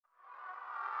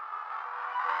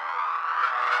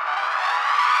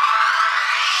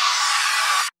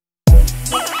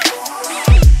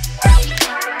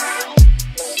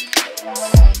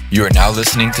You are now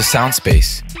listening to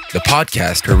Soundspace, the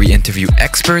podcast where we interview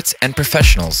experts and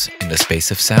professionals in the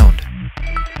space of sound.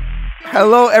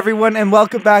 Hello, everyone, and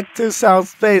welcome back to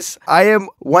Soundspace. I am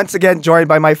once again joined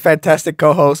by my fantastic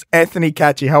co-host, Anthony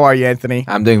Kachi. How are you, Anthony?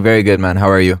 I'm doing very good, man. How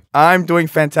are you? I'm doing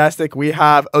fantastic. We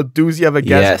have a doozy of a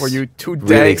guest for you today.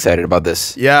 Really excited about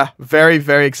this. Yeah, very,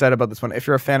 very excited about this one. If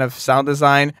you're a fan of sound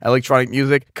design, electronic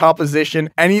music, composition,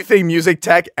 anything music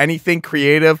tech, anything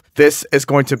creative, this is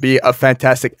going to be a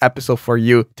fantastic episode for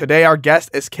you. Today, our guest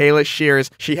is Kayla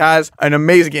Shears. She has an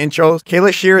amazing intro.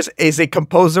 Kayla Shears is a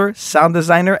composer, sound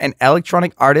designer, and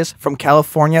electronic artist from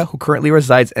California who currently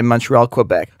resides in Montreal,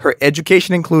 Quebec. Her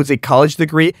education includes a college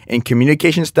degree in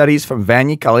communication studies from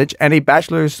Vanier College and a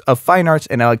bachelor's of fine arts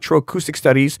in electroacoustic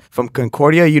studies from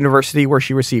Concordia University, where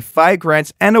she received 5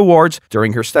 grants and awards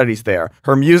during her studies there.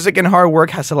 Her music and hard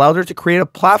work has allowed her to create a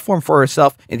platform for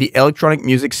herself in the electronic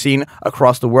music scene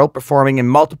across the world, performing in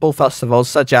multiple festivals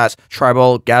such as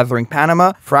Tribal Gathering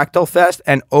Panama, Fractal Fest,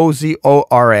 and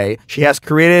OZORA. She has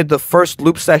created the first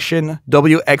Loop Session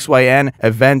WXYN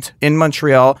event in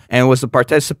Montreal and was a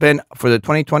participant for the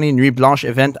 2020 Nuit Blanche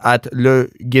event at Le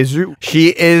Gezu. She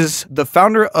is the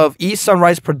founder of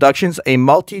E.Sunrise Productions, a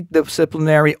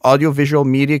multidisciplinary audiovisual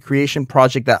media creation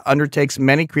project that undertakes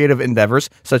many creative endeavors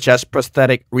such as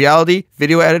prosthetic reality,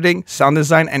 video editing, sound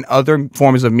design, and other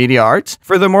forms of media arts.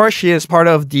 Furthermore, she is part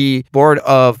of the board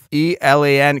of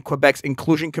ELAN, Quebec's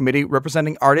inclusion committee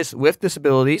representing artists with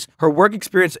disabilities. Her work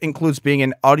experience includes being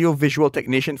an audiovisual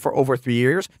technician for over 3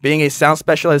 years, being a sound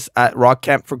specialist at Rock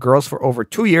Camp for Girls for over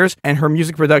 2 years, and her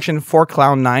music production for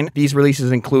Kloud Nin9. These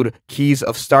releases include Keys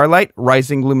of Starlight,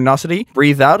 Rising Luminosity,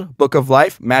 Breathe Out, Book of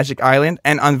Life, Magic Island,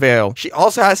 and Unveil. She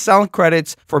also has sound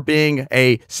credits for being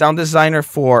a sound designer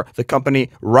for the company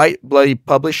Right Bloody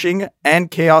Publishing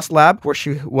and Khaos Lab, where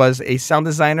she was a sound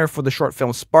designer for the short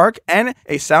film Spark and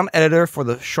a sound editor for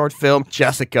the short film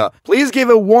Jessica. Please give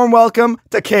a warm welcome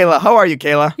to Kayla. How are you,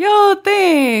 Kayla? Yo,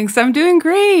 thanks. I'm doing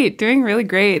great. Doing really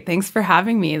great. Thanks for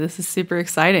having me. This is super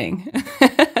exciting.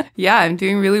 Yeah, I'm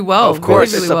doing really well. Of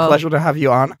course, really it's a pleasure to have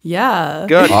you on. Yeah.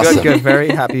 Good, Awesome. good. Very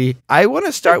happy. I want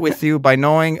to start with you by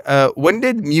knowing when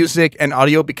did music and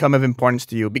audio become of importance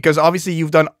to you? Because obviously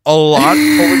you've done a lot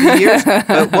over the years.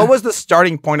 What was the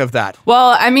starting point of that?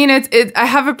 Well, I mean, I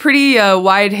have a pretty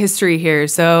wide history here.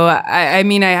 So, I'm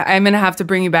going to have to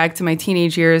bring you back to my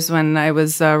teenage years when I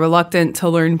was reluctant to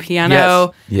learn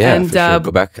piano. Yes. Yeah, and, for sure.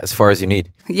 Go back as far as you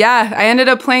need. Yeah, I ended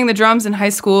up playing the drums in high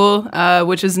school,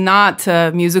 which is not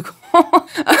musical.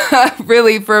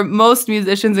 Really, for most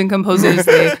musicians and composers,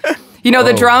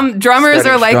 the drummers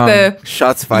are like the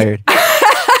shots fired.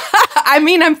 I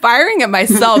mean, I'm firing at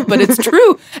myself, but it's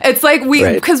true. It's like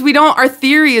because our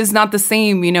theory is not the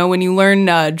same. You know, when you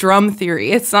learn drum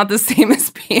theory, it's not the same as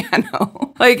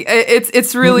piano. Like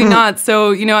it's really not.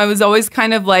 So, I was always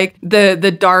kind of like the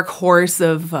dark horse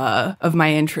of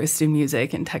my interest in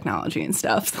music and technology and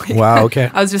stuff. Like, wow. Okay.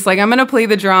 I was just like, I'm going to play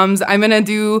the drums. I'm going to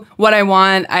do what I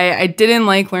want. I didn't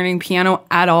like learning piano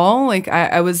at all. Like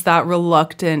I was that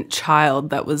reluctant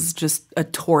child that was just a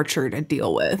torture to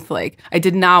deal with. Like I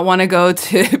did not want to go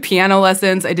to piano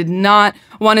lessons. I did not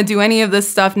want to do any of this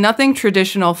stuff. Nothing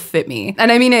traditional fit me.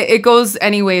 And I mean, it goes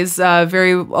anyways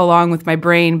very along with my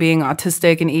brain being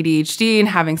autistic and ADHD and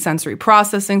having sensory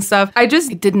processing stuff. I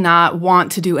just did not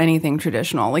want to do anything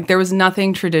traditional. Like there was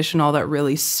nothing traditional that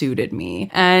really suited me.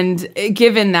 And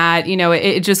given that,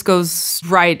 it just goes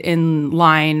right in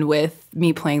line with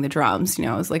me playing the drums.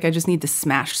 I was like, I just need to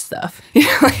smash stuff.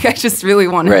 Like I just really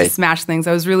wanted to smash things.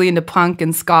 I was really into punk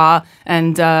and ska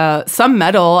and some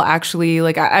metal, actually.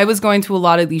 Like I was going to a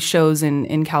lot of these shows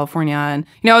in California. And,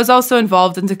 I was also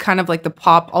involved into kind of like the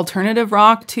pop alternative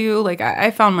rock too. Like I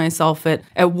found myself at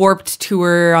Warped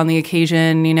Tour on the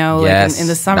occasion, like in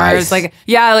the summers. Nice. Like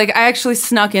I actually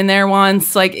snuck in there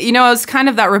once. Like, I was kind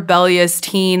of that rebellious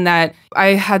teen that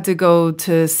I had to go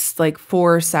to like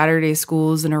 4 Saturday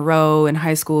schools in a row in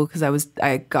high school because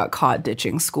I got caught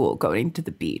ditching school going to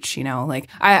the beach, Like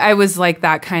I was like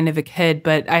that kind of a kid,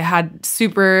 but I had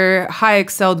super high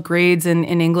excelled grades in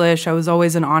English. I was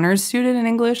always an honors student in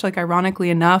English, like ironically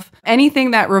enough.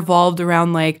 Anything that revolved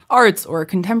around like arts or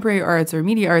contemporary arts or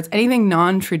media arts, anything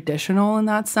non-traditional in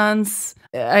that sense,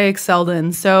 I excelled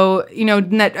in. So,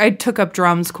 I took up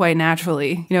drums quite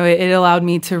naturally. It allowed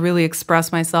me to really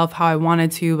express myself how I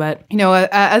wanted to. But,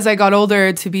 as I got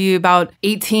older, to be about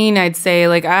 18, I'd say,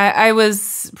 like, I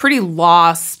was pretty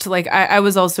lost. Like, I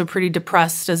was also pretty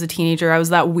depressed as a teenager. I was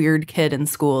that weird kid in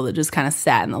school that just kind of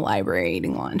sat in the library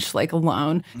eating lunch, like,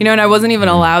 alone. And I wasn't even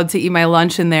allowed to eat my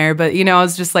lunch in there. But, I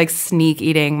was just, like, sneak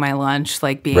eating my lunch,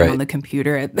 like, being on the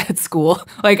computer at school.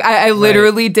 Like, I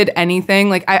literally did anything.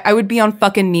 Like, I would be on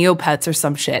fucking Neopets or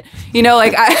some shit. You know,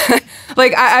 like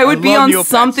I would be on Neopets.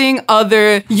 something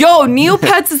other. Yo,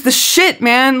 Neopets is the shit,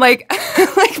 man. Like,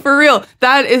 like for real.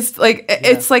 That is like,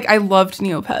 it's like I loved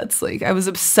Neopets. Like I was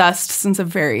obsessed since a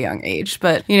very young age.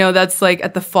 But you know, that's like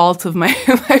at the fault of my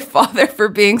my father for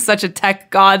being such a tech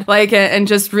god, like, and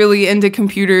just really into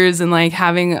computers and like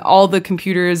having all the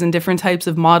computers and different types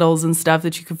of models and stuff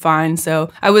that you could find.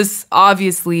 So I was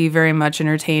obviously very much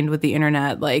entertained with the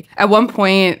internet. Like at one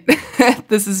point,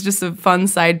 this is just a fun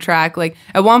sidetrack. Like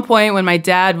at one point when my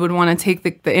dad would want to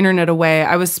take the internet away,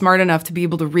 I was smart enough to be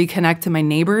able to reconnect to my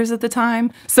neighbors at the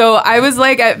time. So I was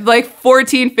like at like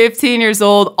 14, 15 years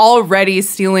old, already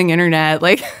stealing internet,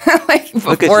 like, like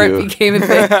before it became a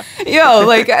thing. Yo,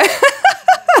 like,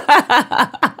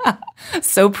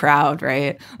 so proud,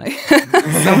 right? Like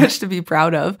so much to be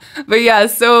proud of. But yeah,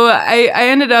 so I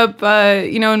ended up,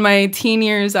 you know, in my teen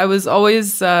years, I was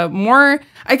always more,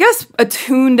 I guess,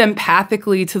 attuned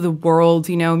empathically to the world.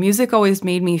 You know, music always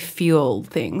made me feel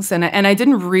things. And I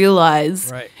didn't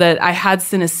realize that I had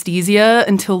synesthesia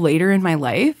until later in my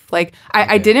life. Like,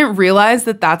 I didn't realize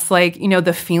that that's like, you know,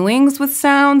 the feelings with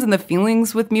sounds and the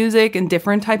feelings with music and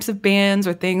different types of bands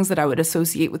or things that I would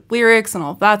associate with lyrics and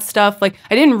all that stuff. Like,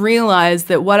 I didn't realize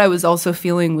that what I was also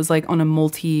feeling was like on a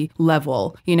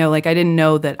multi-level. You know, like I didn't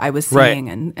know that I was seeing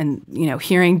and you know,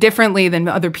 hearing differently than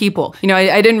other people. You know,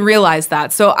 I didn't realize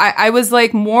that. So I was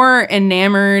like more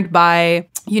enamored by,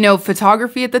 you know,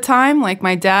 photography at the time. Like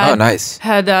my dad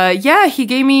had, yeah, he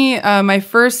gave me my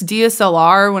first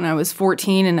DSLR when I was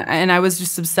 14 and I was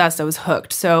just obsessed. I was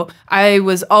hooked. So I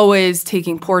was always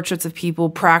taking portraits of people,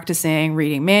 practicing,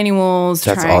 reading manuals,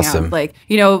 trying out, like,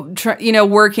 you know,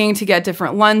 working to get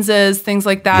different lenses, things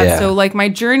like that. Yeah. So like my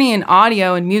journey in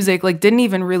audio and music, like didn't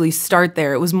even really start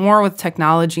there. It was more with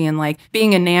technology and like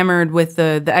being enamored with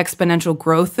the exponential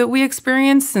growth that we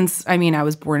experienced since, I mean, I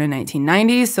was born in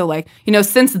 1990. So like, you know,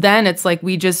 since then it's like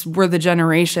we just were the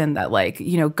generation that like,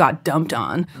 you know, got dumped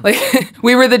on. Like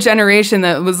we were the generation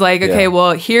that was like, okay,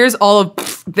 well, here's all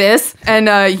of this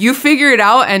and you figure it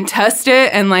out and test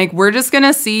it and like we're just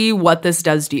gonna see what this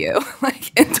does to you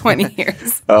like in 20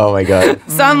 years. Oh my god.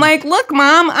 So I'm like, look,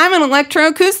 mom, I'm an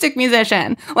electroacoustic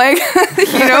musician. Like,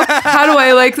 you know, how do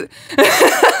I like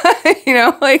you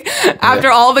know, like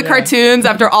after all the cartoons,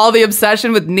 after all the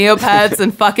obsession with Neopets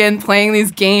and fucking playing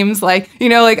these games, like, you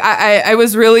know, like I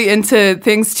was really into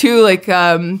things too, like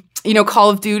you know, Call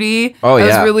of Duty. Oh, I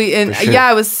was really in. Sure. Yeah,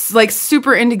 I was like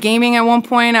super into gaming at one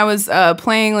point. I was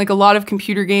playing like a lot of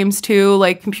computer games too,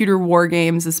 like computer war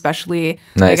games especially.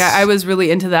 Nice. Like I was really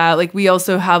into that. Like we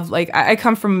also have like I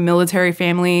come from a military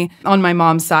family on my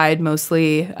mom's side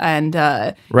mostly, and you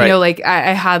know, like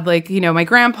I had like, you know, my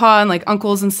grandpa and like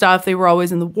uncles and stuff. They were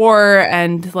always in the war,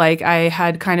 and like I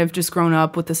had kind of just grown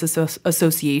up with this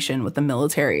association with the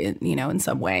military, you know, in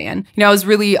some way. And you know, I was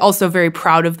really also very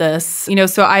proud of this. You know,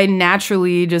 so I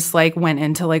naturally just like went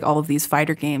into like all of these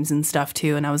fighter games and stuff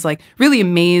too. And I was like really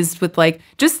amazed with like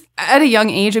just at a young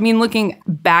age. I mean, looking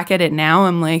back at it now,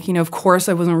 I'm like, you know, of course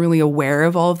I wasn't really aware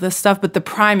of all of this stuff, but the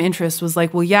prime interest was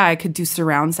like, well, yeah, I could do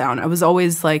surround sound. I was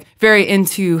always like very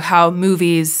into how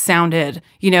movies sounded,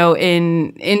 you know,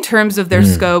 in terms of their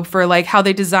scope for like how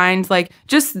they designed like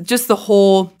just the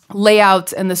whole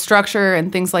layout and the structure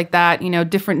and things like that, you know,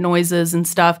 different noises and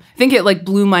stuff. I think it like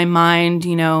blew my mind,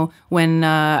 you know, when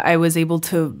I was able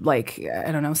to like,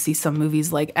 I don't know, see some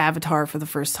movies like Avatar for the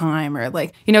first time or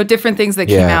like, you know, different things that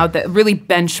came out that really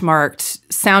benchmarked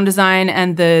sound design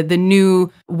and the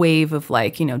new wave of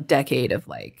like, you know, decade of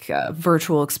like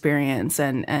virtual experience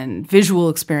and visual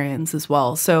experience as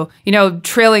well. So, you know,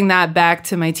 trailing that back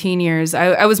to my teen years,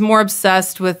 I was more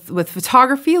obsessed with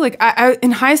photography. Like I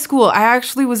in high school, I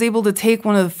actually was able to take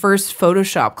one of the first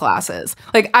Photoshop classes.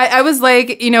 Like I was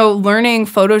like, you know, learning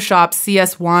Photoshop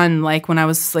CS1 like when I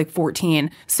was like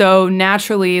 14. So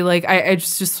naturally, like I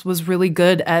just was really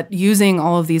good at using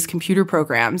all of these computer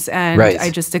programs, and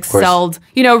I just excelled,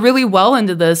 you know, really well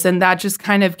into this, and that just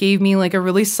kind of gave me like a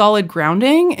really solid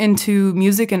grounding into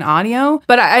music and audio.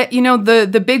 But I you know,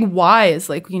 the big why is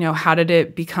like, you know, how did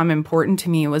it become important to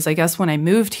me was, I guess, when I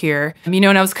moved here, you know,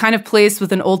 and I was kind of placed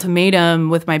with an ultimatum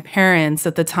with my parents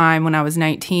at the time when I was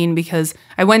 19, because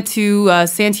I went to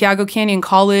Santiago Canyon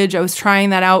College. I was trying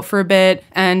that out for a bit,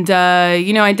 and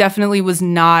you know, I definitely was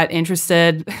not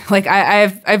interested. Like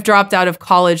I've dropped out of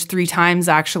college 3 times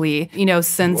actually, you know,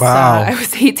 since I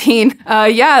was 18.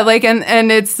 Yeah, like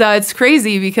and it's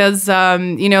crazy because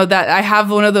you know, that I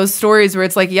have one of those stories where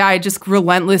it's like, yeah, I just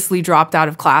relentlessly dropped out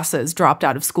of classes, dropped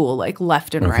out of school, like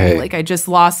left and right. Like I just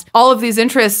lost all of these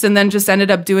interests and then just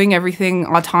ended up doing everything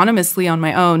autonomously on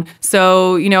my own.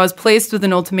 So I was placed with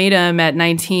an ultimatum at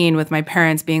 19 with my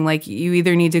parents being like, you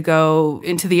either need to go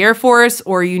into the Air Force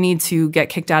or you need to get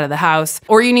kicked out of the house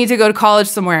or you need to go to college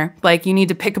somewhere. Like you need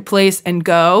to pick a place and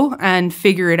go and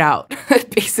figure it out,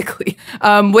 basically.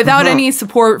 Without any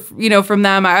support, from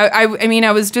them. I mean,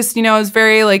 I was just, I was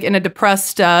very like in a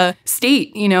depressed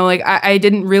state, like I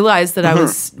didn't realize that I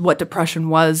was what depression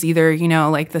was either,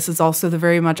 like this is also the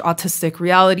very much autistic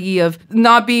reality of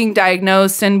not being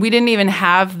diagnosed. And we didn't even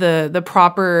have the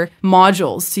proper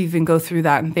modules to even go through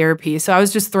that in therapy. So I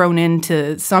was just thrown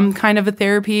into some kind of a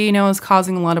therapy, it was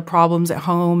causing a lot of problems at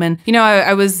home. And,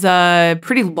 I was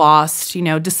pretty lost,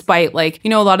 despite like, a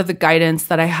lot of the guidance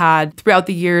that I had throughout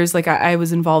the years. Like I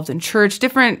was involved in church,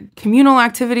 different communal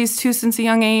activities too since a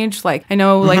young age. Like I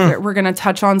know like we're going to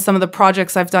touch on some of the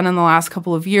projects I've done in the last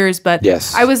couple of years, but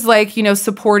yes. I was like,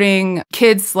 supporting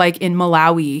kids like in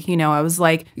Malawi, I was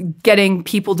like getting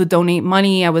people to donate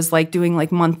money. I was like doing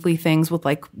like monthly things with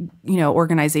like,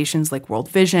 organizations like World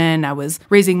Vision. I was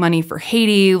raising money for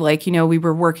Haiti. Like, we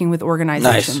were working with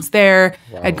organizations there.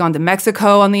 Wow. I'd gone to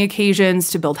Mexico on the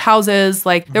occasions to build houses.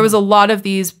 Like there was a lot of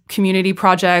these community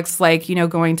projects, like,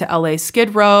 going to LA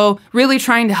Skid Row, really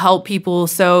trying to help people.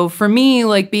 So for me,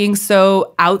 like being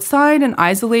so outside and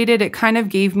isolated, it kind of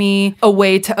gave me a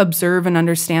way to observe and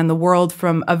understand the world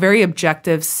from a very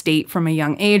objective state from a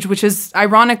young age, which is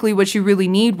ironically what you really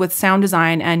need with sound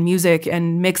design and music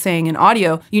and mixing and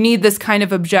audio. You need this kind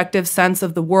of objective sense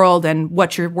of the world and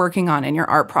what you're working on in your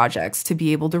art projects to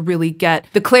be able to really get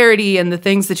the clarity and the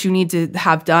things that you need to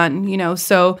have done,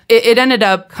 So it ended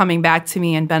up coming back to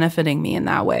me and benefiting me in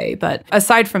that way. But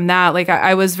aside from that, like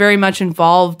I was very much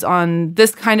involved on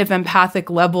this kind of empathic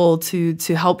level to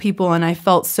help people. And I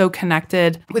felt so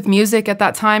connected with music at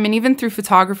that time. And even through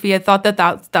photography, I thought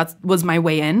that was my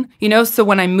way in, So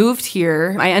when I moved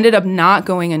here, I ended up not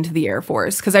going into the Air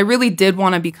Force because I really did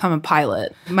want to become a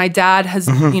pilot. My dad has,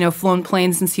 flown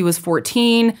planes since he was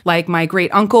 14. Like my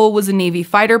great uncle was a Navy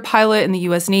fighter pilot in the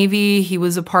US Navy. He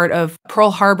was a part of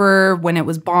Pearl Harbor when it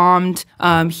was bombed.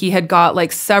 He had got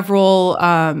like several,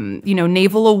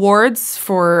 naval awards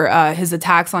for his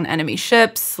attacks on enemy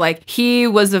ships. Like he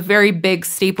was a very big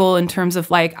staple in terms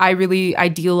of like, I really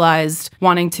idealized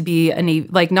wanting to be a Navy,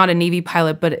 like not a Navy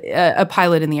pilot, but a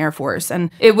pilot in the Air Force. And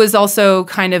it was also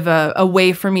kind of a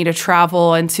way for me to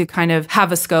travel and to kind of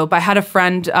have a scope. I had a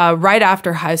friend right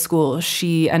after high school,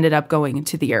 she ended up going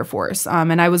into the Air Force.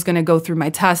 And I was going to go through my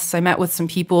tests. I met with some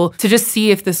people to just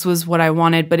see if this was what I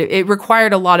wanted, but it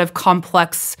required a lot of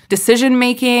complex decision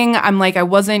making. I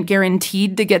wasn't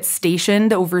guaranteed to get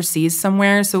stationed overseas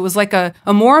somewhere. So it was like a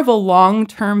more of a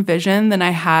long-term vision than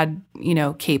I had,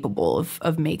 capable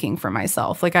of making for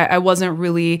myself. Like I wasn't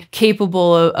really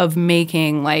capable of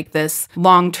making like this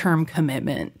long-term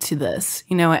commitment to this,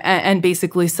 and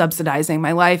basically subsidizing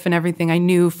my life and everything I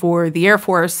knew for the Air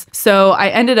Force. So I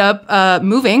ended up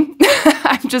moving.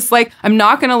 I'm just like, I'm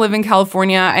not going to live in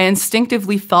California. I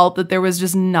instinctively felt that there was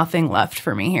just nothing left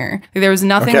for me here. There was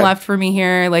nothing left for me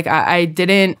here. Like I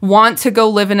didn't want to go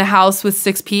live in a house with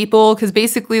 6 people because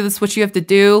basically that's what you have to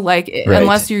do. Like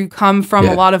unless you come from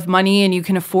a lot of money and you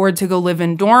can afford to go live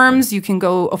in dorms, you can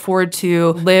go afford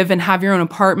to live and have your own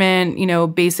apartment,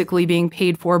 basically being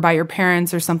paid for by your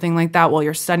parents or something like that while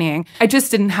you're studying. I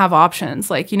just didn't have options.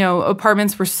 Like,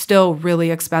 apartments were still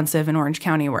really expensive in Orange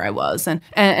County where I was.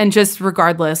 And just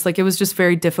regardless, like it was just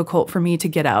very difficult for me to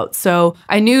get out. So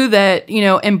I knew that,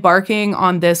 embarking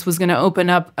on this was going to open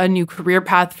up a new career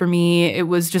path for me. It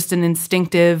was just an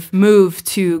instinctive move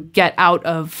to get out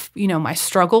of, my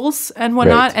struggles and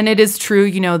whatnot. Right. And it is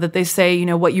true, that they say,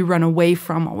 what you run away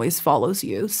from always follows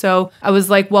you. So I was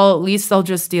like, well, at least I'll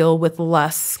just deal with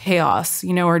less chaos,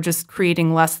 or just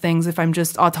creating less things if I'm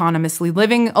just autonomously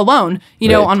living alone,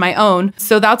 on my own.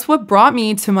 So that's what brought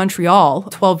me to Montreal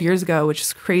 12 years ago, which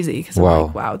is crazy because I'm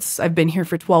like, wow, I've been here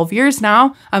for 12 years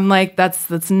now. I'm like,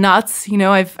 that's nuts.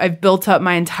 I've built up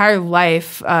my entire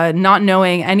life not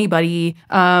knowing anybody.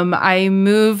 I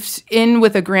moved in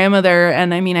with a grandmother,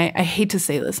 and I mean, I hate to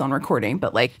say this on recording,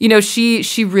 but like,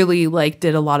 she really like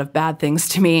did a lot of bad things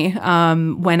to me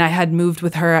when I had moved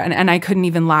with her, and I couldn't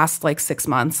even last like 6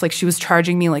 months. Like she was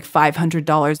charging me like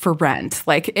 $500 for rent.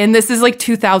 Like, and this is like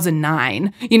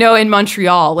 2009, in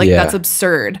Montreal. Like that's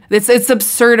absurd. It's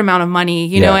absurd amount of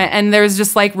money, and there's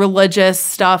just like religious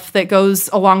stuff that goes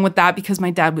along with that because my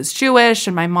dad was Jewish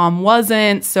and my mom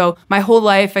wasn't. So my whole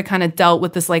life I kind of dealt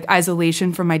with this like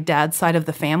isolation from my dad's side of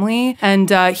the family.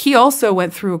 And he also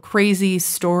went through a crazy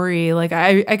story. Like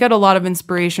I got a lot of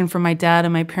inspiration from my dad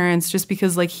and my parents just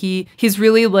because like he's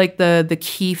really like the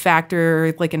key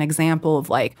factor, like an example of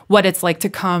like what it's like to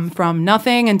come from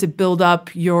nothing and to build up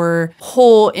your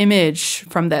whole image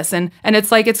from this. And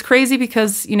it's like, it's crazy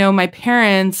because, you know, my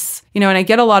parents, you know, and I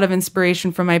get a lot of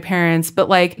inspiration from my parents, but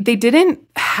like they didn't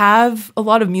have a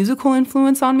lot of musical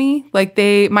influence on me. Like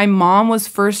my mom was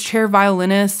first chair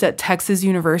violinist at Texas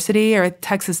University or at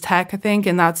Texas Tech, I think.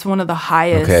 And that's one of the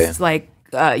highest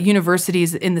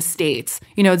universities in the States.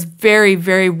 You know, it's very,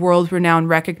 very world-renowned,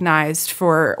 recognized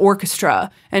for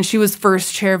orchestra. And she was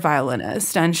first chair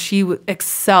violinist and she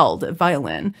excelled at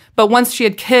violin. But once she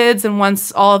had kids and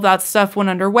once all of that stuff went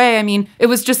underway, I mean, it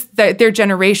was just their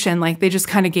generation, like they just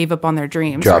kind of gave up on their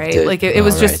dreams, right? Like it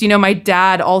was just, you know, my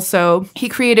dad also, he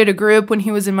created a group when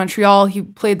he was in Montreal. He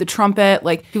played the trumpet.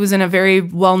 Like he was in a very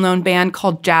well-known band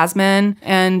called Jasmine.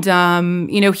 And,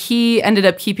 you know, he ended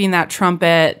up keeping that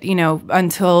trumpet, you know,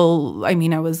 until, I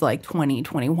mean, I was like 20,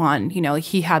 21, you know, like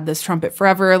he had this trumpet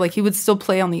forever. Like he would still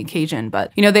play on the occasion,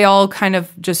 but you know, they all kind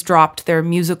of just dropped their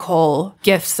musical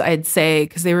gifts, I'd say,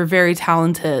 because they were very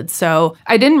talented. So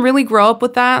I didn't really grow up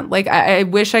with that. Like, I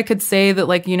wish I could say that,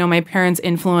 like, you know, my parents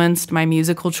influenced my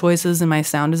musical choices and my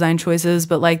sound design choices,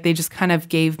 but like they just kind of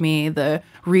gave me the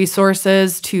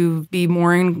resources to be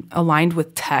more aligned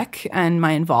with tech and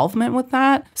my involvement with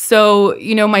that. So,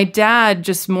 you know, my dad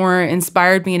just more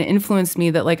inspired me and influenced me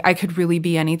that like I could really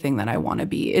be anything that I want to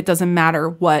be. It doesn't matter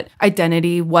what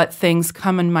identity, what things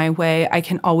come in my way, I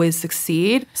can always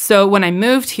succeed. So when I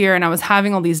moved here and I was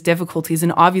having all these difficulties,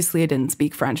 and obviously I didn't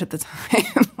speak French at the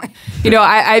time, like, you know,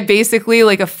 I basically,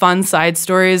 like a fun side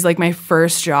story is like my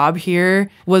first job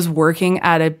here was working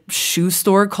at a shoe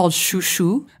store called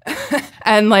Chouchou.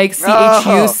 And like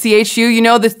CHU, you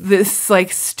know, this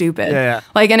like stupid. Yeah.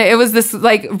 Like, and it was this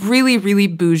like really, really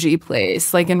bougie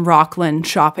place, like in Rockland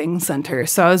Shopping Center.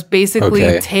 So I was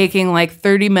basically taking like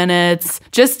 30 minutes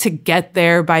just to get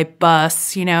there by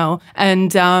bus, you know,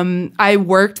 and I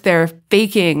worked there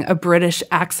faking a British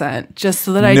accent just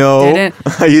so that I didn't.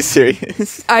 Are you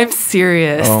serious? I'm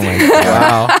serious. Oh my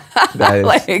God.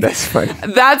 Wow. That's funny.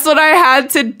 That's what I had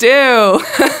to do.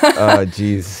 Oh,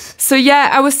 jeez. So yeah,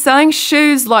 I was selling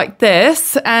shoes like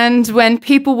this, and when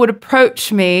people would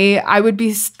approach me, I would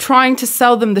be trying to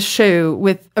sell them the shoe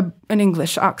with an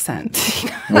English accent.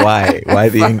 Why? Why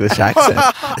the English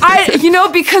accent? You know,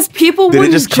 because people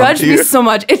wouldn't judge me so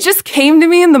much. It just came to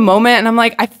me in the moment, and I'm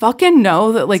like, I fucking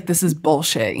know that like this is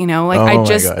bullshit, you know? Like I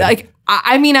just like.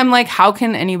 I mean, I'm like, how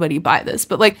can anybody buy this?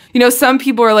 But like, you know, some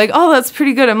people are like, oh, that's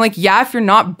pretty good. I'm like, yeah, if you're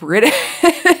not British.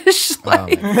 Like,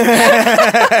 but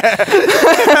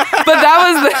that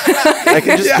was I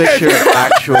can just picture an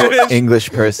actual English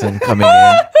person coming in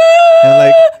and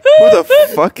like, who the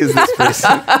fuck is this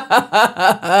person?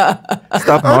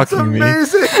 Stop mocking me.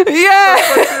 Yeah.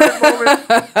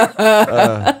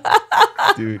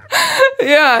 Dude.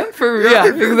 Yeah,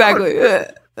 exactly.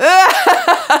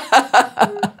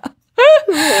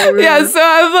 Yeah, so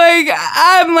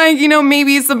I'm like, you know,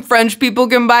 maybe some French people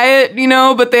can buy it, you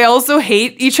know, but they also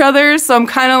hate each other. So I'm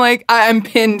kind of like, I'm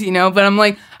pinned, you know, but I'm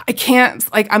like, I can't,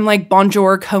 like, I'm like,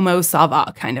 bonjour, como ça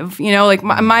va, kind of, you know, like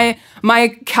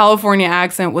my California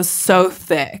accent was so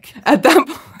thick at that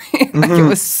point. Like it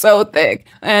was so thick.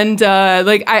 And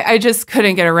like I just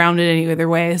couldn't get around it any other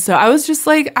way. So I was just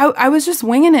like, I was just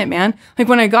winging it, man. Like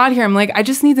when I got here, I'm like, I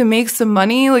just need to make some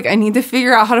money. Like I need to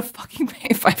figure out how to fucking pay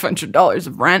 $500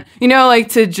 of rent, you know, like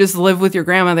to just live with your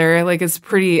grandmother. Like it's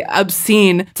pretty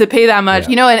obscene to pay that much,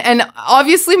 you know, and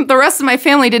obviously the rest of my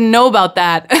family didn't know about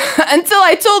that until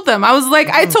I told them. I was like,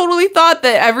 I totally thought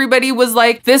that everybody was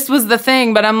like, this was the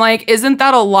thing. But I'm like, isn't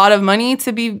that a lot of money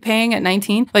to be paying at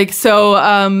 19? Like, so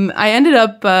I ended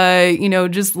up, you know,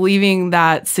 just leaving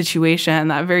that situation,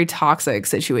 that very toxic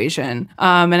situation.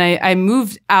 And I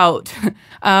moved out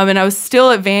and I was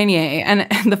still at Vanier.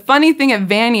 And the funny thing at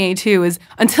Vanier too is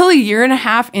until a year and a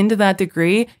half into that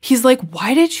degree, he's like,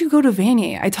 why did you go to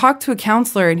Vanier? I talked to a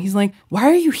counselor and he's like, why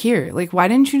are you here? Like, why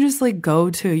didn't you just like go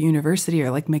to a university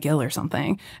or like McGill or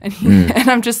something? And and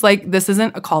I'm just like, this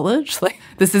isn't a college. Like,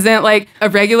 this isn't like a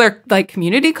regular like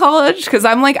community college. Cause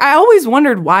I'm like, I always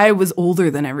wondered why I was older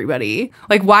than than everybody?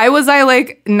 Like, why was I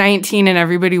like 19 and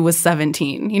everybody was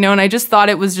 17? You know, and I just thought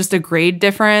it was just a grade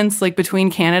difference like between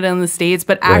Canada and the States.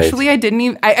 But actually, I didn't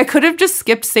even, I could have just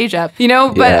skipped CEGEP, you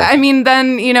know, but I mean,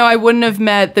 then, you know, I wouldn't have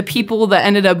met the people that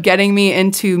ended up getting me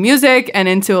into music and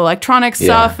into electronic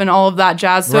stuff and all of that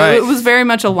jazz. So it was very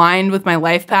much aligned with my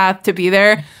life path to be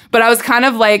there. But I was kind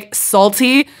of like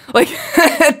salty, like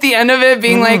at the end of it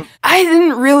being like, I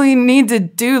didn't really need to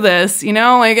do this, you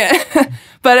know, like,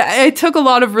 but I took a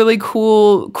lot of really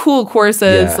cool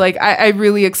courses. Like I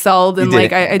really excelled and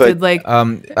like I did like.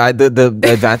 The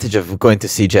advantage of going to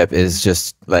CEGEP is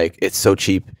just like, it's so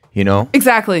cheap, you know?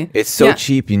 Exactly. It's so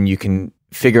cheap and you can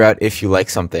figure out if you like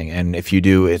something. And if you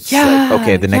do, it's like,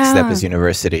 okay, the next step is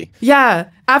university. Yeah.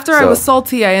 After I was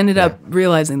salty, I ended up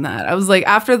realizing that. I was like,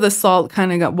 after the salt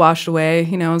kind of got washed away,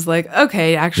 you know, I was like,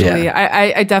 okay, actually,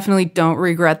 I definitely don't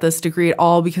regret this degree at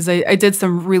all because I did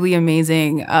some really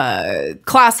amazing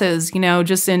classes, you know,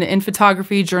 just in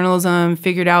photography, journalism,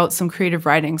 figured out some creative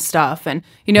writing stuff. And,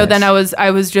 you know, then I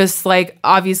was just like,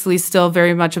 obviously still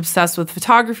very much obsessed with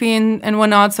photography and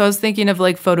whatnot. So I was thinking of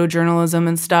like photojournalism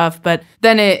and stuff. But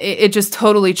then it just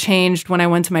totally changed when I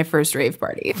went to my first rave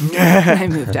party. I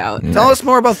moved out. Tell us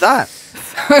more about that.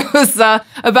 It was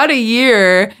about a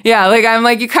year. Yeah, like I'm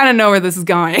like, you kind of know where this is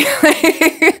going.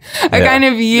 Kind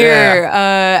of year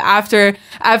after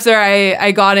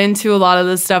I got into a lot of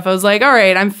this stuff, I was like, all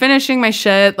right, I'm finishing my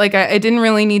shit. Like I didn't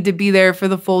really need to be there for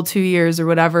the full 2 years or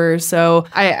whatever. So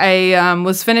I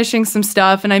was finishing some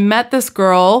stuff and I met this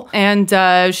girl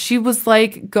and she was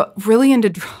like really into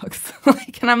drugs.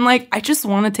 And I'm like, I just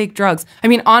want to take drugs. I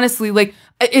mean, honestly, like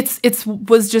it's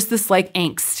was just this like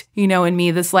angst, you know, in me,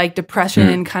 this like depression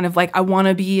and kind of like I want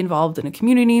to be involved in a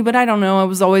community, but I don't know.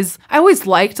 I always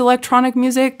liked electronic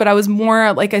music, but I was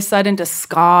more, like I said, into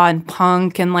ska and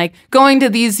punk and like going to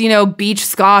these, you know, beach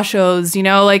ska shows, you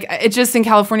know, like it just in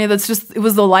California, it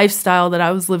was the lifestyle that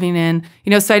I was living in, you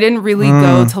know, so I didn't really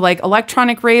go to like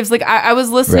electronic raves. Like I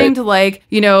was listening to like,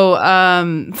 you know,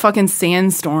 fucking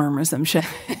Sandstorm or some shit.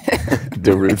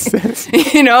 The Roots.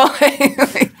 You know,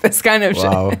 like this kind of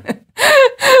shit.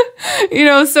 You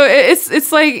know, so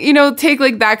it's like, you know, take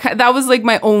like that was like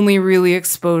my only really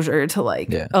exposure to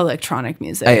like electronic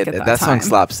music. At that song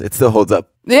slaps. It still holds up.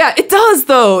 Yeah, it does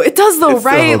though,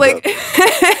 right? Like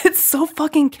it's so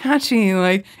fucking catchy,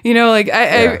 like, you know, like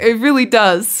it really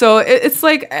does. So it's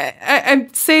like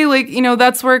I'd say like, you know,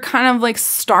 that's where it kind of like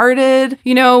started,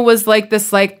 you know, was like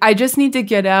this like I just need to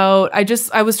get out.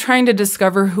 I was trying to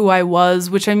discover who I was,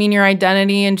 which I mean your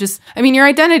identity and just your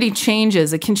identity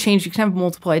changes. It can change. You can have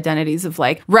multiple identities of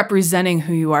like representing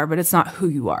who you are, but it's not who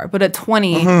you are. But at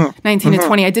 19 and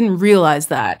 20, I didn't realize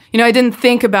that. You know, I didn't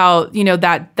think about, you know,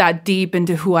 that deep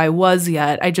into who I was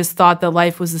yet. I just thought that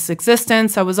life was this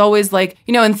existence. I was always like,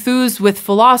 you know, enthused with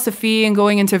philosophy and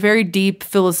going into very deep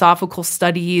philosophical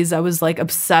studies. I was like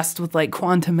obsessed with like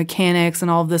quantum mechanics and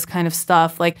all of this kind of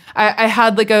stuff. Like I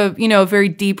had like a, you know, a very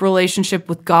deep relationship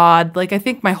with God. Like I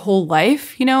think my whole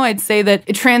life, you know, I'd say that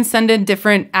it transcended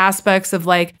different aspects of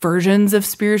like versions of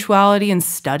spirituality and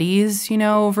studies, you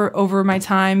know, over my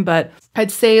time. But I'd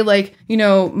say like, you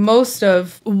know, most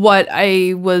of what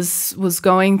I was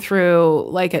going through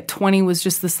like at 20 was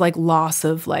just this like loss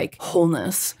of like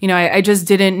wholeness. You know, I just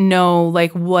didn't know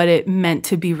like what it meant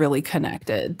to be really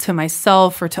connected to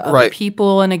myself or to other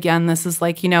people. And again, this is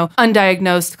like, you know,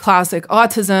 undiagnosed classic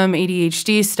autism,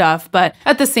 ADHD stuff. But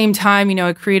at the same time, you know,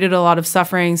 it created a lot of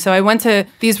suffering. So I went to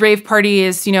these rave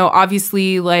parties, you know,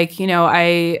 obviously like, you know,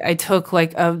 I took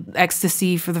like a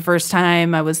ecstasy for the first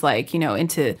time. I was like, you know,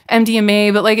 into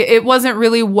MDMA, but like it wasn't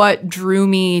really what drew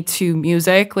me to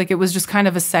music. Like it was just kind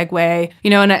of a segue, you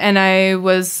know, and I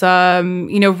was,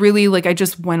 you know, really like I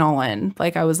just went all in.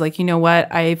 Like I was like, you know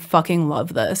what, I fucking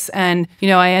love this. And, you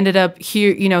know, I ended up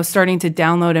here, you know, starting to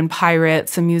download and pirate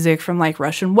some music from like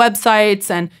Russian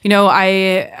websites. And, you know,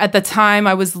 at the time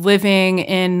I was living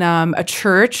in a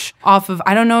church off of,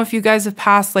 I don't know if you guys have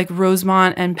passed like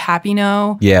Rosemont and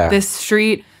Papineau, this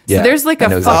street. So there's like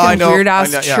a fucking weird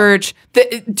ass church.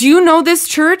 Do you know this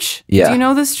church? Yeah. Do you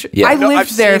know this? I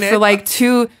lived there for like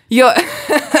 2.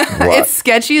 It's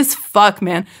sketchy as fuck,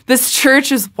 man. This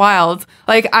church is wild.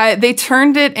 Like they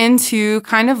turned it into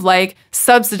kind of like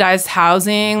subsidized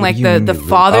housing. Like the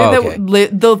father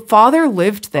the father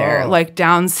lived there, like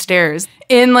downstairs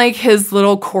in like his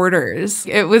little quarters.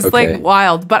 It was like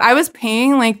wild. But I was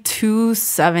paying like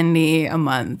 $270 a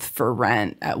month for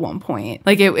rent at one point.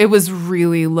 Like it was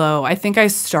really low. I think I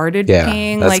started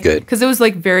paying like because it was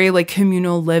like very like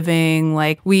communal living.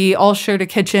 Like we all shared a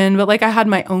kitchen, but like I had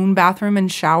my own own bathroom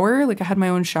and shower. Like I had my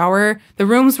own shower. The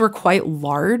rooms were quite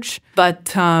large,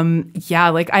 but yeah,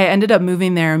 like I ended up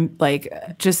moving there like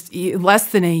just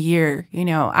less than a year, you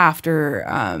know, after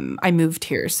I moved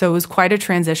here. So it was quite a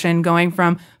transition going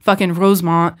from fucking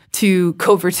Rosemont to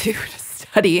Coverture to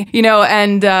study, you know,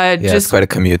 and Yeah, it's quite a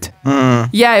commute.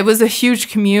 yeah, it was a huge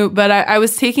commute, but I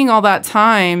was taking all that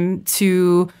time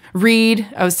to read.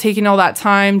 I was taking all that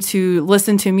time to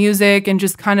listen to music and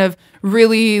just kind of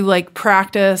really like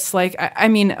practice, like, I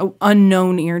mean,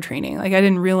 unknown ear training. Like I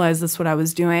didn't realize that's what I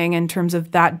was doing in terms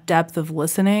of that depth of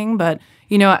listening. But,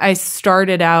 you know, I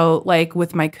started out like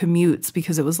with my commutes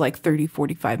because it was like 30,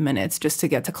 45 minutes just to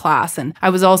get to class. And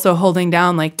I was also holding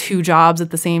down like 2 jobs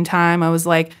at the same time. I was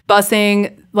like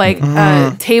bussing like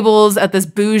tables at this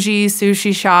bougie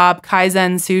sushi shop,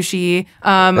 Kaizen Sushi,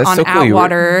 That's on so cool.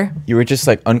 Atwater. You were just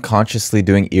like unconsciously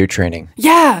doing ear training.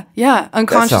 Yeah,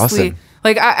 unconsciously. awesome.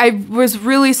 Like I was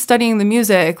really studying the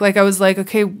music. Like I was like,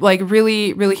 okay, like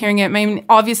really, really hearing it. I mean,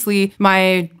 obviously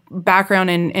my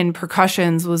background in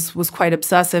percussions was quite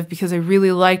obsessive because I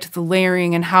really liked the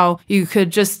layering and how you could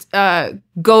just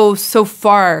go so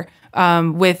far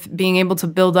with being able to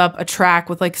build up a track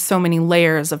with like so many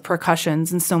layers of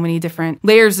percussions and so many different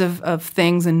layers of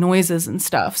things and noises and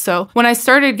stuff. So when I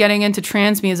started getting into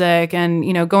trance music and,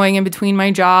 you know, going in between my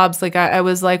jobs, like I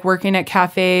was like working at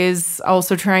cafes,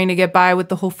 also trying to get by with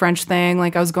the whole French thing.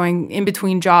 Like I was going in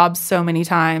between jobs so many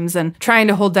times and trying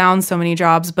to hold down so many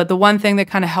jobs. But the one thing that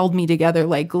kind of held me together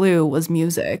like glue was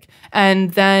music.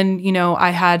 And then, you know,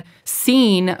 I had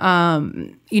seen,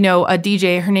 you know, a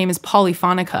DJ, her name is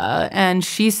Polyphonica, and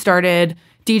she started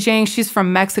DJing. She's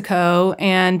from Mexico,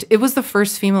 and it was the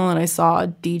first female that I saw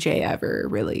DJ ever,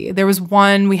 really. There was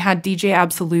one, we had DJ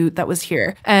Absolute that was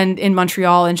here and in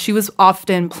Montreal, and she was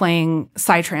often playing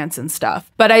psytrance and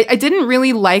stuff. But I didn't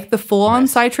really like the full-on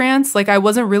psytrance. Like, I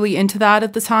wasn't really into that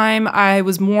at the time. I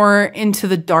was more into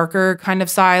the darker kind of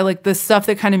psy, like the stuff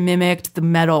that kind of mimicked the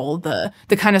metal, the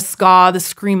kind of ska, the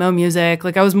screamo music.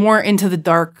 Like, I was more into the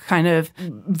dark kind of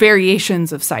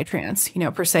variations of psytrance, you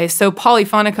know, per se. So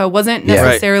Polyphonica wasn't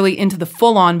necessarily into the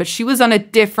full on, but she was on a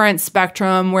different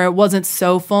spectrum where it wasn't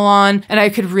so full on and I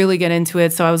could really get into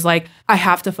it. So I was like, I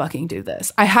have to fucking do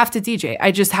this. I have to DJ.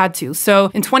 I just had to.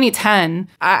 So in 2010,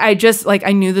 I just like,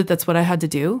 I knew that that's what I had to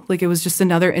do. Like it was just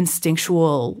another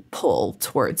instinctual pull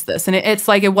towards this. And it's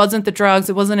like, it wasn't the drugs.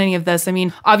 It wasn't any of this. I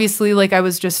mean, obviously like I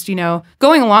was just, you know,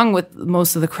 going along with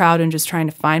most of the crowd and just trying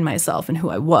to find myself and who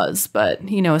I was. But,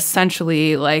 you know,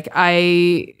 essentially like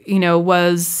I, you know,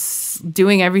 was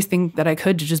doing everything that I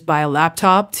could to just buy a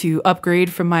laptop to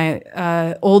upgrade from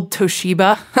my old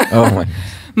Toshiba. Oh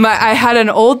my. I had an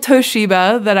old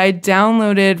Toshiba that I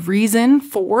downloaded Reason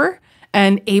 4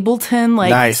 and Ableton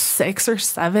like 6 or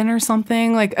 7 or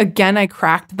something. Like, again, I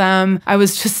cracked them. I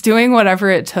was just doing whatever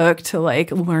it took to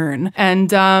like learn. And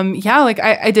yeah, like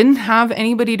I didn't have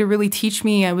anybody to really teach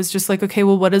me. I was just like, okay,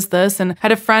 well, what is this? And I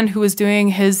had a friend who was doing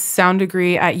his sound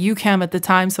degree at UCAM at the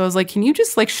time. So I was like, can you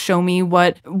just like show me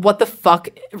what the fuck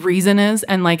Reason is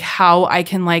and like how I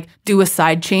can like do a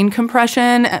sidechain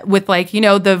compression with like, you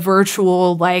know, the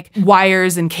virtual like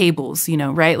wires and cables, you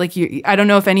know, right? Like I don't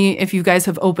know if you guys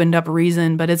have opened up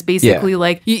Reason, but it's basically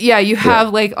like, you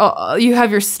have like, you have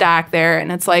your stack there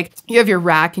and it's like, you have your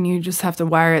rack and you just have to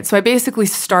wire it. So I basically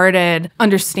started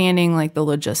understanding like the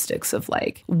logistics of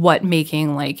like what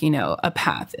making like, you know, a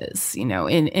path is, you know,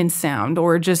 in sound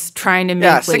or just trying to make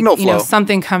like, signal flow. You know,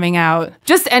 something coming out,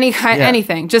 just any kind,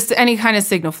 anything, just any kind of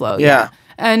signal flow. Yeah.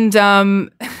 And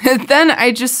then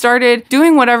I just started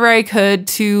doing whatever I could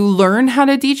to learn how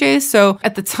to DJ. So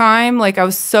at the time, like I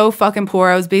was so fucking poor.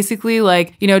 I was basically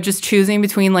like, you know, just choosing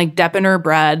between like Depener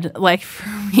bread, like for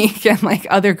a week and like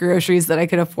other groceries that I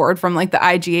could afford from like the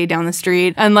IGA down the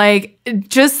street. And like,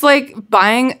 just like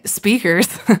buying speakers,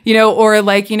 you know, or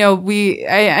like, you know,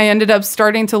 I ended up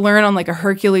starting to learn on like a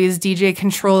Hercules DJ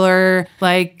controller.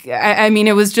 Like, I mean,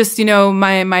 it was just, you know,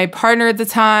 my partner at the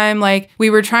time, like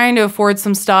we were trying to afford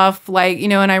some stuff, like, you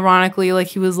know, and ironically, like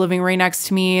he was living right next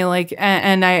to me, like,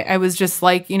 and I was just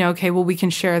like, you know, okay, well, we can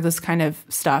share this kind of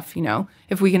stuff, you know,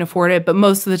 if we can afford it. But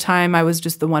most of the time I was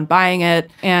just the one buying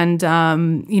it and,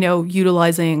 you know,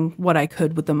 utilizing what I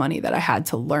could with the money that I had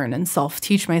to learn and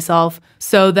self-teach myself.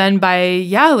 So then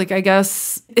like, I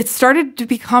guess it started to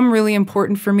become really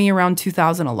important for me around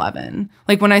 2011.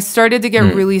 Like when I started to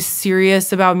get really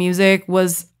serious about music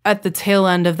was at the tail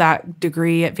end of that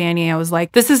degree at Vanier, I was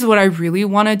like, this is what I really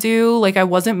want to do. Like, I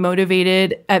wasn't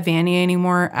motivated at Vanier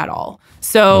anymore at all.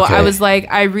 So I was like,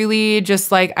 I really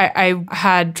just like, I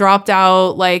had dropped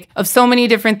out like of so many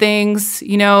different things,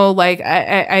 you know, like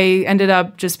I ended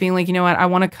up just being like, you know what, I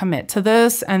want to commit to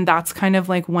this. And that's kind of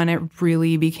like when it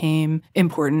really became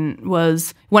important,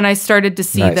 was when I started to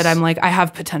see that I'm like, I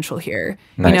have potential here,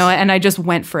 you know, and I just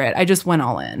went for it. I just went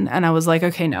all in, and I was like,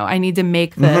 okay, no, I need to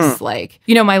make this like,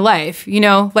 you know, my life, you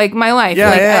know, like my life.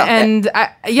 And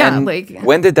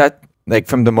when did that, like,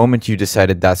 from the moment you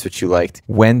decided that's what you liked,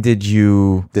 when did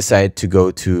you decide to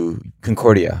go to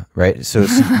Concordia, right? So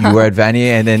you were at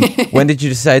Vanier, and then when did you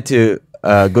decide to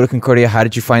go to Concordia? How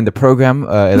did you find the program,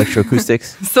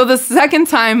 Electroacoustics? So the second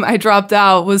time I dropped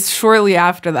out was shortly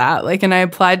after that. Like, and I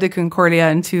applied to Concordia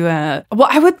into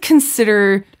I would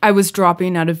consider I was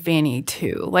dropping out of Vanier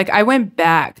too. Like, I went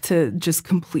back to just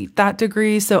complete that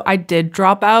degree. So I did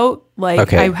drop out.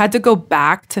 Like, I had to go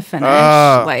back to finish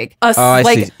a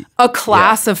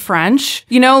class of French,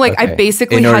 you know, like I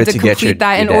basically had to complete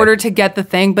that in order to get the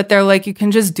thing. But they're like, you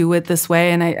can just do it this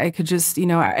way. And I could just, you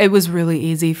know, it was really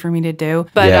easy for me to do.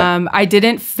 But I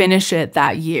didn't finish it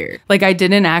that year. Like, I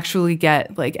didn't actually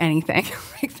get like anything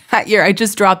like that year. I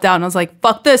just dropped out and I was like,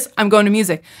 fuck this, I'm going to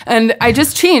music. And I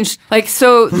just changed. Like,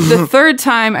 so the third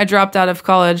time I dropped out of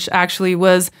college actually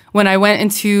was when I went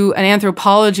into an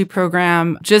anthropology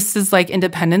program just as like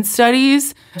independent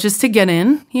studies, just to get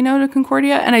in, you know, to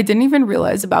Concordia. And I didn't even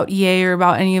realize about EA or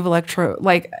about any of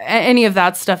any of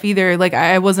that stuff either. Like,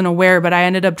 I wasn't aware, but I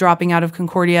ended up dropping out of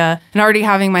Concordia and already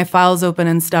having my files open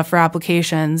and stuff for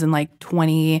applications in like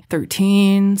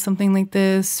 2013, something like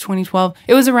this, 2012.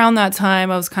 It was around that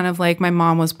time I was kind of like, my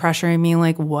mom was pressuring me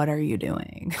like, what are you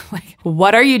doing? Like,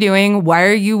 what are you doing? Why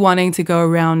are you wanting to go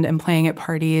around and playing at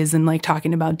parties and like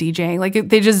talking about DJing? Like,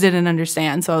 they just didn't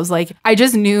understand. So I was like, I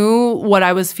just knew what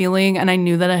I was feeling, and I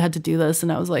knew that I had to do this.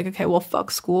 And I was like, okay, well,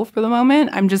 fuck school for the moment.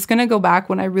 I'm just going to go back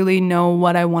when I really know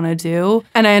what I want to do.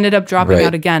 And I ended up dropping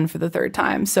out again for the third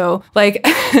time. So like,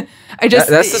 that's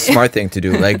the smart thing to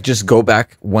do. Like, just go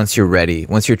back once you're ready,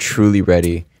 once you're truly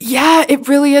ready. Yeah, it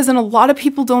really is. And a lot of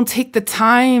people don't take the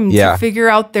time to figure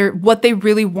out what they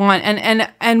really want.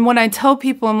 And when I tell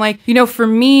people, I'm like, you know, for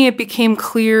me, it became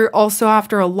clear also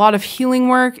after a lot of healing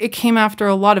work. It came after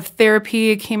a lot of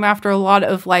therapy. It came after a lot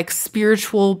of like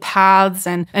spiritual paths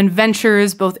and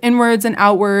ventures, both inwards and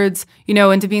outwards, you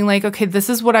know, into being like, okay, this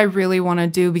is what I really want to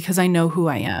do because I know who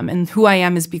I am, and who I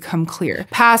am has become clear.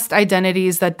 Past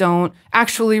identities that don't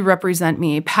actually represent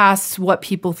me, past what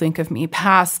people think of me,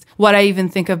 past what I even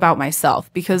think about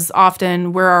myself, because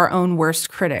often we're our own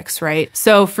worst critics, right?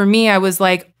 So for me, I was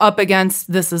like up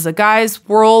against, this is a guy's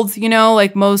world, you know,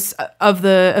 like most of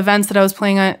the events that I was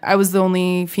playing at, I was the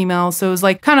only female. So it was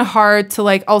like kind of hard to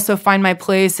like also find my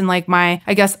place in like my,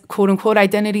 I guess, quote unquote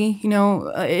identity, you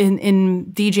know, in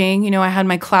DJing. You know, I had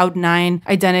my Kloud Nin9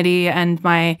 identity and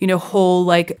my, you know, whole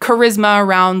like charisma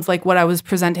around like what I was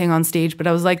presenting on stage. But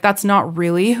I was like, that's not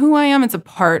really who I am. It's a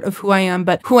part of who I am,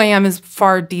 but who I am is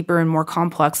far deeper and more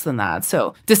complex than that.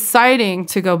 So deciding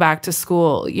to go back to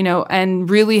school, you know, and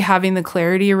really having the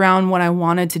clarity around what I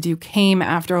wanted to do came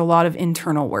after a lot of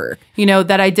internal work, you know,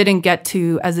 that I didn't get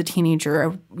to as a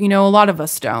teenager. You know, a lot of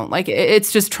us don't. Like,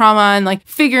 it's just trauma and like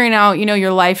figuring out, you know,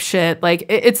 your life shit. Like,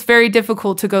 it's very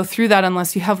difficult to go through that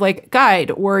unless you have like guide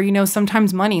or, you know,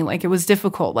 sometimes money. Like, it was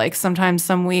difficult. Like, sometimes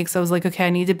some weeks I was like, okay, I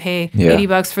need to pay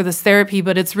 $80 for this therapy,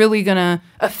 but it's really gonna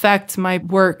affect my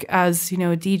work as, you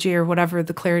know, a DJ or whatever,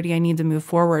 the clarity I need to move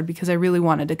forward, because I really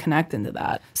wanted to connect into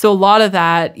that. So a lot of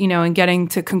that, you know, and getting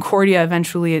to Concordia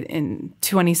eventually in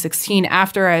 2016,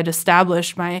 after I had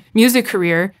established my music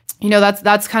career, you know,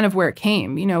 that's kind of where it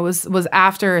came, you know, was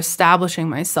after establishing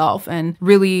myself and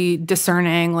really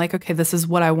discerning like, okay, this is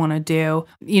what I want to do,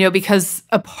 you know, because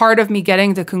a part of me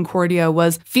getting to Concordia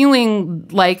was feeling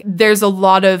like there's a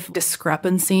lot of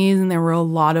discrepancies and there were a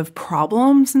lot of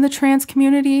problems in the trans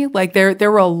community. Like there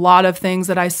were a lot of things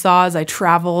that I saw as I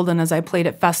traveled and as I played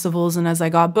at festivals and as I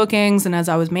got bookings and as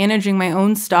I was managing my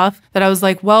own stuff, that I was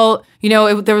like, well, you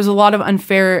know, there was a lot of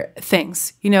unfair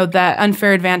things, you know, that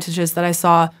unfair advantages that I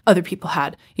saw other people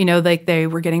had, you know, like they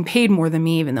were getting paid more than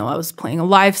me, even though I was playing a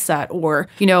live set, or,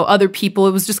 you know, other people,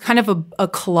 it was just kind of a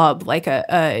club, like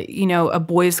you know, a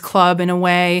boys club in a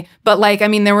way. But like, I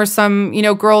mean, there were some, you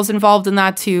know, girls involved in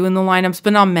that too, in the lineups,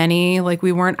 but not many. Like,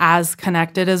 we weren't as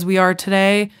connected as we are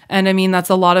today. And I mean, that's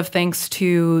a lot of thanks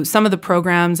to some of the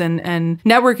programs and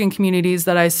networking communities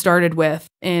that I started with,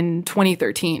 in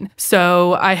 2013.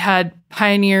 So I had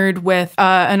pioneered with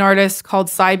an artist called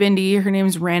Sai Bindi. Her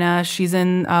name's Rana. She's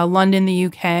in London, the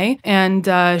UK.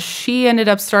 And she ended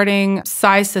up starting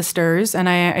Sai Sisters. And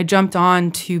I jumped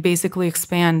on to basically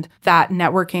expand that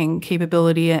networking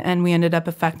capability. And we ended up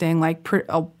affecting like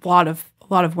a lot of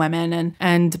women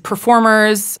and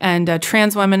performers and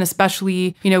trans women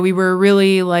especially. You know, we were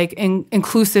really like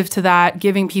inclusive to that,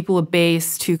 giving people a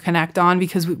base to connect on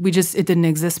because it didn't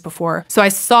exist before. So I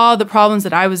saw the problems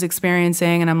that I was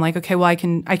experiencing and I'm like, okay, well, I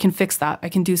can fix that. I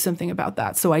can do something about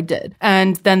that. So I did.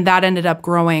 And then that ended up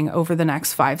growing over the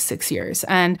next 5-6 years.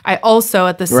 And I also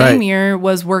at the same year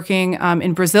was working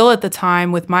in Brazil at the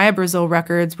time with Maya Brazil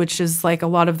Records, which is like a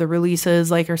lot of the releases,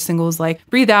 like our singles like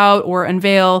Breathe Out or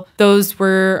Unveil. Those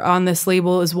were on this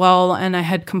label as well. And I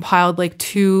had compiled like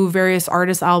 2 various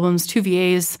artist albums, 2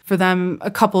 VAs for them, a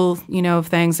couple, of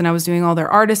things. And I was doing all their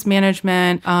artist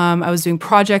management. I was doing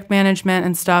project management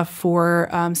and stuff for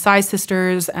Sai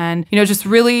Sisters and, just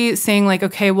really saying like,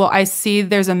 okay, well, I see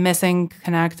there's a missing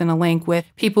connect and a link with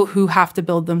people who have to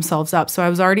build themselves up. So I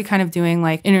was already kind of doing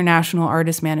like international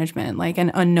artist management, like,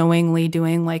 and unknowingly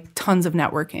doing like tons of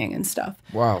networking and stuff.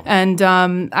 Wow. And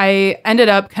I ended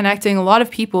up connecting a lot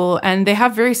of people and they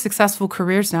have very successful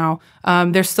careers now.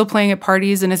 They're still playing at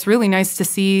parties and it's really nice to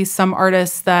see some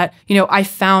artists that, I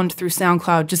found through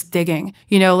SoundCloud just digging,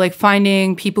 like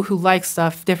finding people who like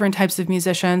stuff, different types of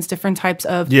musicians, different types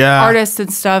of artists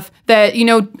and stuff that,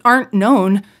 aren't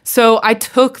known. So I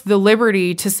took the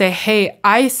liberty to say, hey,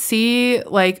 I see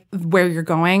like where you're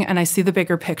going and I see the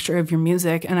bigger picture of your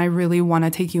music and I really want to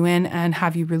take you in and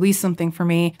have you release something for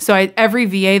me. So every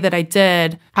VA that I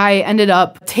did, I ended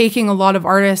up taking a lot of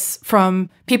artists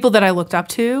from people that I looked up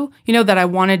to, that I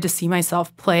wanted to see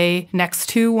myself play next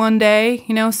to one day,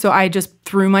 so I just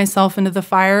threw myself into the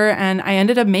fire and I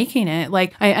ended up making it.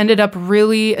 Like I ended up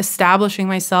really establishing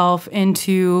myself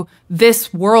into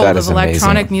this world of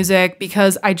electronic music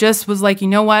because I just was like, you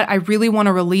know what? I really want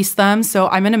to release them. So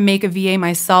I'm going to make a VA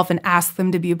myself and ask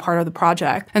them to be a part of the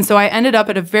project. And so I ended up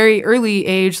at a very early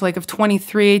age, like of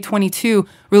 23, 22,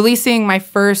 releasing my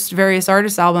first various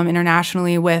artist album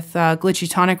internationally with Glitchy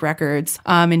Tonic Records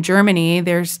in Germany.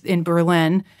 There's in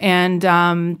Berlin. And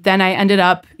then I ended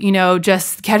up,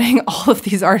 just getting all of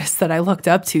these artists that I looked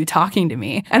up to talking to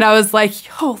me. And I was like,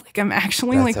 yo, like I'm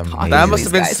actually That's like amazing. talking That to must these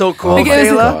have been guys. so cool,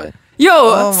 Kayla. Yo,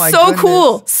 Oh my so goodness.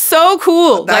 cool. So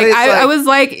cool. That Like is I like- was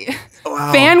like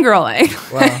Wow.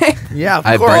 fangirling. Wow. Yeah,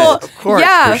 I of course. bet. Of course.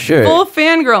 Yeah, for sure. full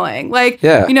fangirling. Like,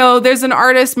 Yeah. there's an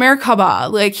artist,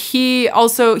 Merkaba. Like, he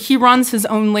runs his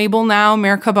own label now,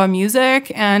 Merkaba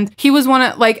Music. And he was one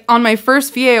of, like, on my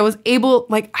first VA, I was able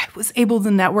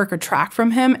to network a track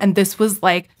from him. And this was,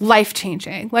 like,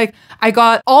 life-changing. Like, I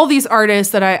got all these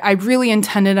artists that I really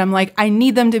intended. I'm like, I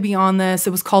need them to be on this. It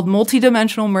was called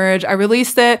Multidimensional Merge. I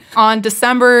released it on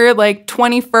December, like,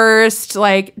 21st,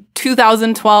 like,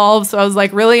 2012. So I was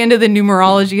like really into the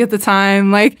numerology at the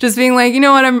time, like just being like, you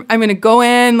know what, I'm going to go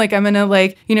in, like I'm going to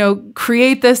like,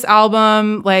 create this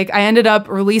album. Like I ended up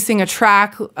releasing a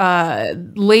track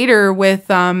later with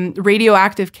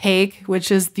Radioactive Cake, which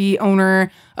is the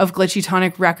owner of Glitchy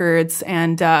Tonic Records.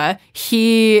 And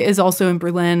he is also in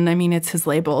Berlin. I mean, it's his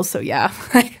label. So yeah,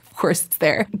 like of course it's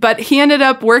there. But he ended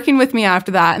up working with me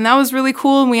after that. And that was really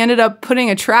cool. And we ended up putting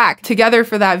a track together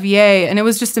for that VA. And it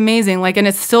was just amazing. Like, and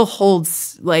it still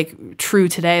holds like true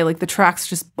today. Like the track's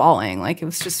just bawling. Like it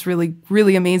was just really,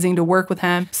 really amazing to work with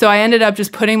him. So I ended up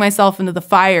just putting myself into the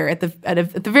fire at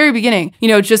the very beginning,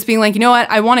 just being like, you know what,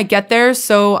 I want to get there.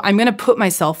 So I'm going to put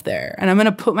myself there and I'm going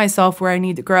to put myself where I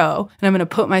need to grow. And I'm going to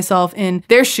put myself in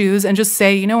their shoes and just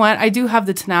say, you know what, I do have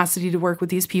the tenacity to work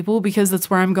with these people because that's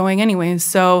where I'm going anyways.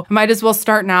 So I might as well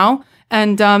start now.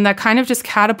 And that kind of just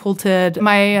catapulted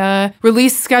my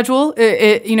release schedule.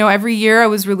 Every year I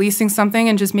was releasing something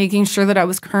and just making sure that I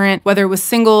was current, whether it was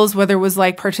singles, whether it was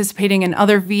like participating in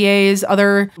other VAs,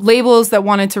 other labels that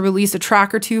wanted to release a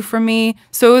track or two from me.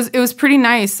 So it was pretty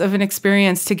nice of an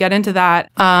experience to get into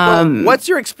that. What's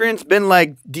your experience been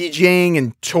like DJing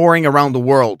and touring around the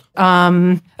world?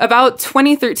 About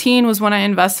 2013 was when I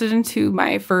invested into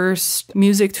my first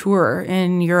music tour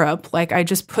in Europe. Like I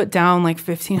just put down like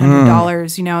 $1,500.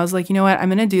 I was like, you know what? I'm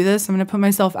going to do this. I'm going to put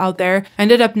myself out there. I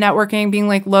ended up networking, being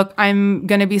like, look, I'm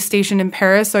going to be stationed in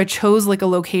Paris. So I chose like a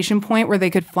location point where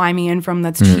they could fly me in from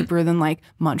that's cheaper than like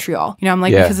Montreal. I'm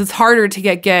like, because it's harder to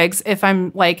get gigs if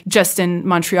I'm like just in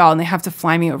Montreal and they have to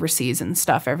fly me overseas and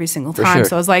stuff every single time. sure.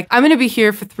 So I was like, I'm going to be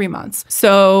here for 3 months.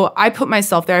 So I put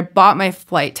myself there. I bought my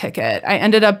flight ticket. I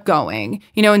ended up going.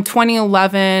 In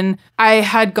 2011, I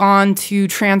had gone to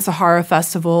Trans-Sahara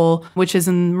Festival, which is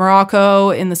in Morocco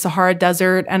in the Sahara Sahara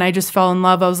Desert, and I just fell in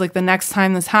love. I was like, the next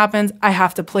time this happens, I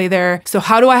have to play there. So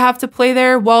how do I have to play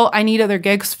there? Well, I need other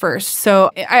gigs first.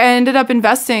 So I ended up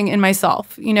investing in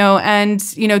myself, and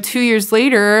 2 years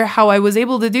later, how I was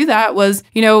able to do that was,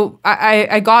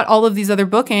 I got all of these other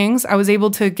bookings. I was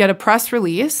able to get a press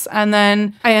release, and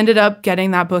then I ended up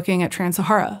getting that booking at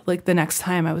Trans-Sahara, like the next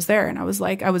time I was there. And I was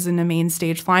like, I was in the main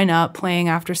stage lineup playing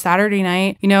after Saturday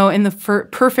night, in the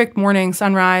perfect morning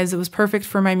sunrise. It was perfect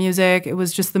for my music. It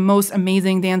was just the most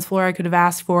amazing dance floor I could have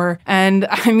asked for. And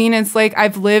I mean, it's like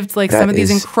I've lived like some of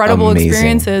these incredible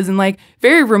experiences in like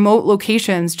very remote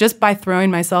locations just by throwing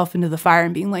myself into the fire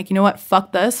and being like, you know what,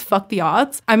 fuck this, fuck the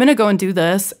odds. I'm going to go and do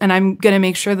this, and I'm going to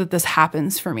make sure that this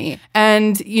happens for me.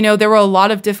 And, there were a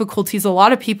lot of difficulties, a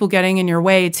lot of people getting in your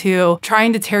way too,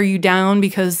 trying to tear you down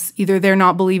because either they're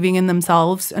not believing in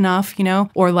themselves enough,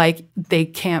 or like they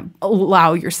can't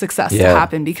allow your success to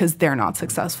happen because they're not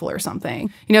successful or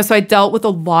something. So I dealt with a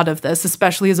lot of this,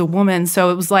 especially as a woman.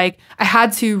 So it was like, I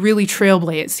had to really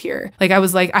trailblaze here. Like I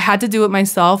was like, I had to do it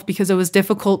myself because it was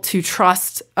difficult to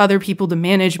trust other people to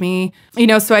manage me,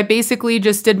 so I basically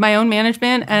just did my own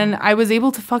management, and I was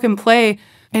able to fucking play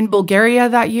in Bulgaria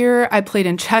that year. I played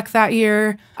in Czech that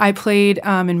year. I played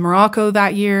in Morocco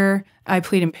that year. I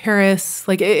played in Paris.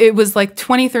 Like it was like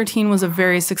 2013 was a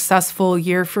very successful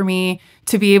year for me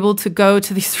to be able to go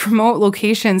to these remote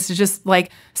locations to just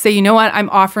like say, you know what, I'm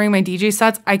offering my DJ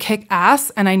sets. I kick ass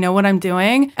and I know what I'm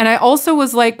doing. And I also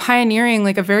was like pioneering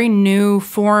like a very new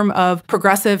form of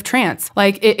progressive trance.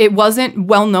 Like it wasn't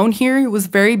well known here. It was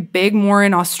very big, more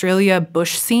in Australia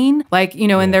bush scene. Like,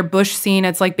 in their bush scene,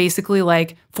 it's like basically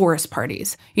like forest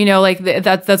parties, like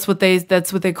that's what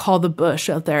they call the bush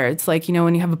out there. It's like,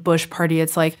 when you have a bush party,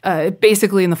 it's like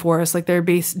basically in the forest, like they're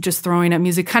just throwing up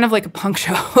music, kind of like a punk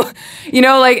show,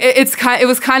 like it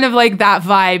was kind of like that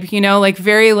vibe, like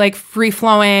very like free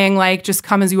flowing, like just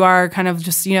come as you are, kind of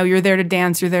just, you're there to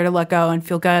dance, you're there to let go and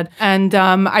feel good. And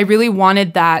I really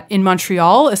wanted that in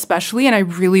Montreal, especially, and I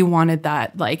really wanted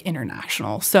that like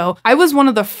international. So I was one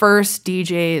of the first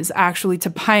DJs actually to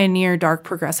pioneer dark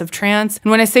progressive trance.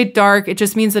 And when I say dark, it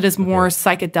just means that it's more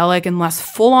psychedelic and less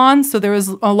full on. So there was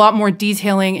a lot more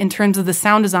detailing in terms of the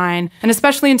sound design, and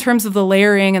especially in terms of the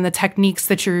layering and the techniques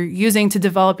that you're using to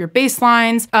develop your bass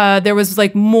lines. There was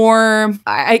like more,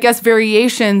 I guess,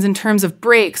 variations in terms of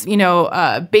breaks,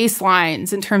 bass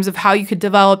lines, in terms of how you could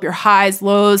develop your highs,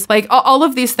 lows, like all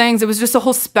of these things. It was just a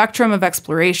whole spectrum of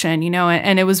exploration,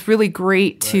 and it was really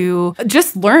great to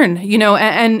just learn,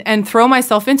 and throw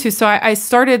myself into. So I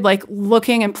started like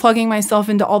looking and plugging myself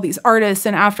into all these artists.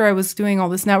 And after I was doing all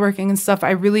this networking and stuff,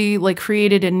 I really like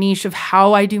created a niche of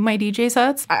how I do my DJ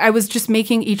sets. I was just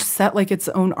making each set like its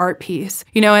own art piece,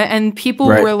 and people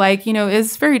were like,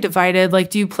 it's very divided. Like,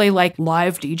 do you play like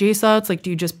live DJ sets? Like, do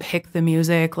you just pick the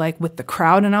music like with the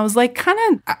crowd? And I was like,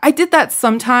 I did that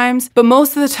sometimes, but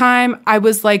most of the time I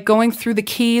was like going through the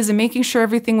keys and making sure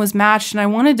everything was matched. And I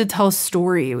wanted to tell a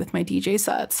story with my DJ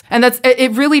sets. And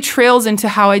it really trails into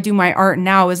how I do my art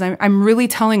now, is I'm really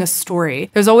telling a story.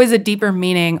 There's always a deeper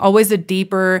meaning, always a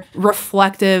deeper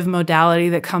reflective modality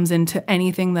that comes into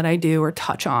anything that I do or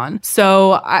touch on.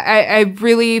 So I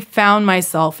really found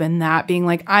myself in that, being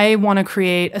like, I want to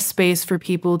create a space for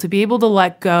people to be able to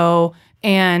let go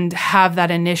and have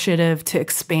that initiative to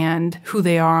expand who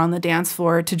they are on the dance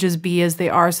floor, to just be as they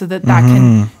are, so that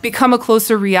can become a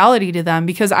closer reality to them.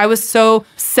 Because I was so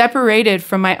separated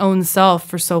from my own self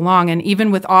for so long. And even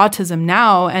with autism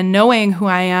now, and knowing who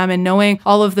I am and knowing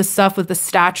all of the stuff with the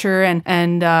stature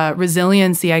and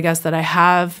resiliency, I guess, that I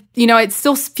have, it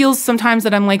still feels sometimes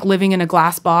that I'm like living in a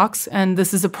glass box. And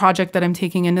this is a project that I'm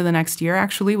taking into the next year,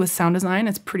 actually, with sound design.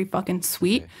 It's pretty fucking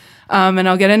sweet. And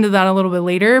I'll get into that a little bit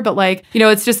later, but like,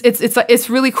 it's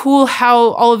really cool how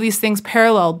all of these things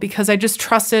paralleled, because I just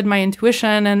trusted my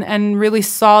intuition and really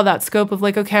saw that scope of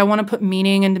like, okay, I want to put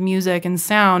meaning into music and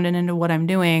sound and into what I'm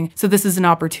doing. So this is an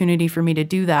opportunity for me to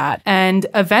do that. And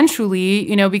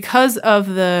eventually, because of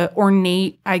the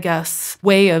ornate, I guess,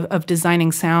 way of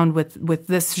designing sound with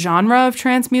this genre of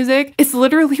trance music, it's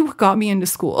literally what got me into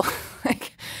school.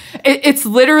 Like, it's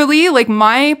literally like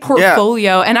my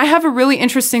portfolio. And I have a really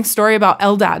interesting story about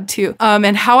LDAD too,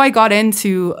 and how I got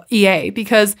into EA,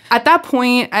 because at that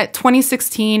point, at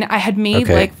 2016, I had made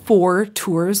like 4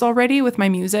 tours already with my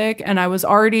music. And I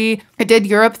did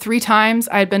Europe 3 times.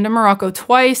 I had been to Morocco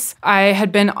twice. I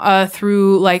had been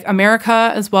through like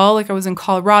America as well. Like I was in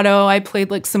Colorado. I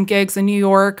played like some gigs in New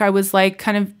York. I was like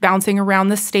kind of bouncing around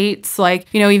the States. Like,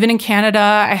 even in Canada,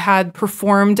 I had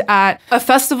performed at a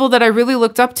festival that I really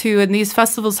looked up to. And these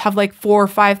festivals have like 4,000 or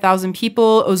 5,000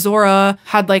 people. Ozora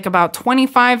had like about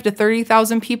 25 to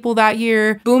 30,000 people that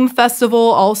year. Boom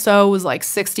Festival also was like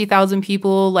 60,000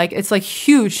 people. Like it's like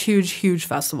huge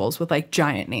festivals with like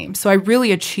giant names. So I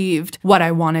really achieved what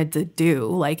I wanted to do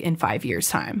like in 5 years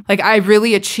time. Like I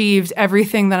really achieved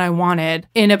everything that I wanted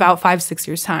in about 5-6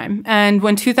 years time. And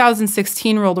when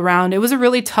 2016 rolled around, it was a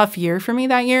really tough year for me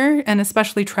that year, and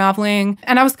especially traveling.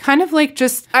 And I was kind of like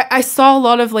I saw a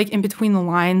lot of like in between the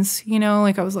lines, you know,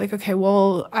 like I was like, okay,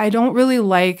 well, I don't really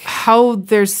like how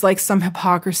there's like some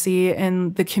hypocrisy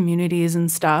in the communities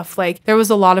and stuff. Like there was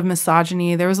a lot of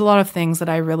misogyny. There was a lot of things that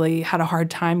I really had a hard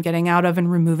time getting out of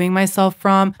and removing myself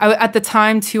from. At the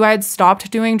time too, I had stopped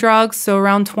doing drugs. So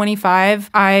around 25,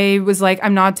 I was like,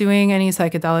 I'm not doing any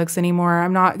psychedelics anymore.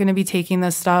 I'm not going to be taking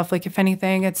this stuff. Like if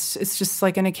anything, it's just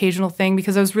like an occasional thing,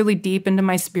 because I was really deep into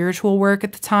my spiritual work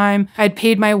at the time. I'd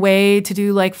paid my way to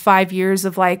do like 5 years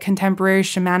of like contemporary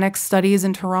shamanic studies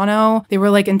in Toronto. They were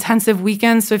like intensive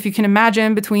weekends. So if you can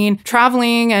imagine, between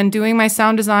traveling and doing my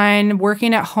sound design,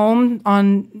 working at home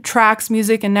on tracks,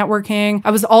 music, and networking,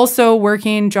 I was also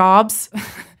working jobs.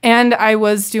 And I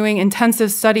was doing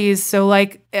intensive studies. So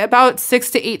like about 6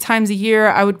 to 8 times a year,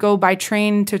 I would go by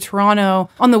train to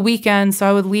Toronto on the weekend. So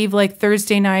I would leave like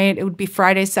Thursday night. It would be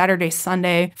Friday, Saturday,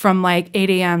 Sunday from like 8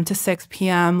 a.m. to 6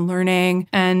 p.m. learning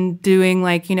and doing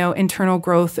like, you know, internal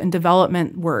growth and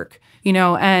development work. You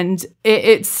know, and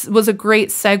it was a great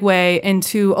segue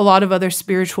into a lot of other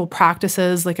spiritual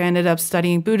practices. Like I ended up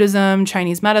studying Buddhism,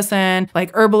 Chinese medicine,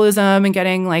 like herbalism, and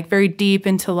getting like very deep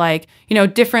into like, you know,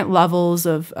 different levels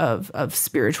of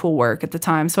spiritual work at the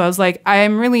time. So I was like,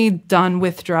 I'm really done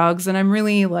with drugs, and I'm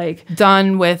really like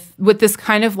done with this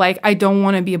kind of like, I don't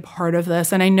want to be a part of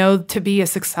this. And I know to be a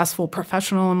successful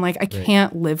professional, I'm like, I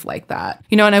can't live like that.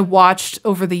 You know, and I watched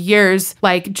over the years,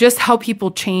 like just how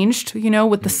people changed, you know,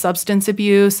 with the substance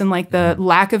abuse and like the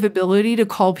lack of ability to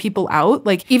call people out.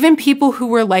 Like even people who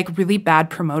were like really bad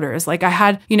promoters. Like I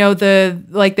had, you know,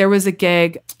 there was a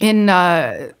gig in,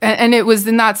 and it was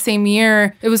in that same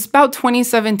year. It was about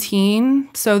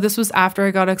 2017. So this was after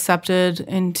I got accepted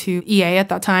into EA at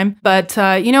that time. But,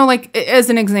 you know, like as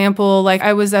an example, like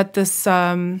I was at this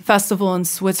festival in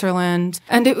Switzerland,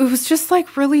 and it was just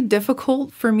like really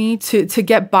difficult for me to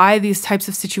get by these types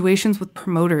of situations with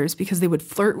promoters, because they would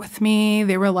flirt with me.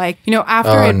 They were like, you know, after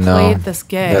I played this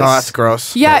gig. That's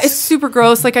gross. Yeah, it's super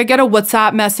gross. Like I get a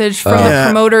WhatsApp message from the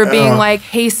promoter being like,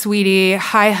 hey, sweetie,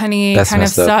 hi, honey, kind of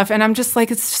stuff. And I'm just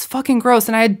like, it's just fucking gross.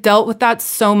 And I had dealt with that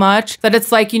so much that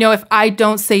it's like, you know, if I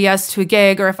don't say yes to a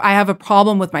gig, or if I have a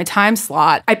problem with my time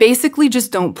slot, I basically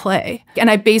just don't play. And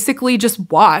I basically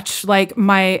just watch like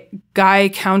my guy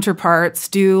counterparts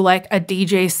do like a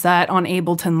DJ set on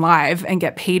Ableton Live and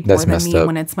get paid more than me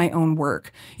when it's my own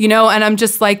work, you know? And I'm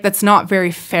just like, that's not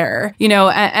very fair, you know?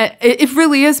 And it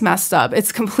really is messed up.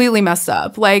 It's completely messed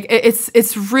up. Like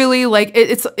it's really like,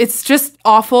 it's just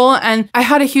awful. And I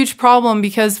had a huge problem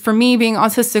because for me being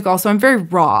autistic also, I'm very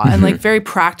raw and like very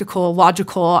practical,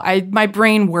 logical. My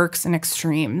brain works in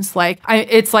extremes. Like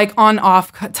it's like on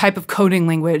off type of coding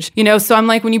language, you know? So I'm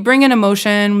like, when you bring in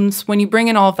emotions, when you bring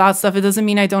in all of that stuff, it doesn't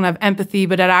mean I don't have empathy,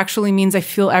 but it actually means I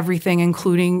feel everything,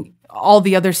 including all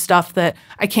the other stuff that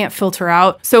I can't filter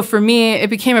out. So for me, it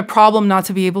became a problem not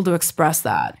to be able to express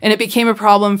that. And it became a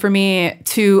problem for me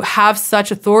to have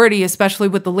such authority, especially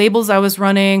with the labels I was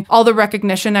running, all the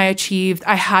recognition I achieved.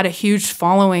 I had a huge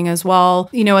following as well,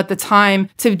 you know, at the time,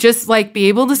 to just like be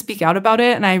able to speak out about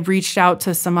it. And I reached out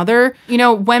to some other, you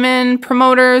know, women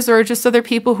promoters or just other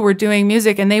people who were doing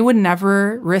music, and they would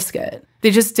never risk it. They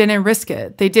just didn't risk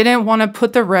it. They didn't want to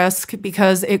put the risk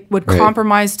because it would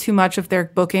compromise too much of their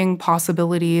booking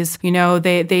possibilities. You know,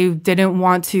 they didn't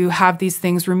want to have these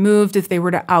things removed if they were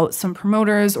to out some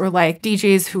promoters or like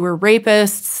DJs who were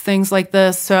rapists, things like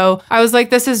this. So I was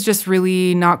like, this is just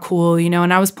really not cool, you know?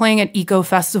 And I was playing at eco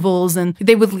festivals and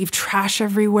they would leave trash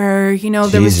everywhere. You know,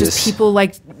 there was just people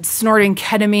like snorting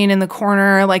ketamine in the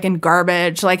corner, like in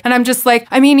garbage. Like, and I'm just like,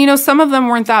 I mean, you know, some of them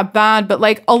weren't that bad, but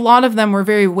like a lot of them were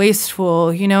very wasteful.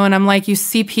 You know, and I'm like, you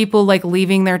see people like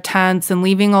leaving their tents and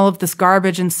leaving all of this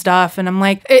garbage and stuff. And I'm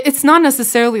like, it's not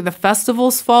necessarily the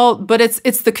festival's fault, but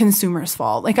it's the consumer's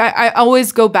fault. Like I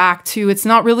always go back to, it's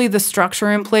not really the structure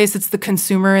in place, it's the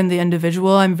consumer and the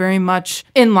individual. I'm very much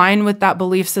in line with that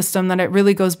belief system that it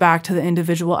really goes back to the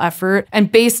individual effort.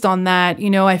 And based on that, you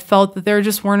know, I felt that there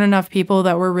just weren't enough people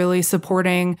that were really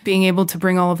supporting being able to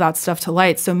bring all of that stuff to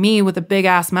light. So me with a big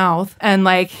ass mouth and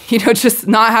like, you know, just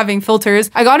not having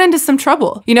filters, I got into some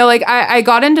trouble. You know, like I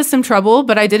got into some trouble,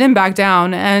 but I didn't back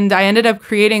down. And I ended up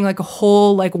creating like a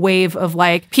whole like wave of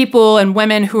like people and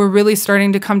women who were really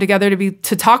starting to come together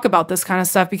to talk about this kind of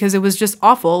stuff, because it was just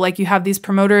awful. Like you have these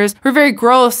promoters who are very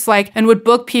gross, like, and would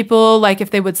book people like if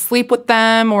they would sleep with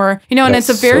them, or, you know, and it's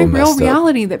a very real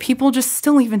reality that people just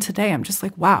still, even today, I'm just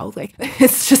like, wow, like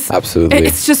it's just absolutely,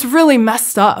 it's just really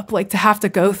messed up, like to have to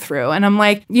go through. And I'm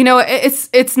like, you know,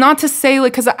 it's not to say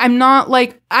like, because I'm not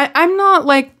like I'm not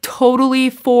like totally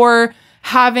for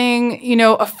having, you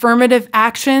know, affirmative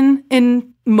action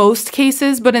in most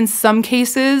cases, but in some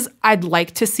cases, I'd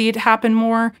like to see it happen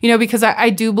more, you know, because I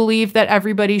do believe that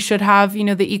everybody should have, you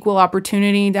know, the equal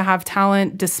opportunity to have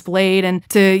talent displayed, and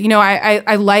to, you know,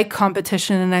 I like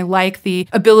competition, and I like the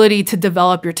ability to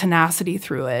develop your tenacity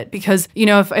through it. Because, you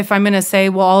know, if I'm going to say,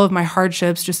 well, all of my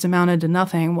hardships just amounted to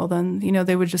nothing, well, then, you know,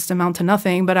 they would just amount to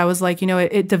nothing. But I was like, you know,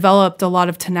 it developed a lot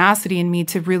of tenacity in me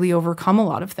to really overcome a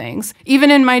lot of things,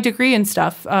 even in my degree and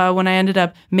stuff, when I ended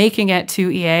up making it to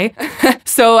EA.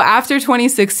 So after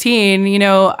 2016, you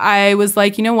know, I was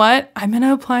like, you know what? I'm going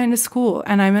to apply into school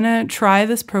and I'm going to try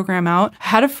this program out. I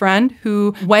had a friend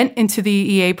who went into the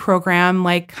EA program,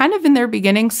 like kind of in their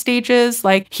beginning stages.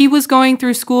 Like he was going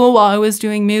through school while I was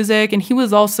doing music, and he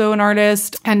was also an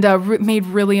artist and made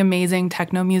really amazing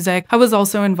techno music. I was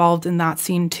also involved in that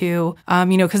scene too,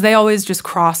 you know, because they always just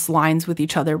cross lines with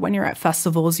each other when you're at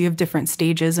festivals. You have different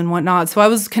stages and whatnot. So I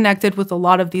was connected with a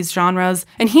lot of these genres,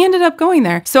 and he ended up going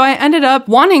there. So I ended up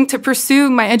wanting to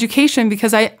pursue my education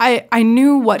because I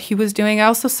knew what he was doing. I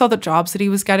also saw the jobs that he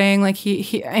was getting. Like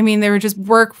I mean, they were just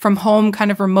work from home, kind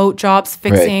of remote jobs,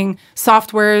 fixing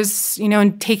softwares, you know,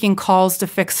 and taking calls to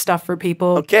fix stuff for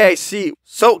people. Okay, I see.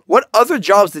 So what other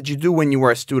jobs did you do when you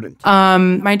were a student?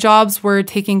 My jobs were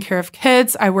taking care of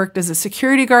kids. I worked as a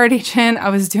security guard agent. I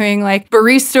was doing like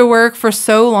barista work for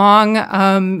so long,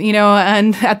 you know,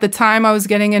 and at the time I was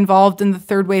getting involved in the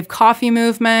third wave coffee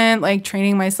movement, like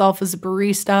training myself as a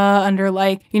barista under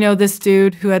like, you know, this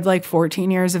dude who had like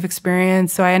 14 years of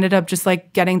experience. So I ended up just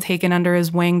like getting taken under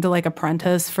his wing to like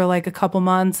apprentice for like a couple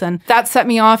months. And that set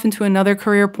me off into another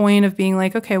career point of being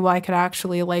like, okay, well, I could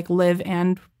actually like live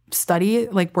and study,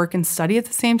 like work and study at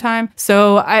the same time.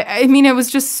 So I mean, it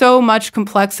was just so much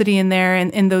complexity in there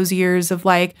in those years of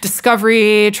like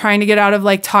discovery, trying to get out of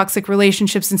like toxic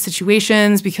relationships and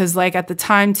situations, because like at the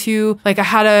time too, like I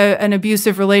had an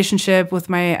abusive relationship with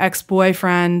my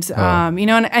ex-boyfriend, you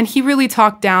know, and he really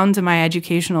talked down to my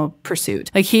educational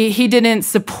pursuit. Like he didn't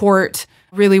support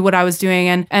really what I was doing.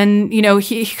 And you know,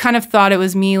 he kind of thought it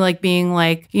was me like being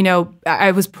like, you know,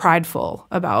 I was prideful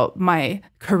about my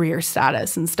career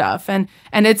status and stuff. And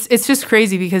it's just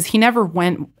crazy because he never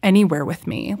went anywhere with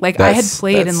me. Like I had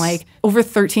played in like over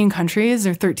 13 countries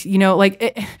or 13, you know, like,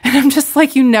 and I'm just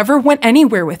like, you never went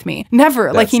anywhere with me.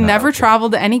 Never. Like he never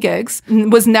traveled to any gigs,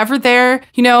 was never there,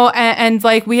 you know, and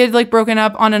like we had like broken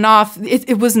up on and off.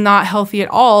 It was not healthy at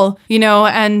all, you know,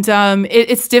 and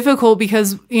it's difficult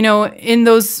because, you know, in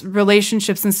those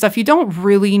relationships and stuff, you don't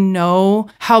really know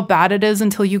how bad it is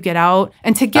until you get out.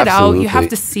 And to get out, you have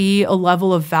to see a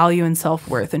level of value and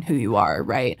self-worth in who you are,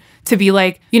 right? To be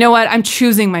like, you know what, I'm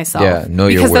choosing myself. Yeah, know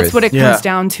your because worth. That's what it comes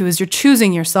down to, is you're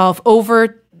choosing yourself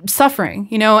over suffering,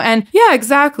 you know? And yeah,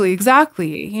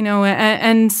 exactly, you know,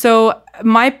 and so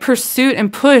my pursuit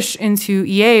and push into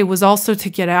EA was also to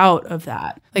get out of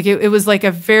that. Like it was like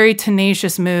a very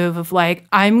tenacious move of like,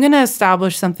 I'm going to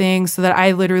establish something so that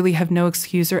I literally have no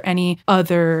excuse or any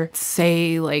other,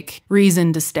 say, like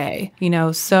reason to stay, you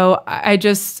know? So I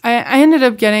ended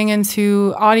up getting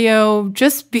into audio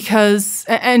just because,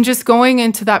 and just going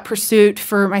into that pursuit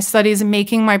for my studies and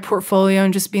making my portfolio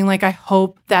and just being like, I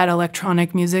hope that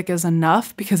electronic music is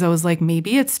enough, because I was like,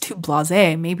 maybe it's too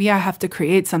blasé. Maybe I have to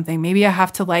create something. Maybe I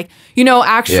have to like, you know,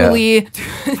 actually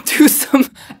do some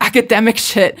academic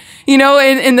shit, you know,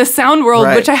 in the sound world,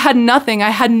 which I had nothing. I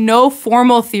had no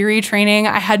formal theory training.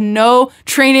 I had no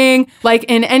training like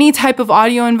in any type of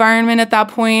audio environment at that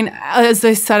point. As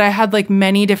I said, I had like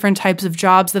many different types of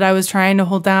jobs that I was trying to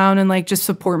hold down and like just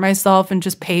support myself and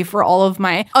just pay for all of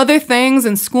my other things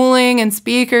and schooling and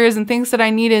speakers and things that I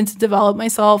needed to develop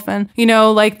myself. And, you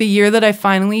know, like the year that I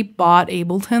finally bought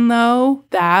Ableton, though,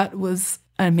 that was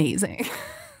amazing.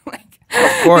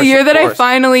 The year that I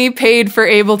finally paid for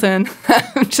Ableton,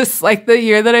 just like the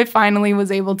year that I finally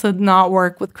was able to not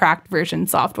work with cracked version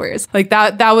softwares, like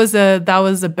that was a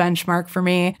benchmark for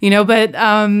me, you know. But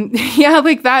yeah,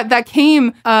 like that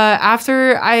came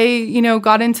after I, you know,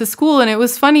 got into school. And it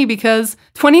was funny because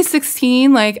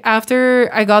 2016, like after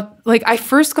I got Like, I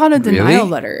first got a denial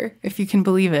letter, if you can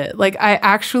believe it. Like, I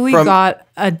actually got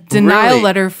a denial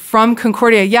letter from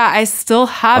Concordia. Yeah, I still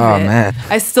have it. Man.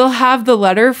 I still have the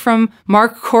letter from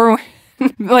Mark Corwin.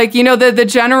 Like, you know, the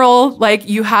general, like,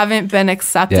 you haven't been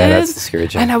accepted. Yeah, that's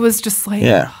discouraging. And I was just like,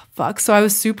 Yeah. fuck. So I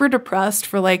was super depressed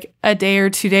for like a day or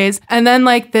 2 days. And then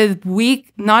like the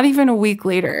week, not even a week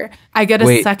later, I get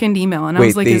a second email. And I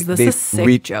was like, is this a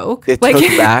sick joke? They like,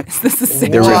 took back is this a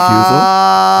sick the joke?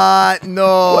 refusal?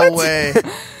 No way.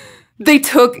 They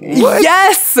took,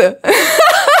 yes.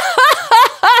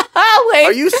 Like,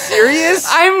 Are you serious?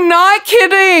 I'm not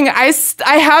kidding. I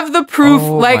have the proof.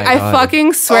 Like, I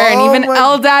fucking swear. And even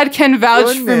Eldad can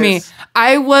vouch for me.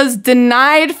 I was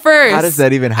denied first. How does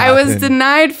that even happen? I was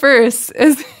denied first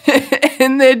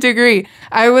in the degree.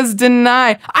 I was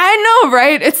denied. I know,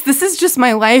 right? This is just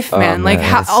my life, man. Like,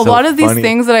 a lot of these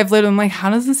things that I've lived, I'm like, how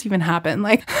does this even happen?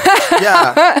 Like,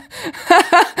 Yeah.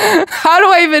 how do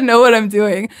I even know what I'm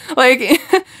doing? Like,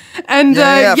 and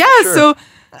sure. so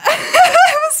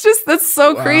it was just, that's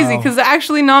so crazy, because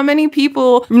actually not many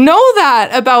people know that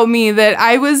about me, that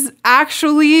I was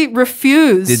actually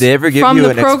refused. Did they ever give from you the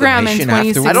an program in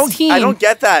explanation 2016? I don't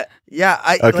get that. Yeah,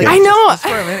 I know. Just for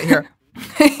a minute here.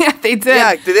 Yeah, they did.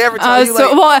 Yeah, did they ever tell you?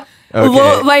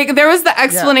 Well, like there was the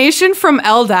explanation from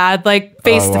Eldad, like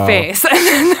face to face, and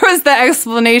then there was the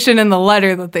explanation in the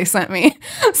letter that they sent me.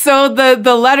 So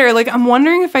the letter, like, I'm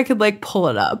wondering if I could like pull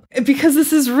it up, because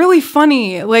this is really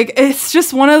funny. Like, it's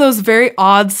just one of those very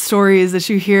odd stories that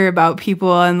you hear about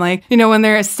people, and like, you know, when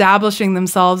they're establishing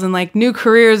themselves in like new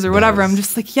careers or whatever. I'm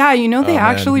just like, yeah, you know, they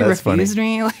actually refused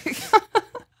me. Like,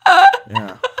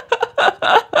 Yeah.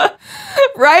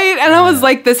 right? And I was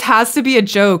like, this has to be a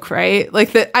joke, right?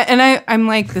 Like that. I'm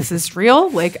like, this is real.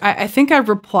 Like, I think I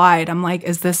replied, I'm like,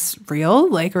 is this real?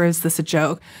 Like, or is this a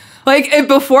joke? Like,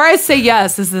 before I say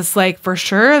yes, is this like for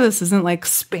sure? This isn't like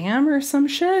spam or some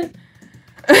shit?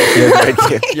 You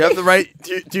have the right.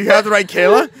 Do you have the right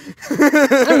Kayla?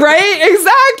 Right?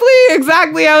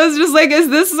 Exactly. I was just like, is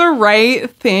this the right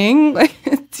thing? Like,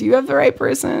 do you have the right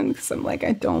person? Because I'm like,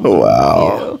 I don't.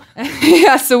 Wow.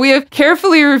 Yeah. So we have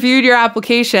carefully reviewed your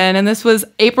application, and this was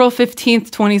April 15th,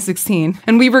 2016.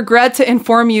 And we regret to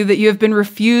inform you that you have been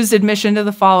refused admission to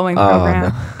the following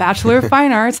program: Bachelor of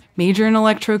Fine Arts, major in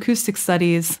Electroacoustic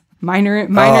Studies, minor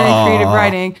in creative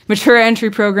writing, mature entry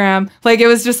program. Like, it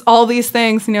was just all these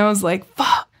things, you know. I was like,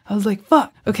 fuck.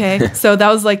 Okay. So that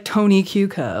was like Tony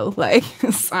Cuco, like,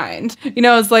 signed. You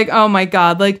know, it's like, oh my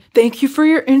God, like, thank you for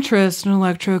your interest in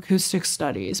electroacoustic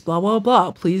studies, blah, blah,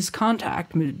 blah. Please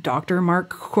contact Dr. Mark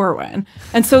Corwin.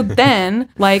 And so then,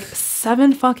 like,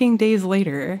 7 fucking days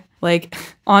later, like,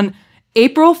 on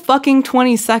April fucking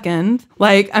 22nd,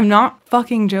 like, I'm not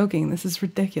fucking joking. This is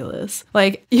ridiculous.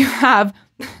 Like, you have,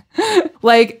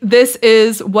 like, this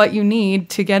is what you need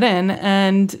to get in,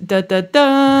 and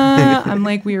I'm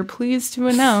like, we are pleased to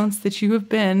announce that you have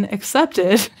been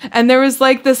accepted. And there was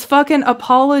like this fucking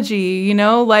apology, you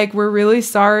know, like, we're really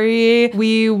sorry.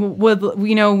 We would,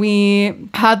 you know, we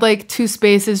had like 2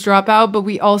 spaces drop out, but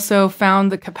we also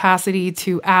found the capacity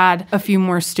to add a few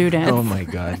more students. Oh my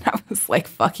God. And I was like,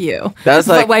 fuck you. That's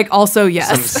like, but like, also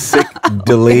yes. some sick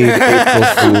delayed April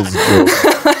Fool's joke.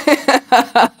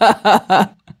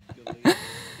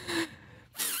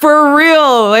 For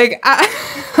real, like,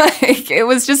 like, it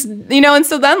was just, you know. And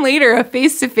so then later, a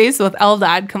face-to-face with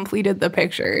Eldad completed the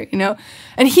picture, you know,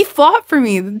 and he fought for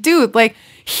me, dude. Like,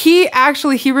 he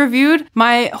reviewed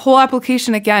my whole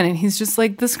application again, and he's just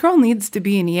like, this girl needs to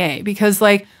be an EA, because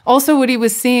like, also what he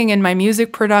was seeing in my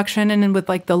music production and with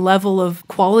like the level of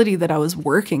quality that I was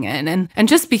working in, and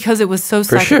just because it was so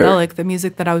psychedelic, the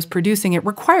music that I was producing, it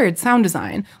required sound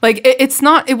design. Like,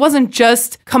 it wasn't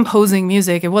just composing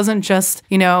music. It wasn't just,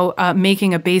 you know,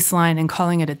 making a bass line and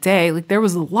calling it a day. Like, there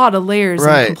was a lot of layers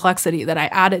and complexity that I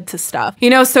added to stuff,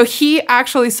 you know. So he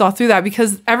actually saw through that,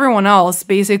 because everyone else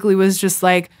basically was just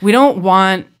like, we don't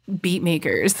want beat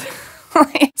makers.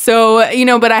 So, you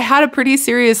know, but I had a pretty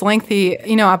serious, lengthy,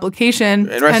 you know, application.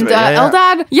 And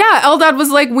Eldad was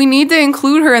like, we need to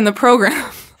include her in the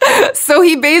program. So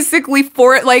he basically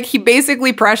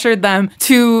pressured them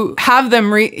to have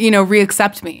them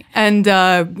re-accept me, and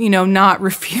you know, not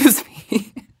refuse me.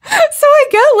 So I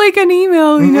get like an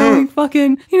email, you know, like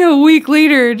fucking, you know, a week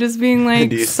later, just being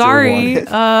like, sorry,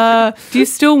 do you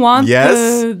still want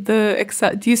the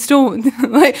accept? Do you still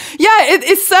like, yeah,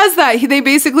 it says that. They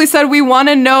basically said, we want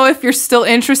to know if you're still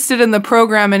interested in the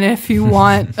program and if you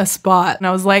want a spot. And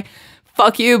I was like,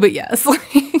 fuck you, but yes. Like,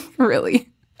 really.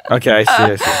 Okay,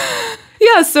 I see.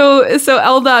 Yeah, so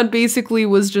LDOT basically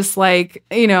was just like,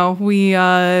 we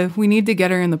need to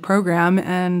get her in the program,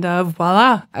 and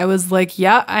voila. I was like,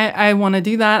 yeah, I want to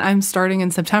do that. I'm starting in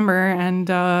September, and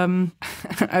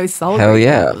I was celebrating. Hell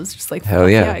yeah. I was just like, hell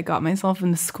yeah. I got myself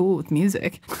into school with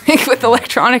music, like with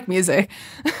electronic music.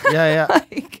 Yeah.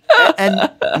 Like,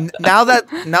 And now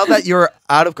that you're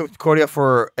out of Concordia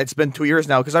it's been 2 years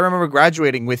now, because I remember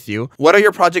graduating with you. What are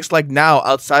your projects like now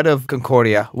outside of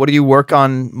Concordia? What do you work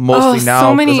on mostly now?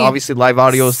 So Because many. obviously live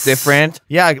audio is different.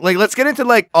 Yeah, like let's get into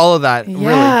like all of that.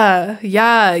 Really.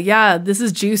 Yeah. This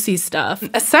is juicy stuff.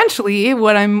 Essentially,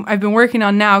 what I've been working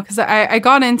on now, because I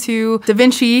got into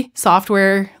DaVinci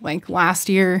software like last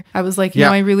year. I was like,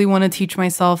 I really want to teach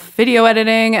myself video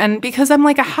editing, and because I'm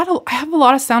like, I have a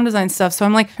lot of sound design stuff, so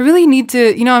I'm like, I really need to,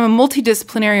 I'm a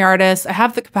multidisciplinary artist. I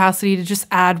have the capacity to just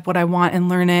add what I want and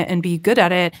learn it and be good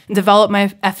at it and develop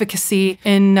my efficacy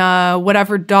in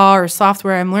whatever DAW or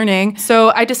software I'm learning.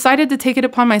 So I decided to take it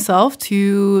upon myself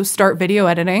to start video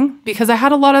editing, because I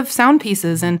had a lot of sound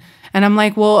pieces, and I'm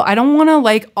like, well, I don't want to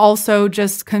like also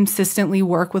just consistently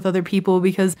work with other people,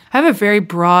 because I have a very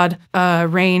broad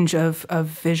range of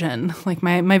vision. Like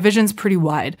my vision's pretty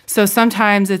wide. So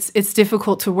sometimes it's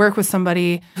difficult to work with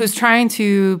somebody who's trying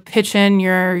to pitch in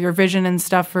your vision and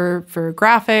stuff for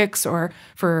graphics or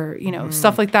for,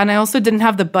 stuff like that. And I also didn't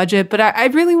have the budget, but I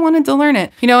really wanted to learn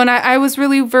it, and I was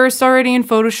really versed already in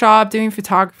Photoshop, doing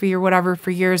photography or whatever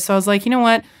for years. So I was like, you know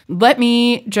what? Let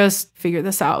me just figure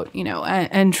this out,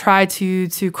 and try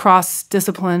to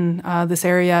cross-discipline this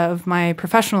area of my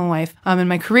professional life and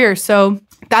my career. So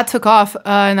that took off,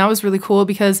 and that was really cool,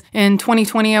 because in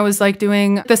 2020, I was like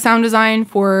doing the sound design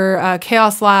for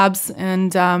Khaos Labs,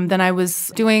 and then I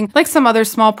was doing like some other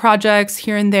small projects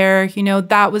here and there.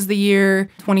 That was the year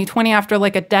 2020. After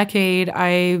like a decade,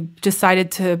 I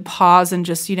decided to pause and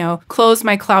just, close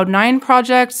my Kloud Nin9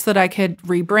 project so that I could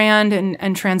rebrand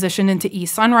and transition into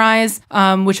E.Sunrise,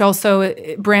 which also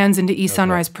brands into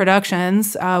E.Sunrise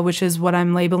Productions, which is what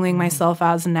I'm labeling myself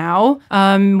as now,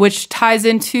 which ties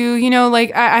into,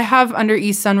 like I have under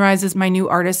E.Sunrise as my new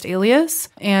artist alias,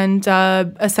 and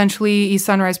essentially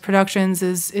E.Sunrise Productions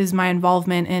is my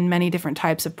involvement in many different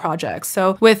types of projects.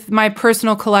 So with my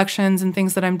personal collections and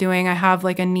things that I'm doing, I have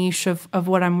like a niche of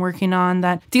what I'm working on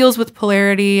that deals with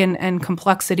polarity and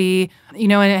complexity,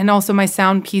 and also my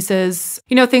sound pieces,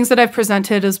 things that I've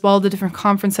presented as well to different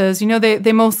conferences,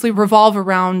 they mostly revolve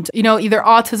around, either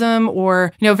autism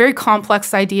or, very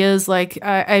complex ideas. Like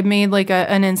I made like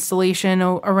an installation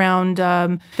around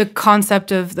the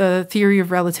concept of the theory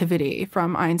of relativity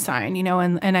from Einstein,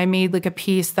 and I made like a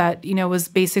piece that, was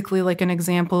basically like an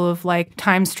example of like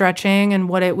time stretching and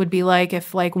what it would be like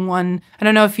if like one, I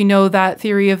don't know if you know that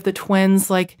theory of the twins,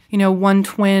 like, one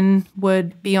twin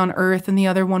would be on Earth and the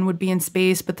other one would be in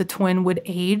space, but the twin would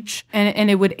age and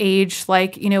it would age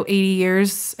like, 80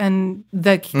 years, and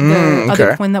the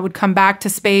other twin that would come back to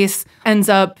space ends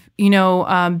up,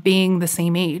 being the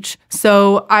same age.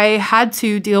 So I had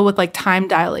to deal with like time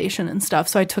dilation and stuff.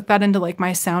 So I took that into like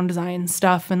my sound design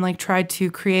stuff and like tried to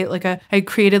create I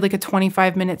created like a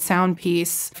 25-minute sound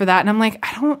piece for that. And I'm like,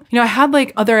 I had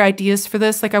like other ideas for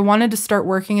this. Like I wanted to start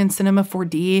working in Cinema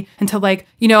 4D until like,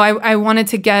 I wanted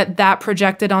to get that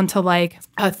projected onto like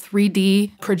a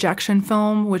 3D projection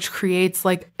film, which creates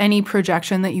like any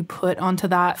projection that you put onto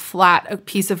that flat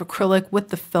piece of acrylic with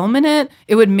the film in it,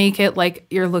 it would make it like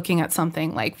you're looking at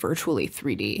something like virtually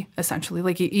 3D, essentially.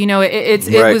 Like,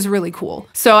 it was really cool.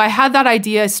 So I had that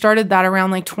idea. I started that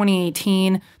around like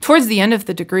 2018, towards the end of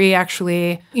the degree,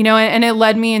 actually, and it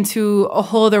led me into a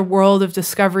whole other world of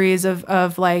discoveries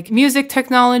of like music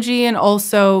technology and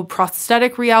also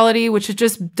prosthetic reality, which it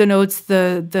just denotes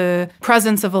the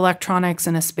presence of electronics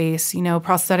in a space.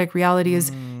 Prosthetic reality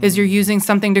is you're using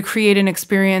something to create an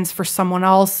experience for someone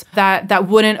else that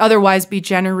wouldn't otherwise be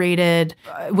generated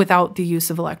without the use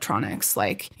of electronics.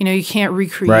 Like, you can't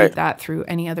recreate that through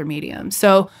any other medium.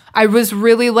 So I was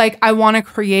really like, I want to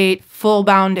create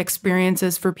full-bound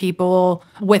experiences for people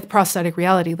with prosthetic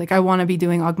reality. Like I want to be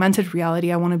doing augmented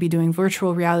reality. I want to be doing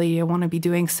virtual reality. I want to be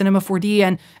doing Cinema 4D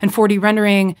and 4D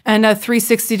rendering and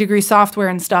 360-degree software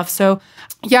and stuff. So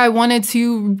yeah, I wanted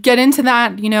to get into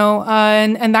that,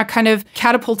 and that kind of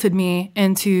catapulted me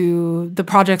into the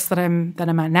projects that I'm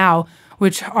at now,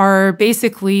 which are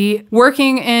basically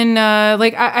working in,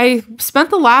 I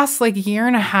spent the last like year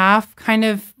and a half kind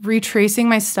of retracing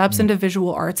my steps into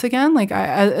visual arts again. Like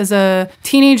as a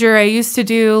teenager, I used to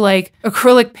do like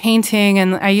acrylic painting,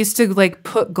 and I used to like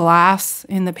put glass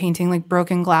in the painting, like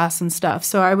broken glass and stuff.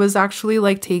 So I was actually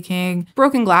like taking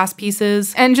broken glass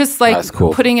pieces and just like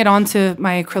putting it onto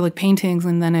my acrylic paintings,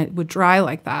 and then it would dry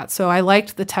like that. So I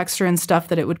liked the texture and stuff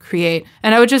that it would create.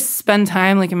 And I would just spend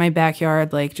time like in my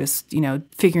backyard, like just, you know,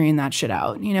 figuring that shit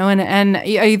out, you know, and I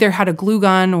either had a glue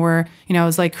gun or, you know, I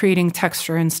was like creating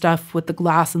texture and stuff with the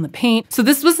glass and the paint. So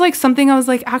this was like something I was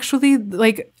like, actually,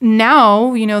 like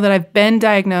now, you know, that I've been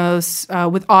diagnosed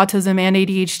with autism and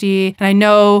ADHD, and I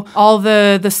know all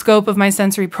the scope of my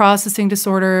sensory processing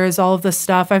disorders, all of this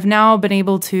stuff, I've now been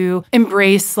able to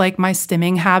embrace like my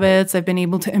stimming habits. I've been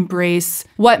able to embrace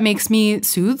what makes me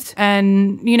soothed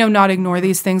and, you know, not ignore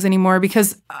these things anymore,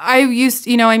 because I used,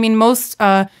 you know, I mean, most,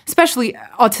 especially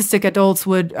autistic adults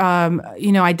would,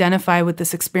 you know, identify with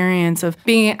this experience of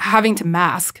having to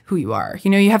mask who you are.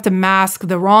 You know, you have to mask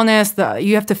the rawness,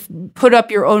 you have to put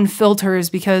up your own filters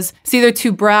because it's either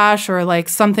too brash or like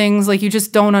some things like you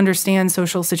just don't understand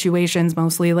social situations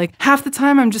mostly. Like half the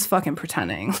time I'm just fucking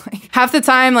pretending. Like half the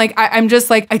time, like I'm just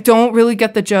like, I don't really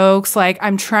get the jokes. Like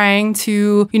I'm trying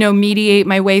to, you know, mediate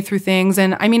my way through things.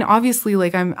 And I mean, obviously,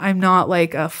 like I'm not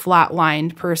like a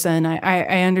flatlined person.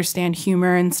 I understand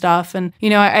humor and stuff. And, you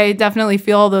know, I definitely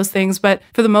feel all those things. But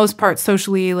for the most part,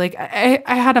 socially, like I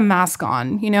had a mask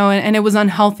on, you know, and it was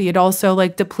unhealthy. It also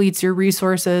like depletes your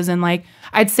resources. And like,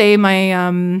 I'd say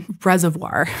my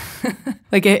reservoir,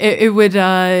 like it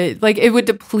would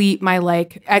deplete my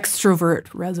like extrovert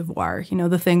reservoir, you know,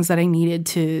 the things that I needed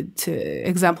to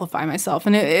exemplify myself.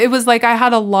 And it was like I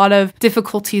had a lot of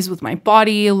difficulties with my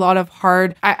body, a lot of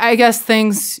hard, I guess,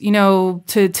 things, you know,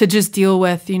 to just deal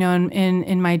with, you know,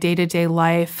 in my day-to-day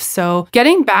life. So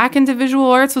getting back into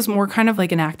visual arts was more kind of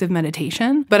like an active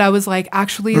meditation. But I was like,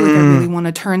 actually, like I really want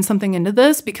to turn something into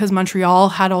this, because Montreal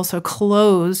had also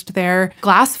closed their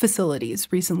glass facilities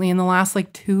recently in the last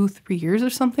like 2-3 years or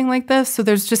something like this. So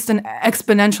there's just an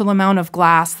exponential amount of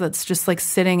glass that's just like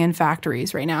sitting in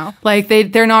factories right now. Like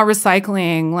they're not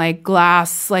recycling like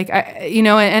glass, like, you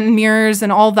know, and mirrors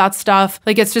and all that stuff.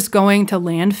 Like it's just going to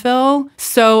landfill.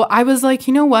 So I was like,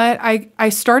 you know what? I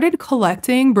started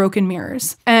collecting broken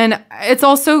mirrors, and it's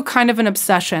also kind of an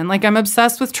obsession. Like I'm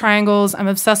obsessed with triangles. I'm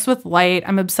obsessed with light.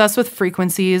 I'm obsessed with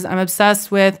frequencies. I'm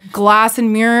obsessed with glass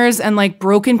and mirrors and like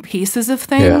broken pieces of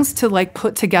things to like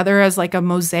put together as like a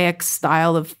mosaic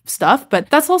style of stuff. But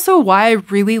that's also why I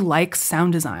really like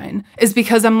sound design, is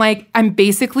because I'm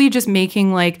basically just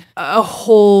making like a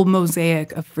whole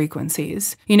mosaic of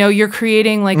frequencies. You know, you're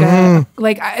creating like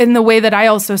like in the way that I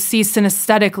also see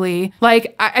synesthetically,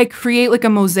 like I create like a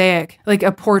mosaic, like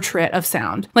a portrait of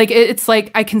sound. Like it's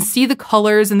like I can see the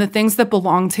colors and the things that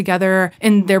belong together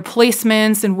in their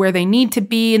placements and where they need to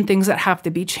be, and things that have to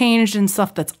be changed and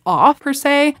stuff that's off per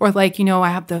se, or like, you know, I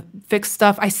have to fix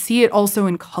stuff. I see it also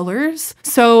in colors.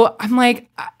 So I'm like,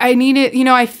 I need it, you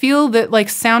know, I feel that like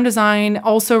sound design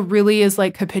also really is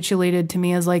like capitulated to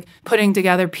me as like putting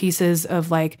together pieces of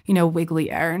like, you know,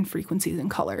 wiggly air and frequencies and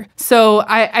color. So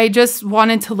I just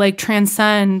wanted to like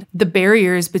transcend the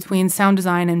barriers between sound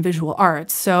design and visual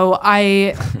arts. So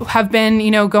I have been,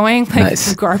 you know, going like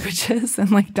to garbages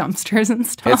and like dumpsters and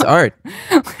stuff. It's art.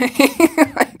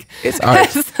 It's art.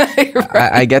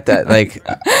 I get that. Like,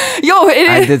 yo,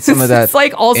 I did some of that. It's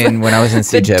like also when I was in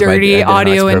CJEP. The dirty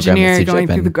audio engineer going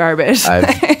through the garbage.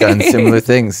 I've done similar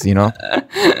things, you know.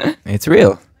 It's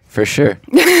real, for sure.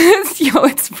 Yo,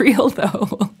 it's real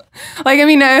though. Like, I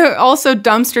mean, I also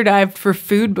dumpster dived for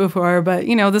food before, but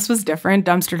you know, this was different.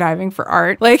 Dumpster diving for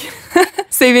art, like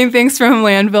saving things from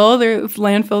landfill.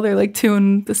 They're like two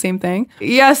and the same thing.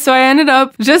 Yeah, so I ended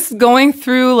up just going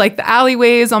through like the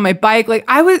alleyways on my bike. Like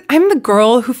I'm the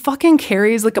girl who fucking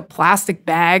carries like a plastic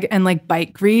bag and like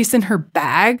bike grease in her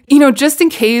bag, you know, just in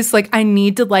case like I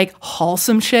need to like haul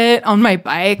some shit on my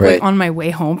bike, like on my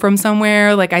way home from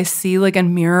somewhere. Like I see like a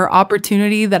mirror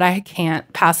opportunity that I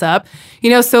can't pass up, you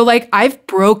know. So like I've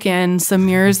broken some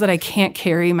mirrors that I can't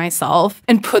carry myself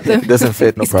and put them doesn't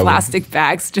fit, no these problem. plastic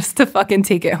bags just to fucking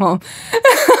take it home.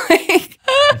 Like,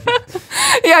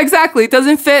 yeah, exactly. It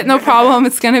doesn't fit, no problem.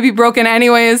 It's gonna be broken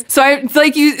anyways. So I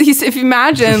like if you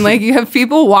imagine like you have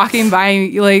people walking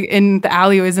by like in the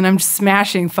alleyways and I'm just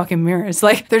smashing fucking mirrors.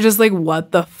 Like they're just like,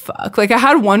 what the fuck? Like I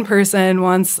had one person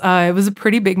once, it was a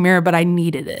pretty big mirror, but I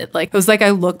needed it. Like it was like I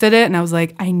looked at it and I was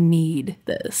like, I need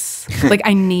this. Like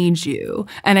I need you.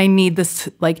 And I need this,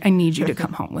 like I need you to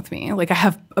come home with me. Like I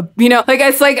have a, you know, like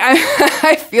it's like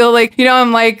I feel like,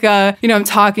 I'm like, I'm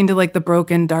talking to like the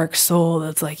broken dark soul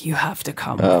that's like, you have to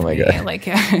come with me. God. Like,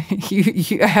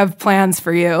 I have plans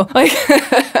for you. Like,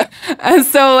 and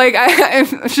so like,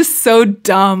 I'm just so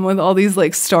dumb with all these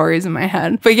like stories in my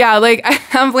head. But yeah, like I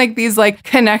have like these like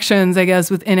connections, I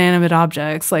guess, with inanimate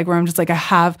objects, like where I'm just like, I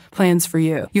have plans for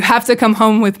you. You have to come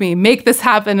home with me, make this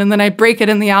happen. And then I break it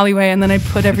in the alleyway and then I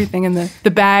put everything in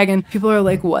the bag and people are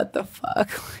like, what the fuck?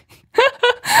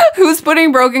 Who's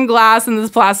putting broken glass in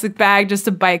this plastic bag just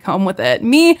to bike home with it?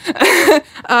 Me.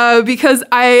 Because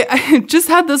I just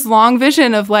had this long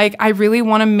vision of like, I really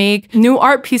want to make new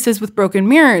art pieces with broken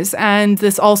mirrors. And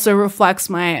this also reflects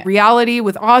my reality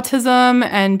with autism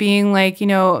and being like,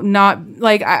 not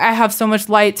like I have so much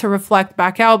light to reflect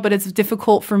back out, but it's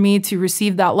difficult for me to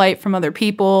receive that light from other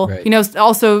people. Right.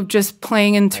 Also just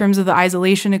playing in terms of the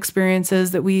isolation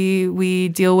experiences that we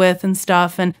deal with and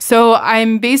stuff. And so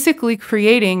I'm basically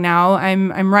creating now.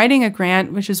 I'm writing a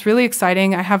grant, which is really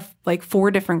exciting. I have like 4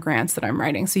 different grants that I'm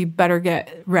writing, so you better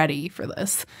get ready for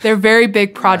this. They're very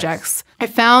big projects. Nice.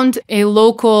 I found a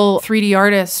local 3D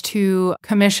artist to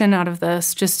commission out of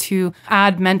this just to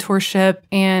add mentorship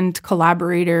and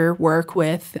collaborator work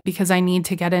with, because I need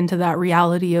to get into that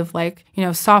reality of like,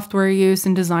 software use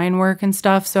and design work and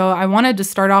stuff. So I wanted to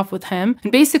start off with him.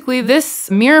 And basically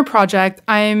this mirror project,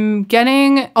 I'm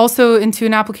getting also into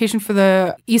an application for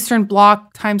the Eastern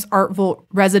Bloc times Art Vault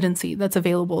residency that's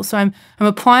available. So I'm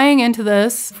applying into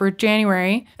this for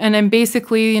January, and I'm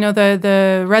basically,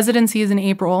 the residency is in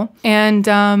April, and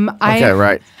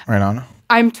right on.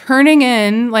 I'm turning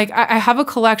in, like, I have a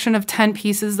collection of 10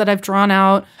 pieces that I've drawn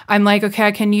out. I'm like, okay,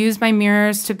 I can use my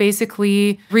mirrors to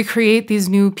basically recreate these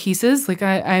new pieces. Like,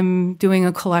 I'm doing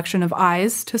a collection of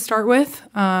eyes to start with.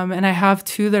 And I have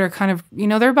 2 that are kind of,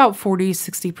 they're about 40,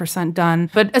 60%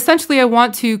 done. But essentially, I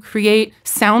want to create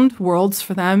sound worlds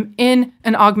for them in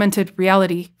an augmented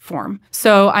reality form.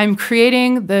 So I'm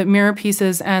creating the mirror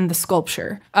pieces and the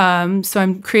sculpture. So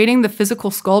I'm creating the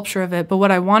physical sculpture of it. But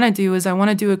what I want to do is I want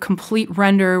to do a complete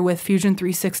render with Fusion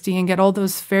 360 and get all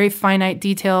those very finite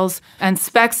details and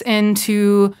specs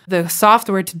into the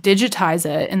software to digitize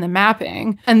it in the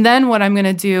mapping. And then what I'm going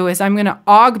to do is I'm going to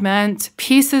augment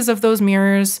pieces of those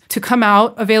mirrors to come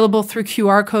out available through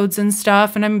QR codes and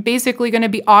stuff. And I'm basically going to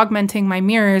be augmenting my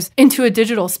mirrors into a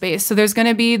digital space. So there's going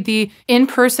to be the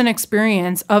in-person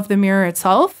experience of the mirror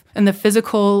itself and the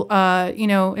physical,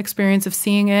 experience of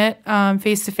seeing it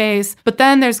face to face. But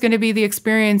then there's going to be the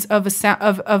experience of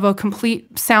a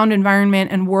complete sound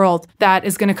environment and world that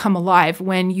is going to come alive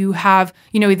when you have,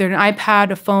 either an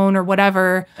iPad, a phone, or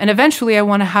whatever. And eventually, I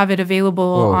want to have it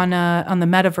available on the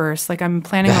metaverse. Like I'm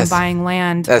planning on buying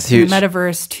land in the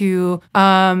metaverse to,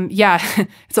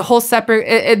 it's a whole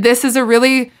separate. This is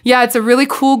it's a really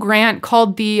cool grant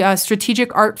called the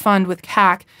Strategic Art Fund with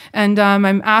CAC, and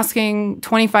I'm asking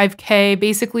 $25,000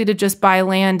 basically to just buy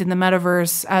land in the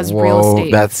metaverse as real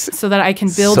estate, so that I can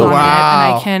build on it and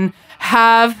I can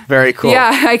have very cool.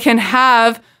 Yeah, I can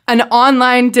have an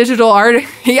online digital art.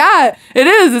 Yeah, it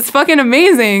is. It's fucking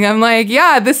amazing. I'm like,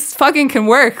 yeah, this fucking can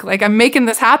work. Like I'm making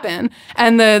this happen.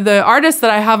 And the artist that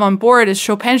I have on board is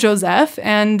Chopin Joseph.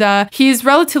 And he's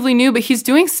relatively new, but he's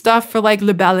doing stuff for like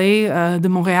Le Ballet de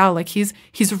Montreal. Like he's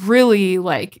really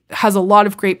like has a lot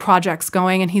of great projects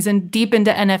going, and he's deep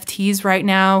into NFTs right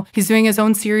now. He's doing his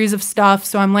own series of stuff.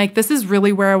 So I'm like, this is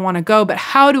really where I want to go. But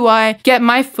how do I get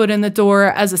my foot in the door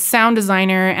as a sound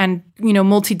designer and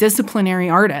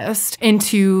multidisciplinary artist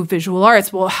into visual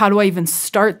arts? Well, how do I even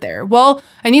start there? Well,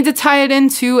 I need to tie it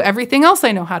into everything else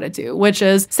I know how to do, which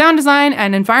is sound design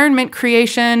and environment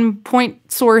creation, point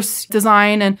source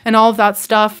design, and all of that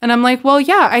stuff. And I'm like, well,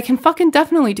 yeah, I can fucking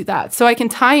definitely do that. So I can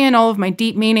tie in all of my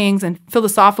deep meanings and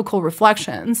philosophical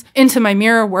reflections into my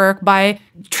mirror work by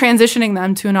transitioning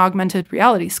them to an augmented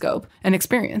reality scope and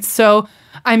experience. So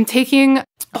I'm taking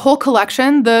a whole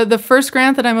collection. The first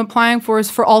grant that I'm applying for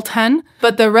is for all 10,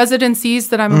 but the residencies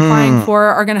that I'm applying for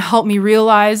are going to help me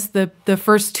realize the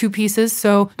first 2 pieces.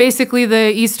 So basically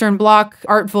the Eastern Bloc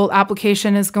Art Vault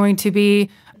application is going to be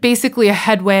basically a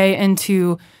headway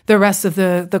into the rest of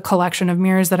the collection of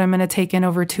mirrors that I'm going to take in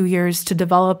over 2 years to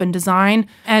develop and design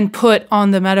and put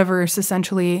on the metaverse,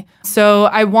 essentially. So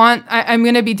I'm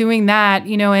going to be doing that,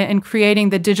 and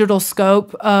creating the digital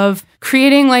scope of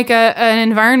creating like an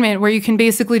environment where you can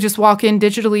basically just walk in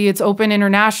digitally. It's open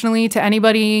internationally to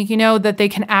anybody, that they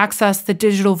can access the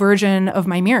digital version of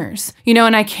my mirrors,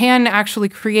 and I can actually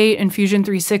create in Fusion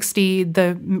 360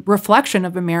 the reflection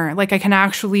of a mirror. Like I can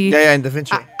actually in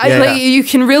DaVinci. You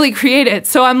can really create it.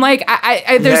 So I'm like,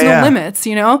 there's no limits,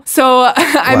 you know? So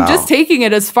I'm just taking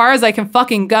it as far as I can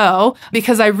fucking go,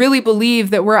 because I really believe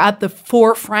that we're at the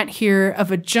forefront here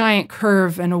of a giant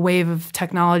curve and a wave of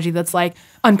technology that's like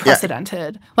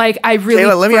unprecedented. Like, I really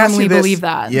Kayla, firmly believe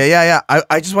that. Yeah.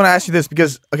 I just want to ask you this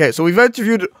because, okay, so we've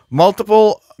interviewed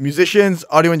multiple musicians,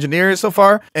 audio engineers so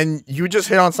far, and you just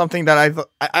hit on something that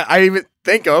I didn't even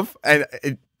think of, and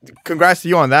congrats to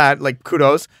you on that. Like,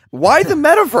 kudos. Why the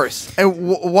metaverse? And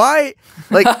why?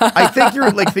 Like, I think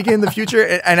you're like thinking in the future,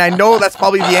 and I know that's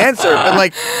probably the answer. But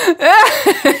like,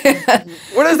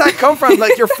 where does that come from?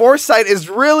 Like, your foresight is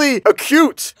really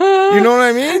acute. You know what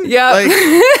I mean? Yeah. Like,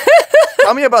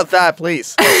 tell me about that,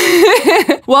 please.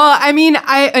 Well, I mean,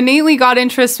 I innately got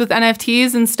interest with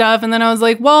NFTs and stuff, and then I was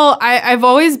like, well, I've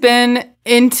always been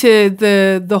into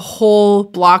the whole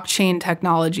blockchain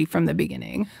technology from the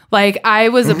beginning. Like, I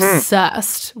was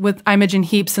obsessed with Imogen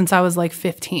Heap since I was like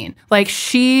 15. Like,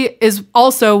 she is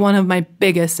also one of my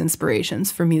biggest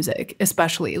inspirations for music,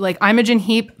 especially. Like, Imogen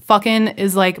Heap fucking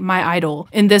is like my idol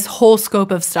in this whole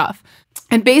scope of stuff.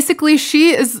 And basically,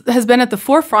 she has been at the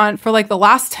forefront for like the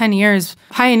last 10 years,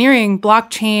 pioneering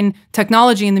blockchain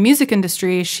technology in the music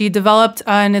industry. She developed,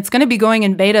 and it's going to be going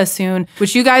in beta soon,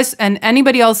 which you guys and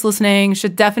anybody else listening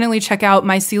should definitely check out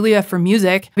Mycelia for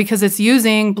Music, because it's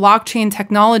using blockchain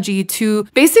technology to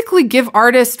basically give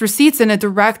artists receipts and a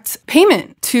direct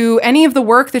payment to any of the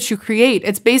work that you create.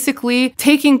 It's basically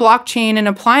taking blockchain and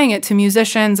applying it to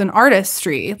musicians and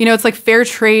artistry. You know, it's like fair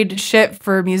trade shit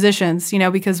for musicians, you know,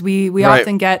 because we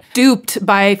often get duped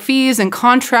by fees and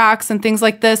contracts and things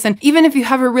like this. And even if you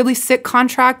have a really sick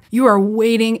contract, you are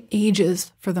waiting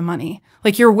ages for the money.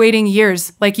 Like, you're waiting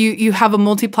years. Like, you have a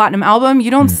multi-platinum album,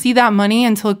 you don't see that money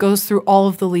until it goes through all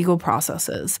of the legal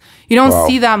processes. You don't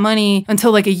see that money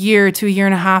until like a year to a year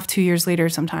and a half, 2 years later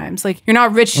sometimes. Like, you're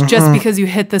not rich just because you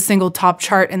hit the single top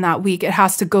chart in that week. It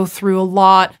has to go through a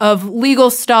lot of legal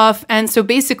stuff. And so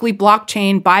basically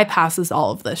blockchain bypasses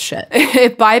all of this shit.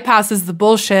 It bypasses the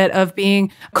bullshit of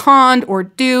being conned or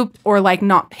duped or like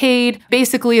not paid.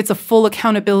 Basically, it's a full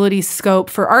accountability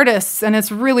scope for artists, and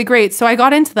it's really great. So I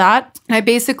got into that. And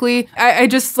I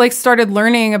just like started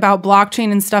learning about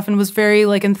blockchain and stuff, and was very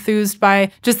like enthused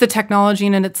by just the technology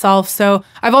in it itself. So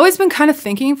I've always been kind of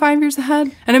thinking 5 years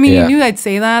ahead. And I mean, you knew I'd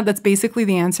say that. That's basically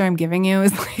the answer I'm giving you,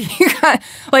 is like, you got,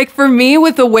 like, for me,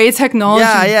 with the way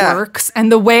technology works and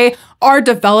the way our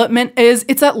development is,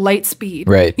 it's at light speed.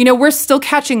 Right. You know, we're still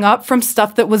catching up from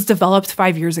stuff that was developed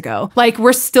 5 years ago. Like,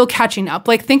 we're still catching up.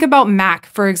 Like, think about Mac,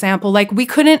 for example. Like, we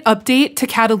couldn't update to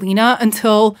Catalina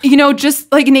until, you know,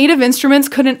 just like Native Instruments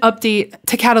couldn't update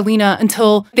to Catalina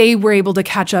until they were able to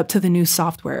catch up to the new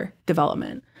software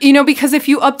development. You know, because if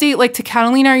you update like to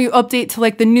Catalina, or you update to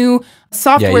like the new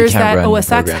softwares that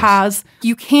OSX has,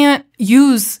 you can't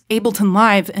use Ableton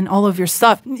Live and all of your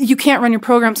stuff. You can't run your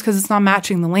programs because it's not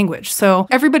matching the language. So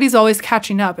everybody's always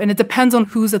catching up, and it depends on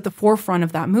who's at the forefront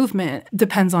of that movement. It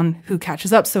depends on who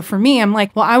catches up. So for me, I'm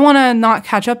like, well, I want to not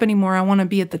catch up anymore. I want to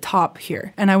be at the top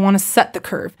here, and I want to set the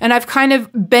curve. And I've kind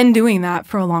of been doing that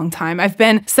for a long time. I've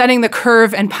been setting the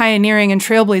curve and pioneering and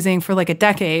trailblazing for like a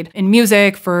decade in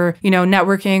music, for, you know,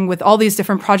 networking with all these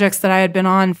different projects that I had been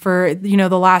on for, you know,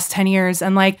 the last 10 years.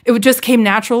 And like, it just came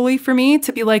naturally for me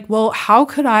to be like, well, how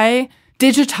could I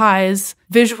digitize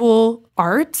visual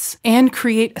arts and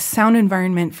create a sound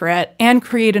environment for it and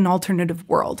create an alternative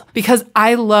world? Because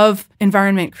I love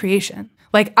environment creation.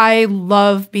 Like, I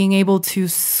love being able to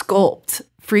sculpt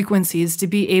frequencies, to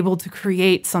be able to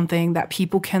create something that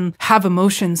people can have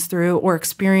emotions through or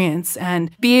experience and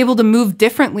be able to move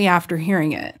differently after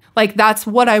hearing it. Like, that's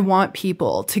what I want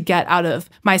people to get out of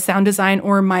my sound design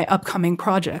or my upcoming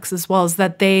projects, as well, as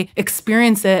that they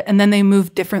experience it and then they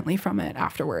move differently from it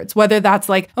afterwards. Whether that's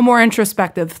like a more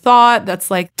introspective thought,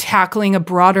 that's like tackling a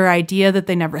broader idea that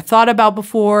they never thought about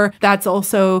before. That's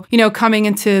also, you know, coming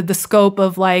into the scope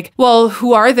of like, well,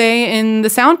 who are they in the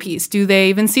sound piece? Do they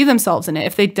even see themselves in it?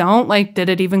 If they don't, like, did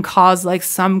it even cause like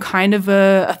some kind of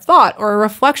a thought or a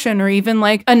reflection or even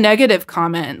like a negative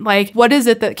comment? Like, what is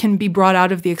it that can be brought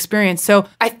out of the experience? So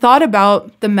I thought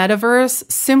about the metaverse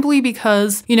simply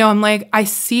because, you know, I'm like, I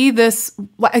see this,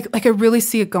 like I really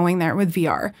see it going there with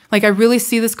VR. Like, I really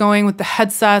see this going with the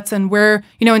headsets, and where,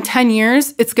 you know, in 10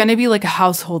 years, it's going to be like a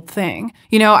household thing.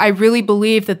 You know, I really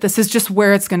believe that this is just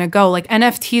where it's going to go. Like,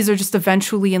 NFTs are just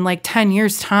eventually in like 10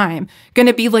 years time going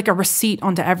to be like a receipt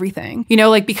onto everything. You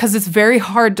like because it's very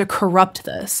hard to corrupt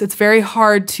this. It's very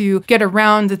hard to get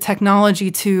around the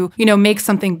technology to, make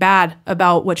something bad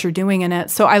about what you're doing in it.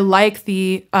 So I like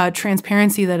the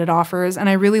transparency that it offers, and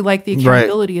I really like the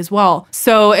accountability as well.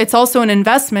 So it's also an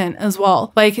investment as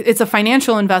well. Like it's a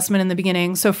financial investment in the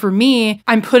beginning. So for me,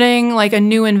 I'm putting like a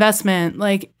new investment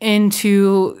like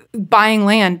into buying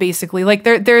land, basically. Like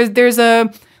there's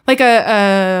a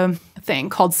thing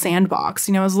called Sandbox.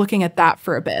 I was looking at that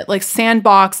for a bit. Like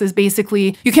Sandbox is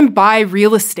basically, you can buy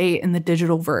real estate in the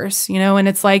digital verse, and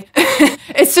it's like,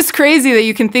 it's just crazy that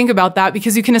you can think about that,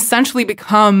 because you can essentially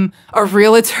become a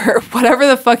realtor, whatever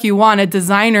the fuck you want, a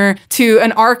designer to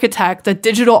an architect, a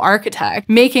digital architect,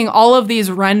 making all of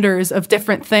these renders of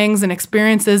different things and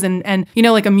experiences. And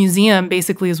like a museum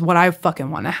basically is what I fucking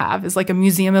want to have, is like a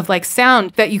museum of like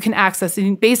sound that you can access.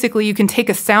 And basically you can take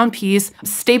a sound piece,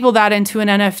 staple that into an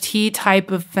NFT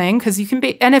type of thing, because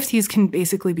NFTs can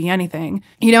basically be anything,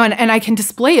 and I can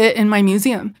display it in my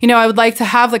museum. I would like to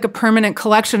have like a permanent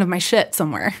collection of my shit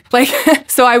somewhere. Like,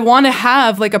 so I want to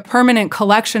have like a permanent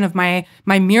collection of my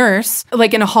mirrors,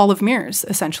 like in a hall of mirrors,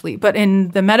 essentially, but in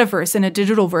the metaverse, in a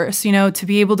digital verse, to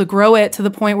be able to grow it to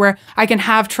the point where I can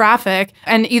have traffic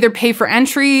and either pay for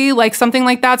entry, like something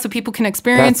like that, so people can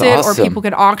experience That's it, awesome. or people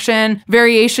could auction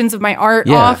variations of my art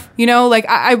off, like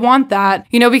I want that,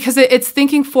 because it's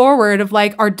thinking forward of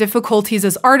like our difficulties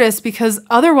as artists, because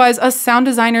otherwise us sound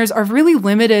designers are really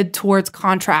limited towards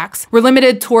contracts. We're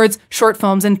limited towards short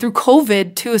films, and through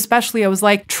COVID too, especially, I was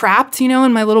like trapped,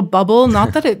 in my little bubble.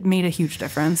 Not that it made a huge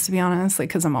difference, to be honest, like,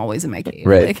 because I'm always in my cave.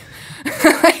 Right.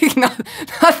 Like not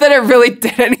that it really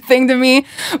did anything to me,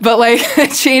 but like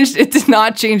it did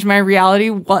not change my reality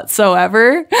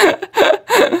whatsoever.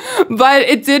 But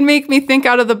it did make me think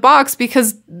out of the box,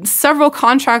 because several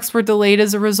contracts were delayed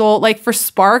as a result. Like for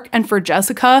Spark and for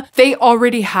Jessica, they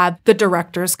already had the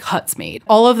director's cuts made.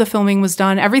 All of the filming was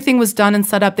done. Everything was done and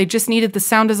set up. They just needed the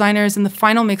sound designers and the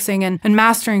final mixing and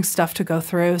mastering stuff to go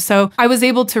through. So I was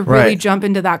able to really jump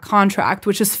into that contract,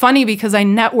 which is funny because I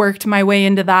networked my way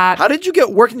into that. How did you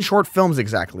get work in short films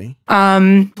exactly?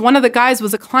 One of the guys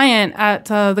was a client at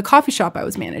the coffee shop I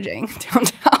was managing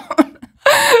downtown.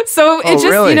 So it just,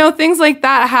 really? Things like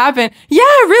that happen. Yeah,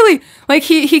 really. Like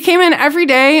he came in every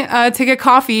day to get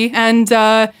coffee, and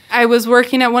I was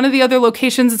working at one of the other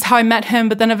locations. It's how I met him.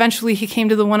 But then eventually he came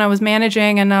to the one I was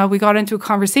managing, and we got into a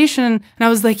conversation, and I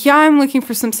was like, yeah, I'm looking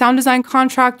for some sound design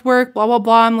contract work, blah, blah,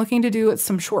 blah. I'm looking to do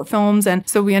some short films. And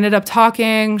so we ended up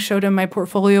talking, showed him my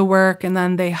portfolio work, and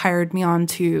then they hired me on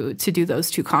to do those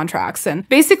 2 contracts. And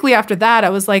basically after that, I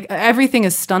was like, everything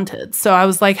is stunted. So I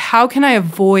was like, how can I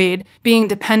avoid being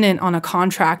dependent on a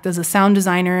contract as a sound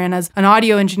designer and as an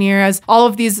audio engineer, as all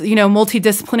of these,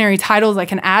 multidisciplinary titles I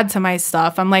can add to my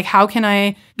stuff? I'm like, how can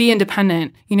I be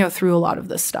independent, through a lot of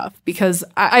this stuff? Because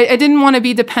I didn't want to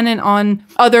be dependent on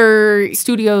other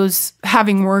studios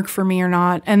having work for me or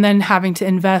not, and then having to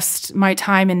invest my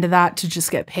time into that to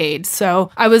just get paid.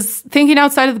 So I was thinking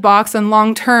outside of the box and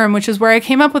long term, which is where I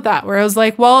came up with that, where I was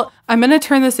like, well, I'm going to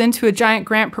turn this into a giant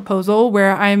grant proposal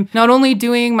where I'm not only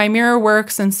doing my mirror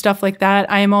works and stuff like that,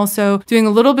 I am also doing a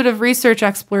little bit of research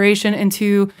exploration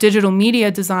into digital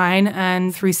media design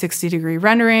and 360-degree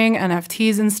rendering,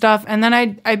 NFTs and stuff. And then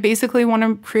I basically want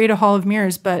to create a hall of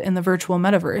mirrors, but in the virtual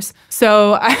metaverse.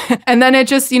 So, and then it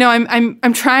just,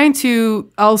 I'm trying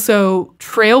to also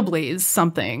trailblaze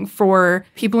something for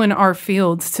people in our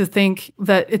fields to think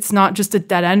that it's not just a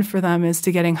dead end for them is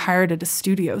to getting hired at a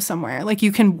studio somewhere. Like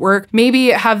you can work, maybe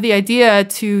have the idea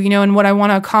to, and what I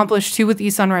want to accomplish too with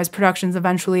E.Sunrise Productions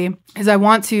eventually is I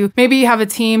want to maybe have a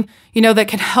team, that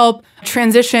can help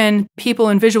transition people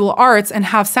in visual arts and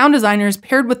have sound designers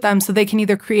paired with them so they can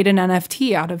either create an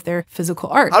NFT out of their physical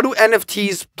art. How do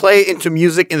NFTs play into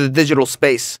music in the digital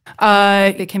space?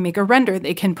 They can make a render.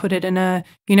 They can put it in a,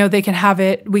 they can have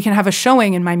it, we can have a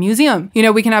showing in my museum.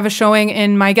 We can have a showing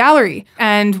in my gallery,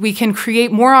 and we can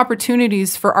create more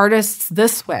opportunities for artists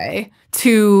this way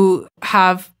to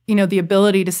have the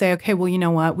ability to say, okay, well, you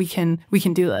know what, we can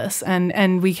do this,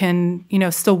 and we can,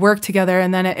 still work together.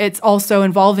 And then it's also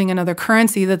involving another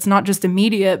currency that's not just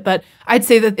immediate, but I'd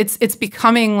say that it's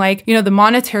becoming like, the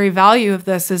monetary value of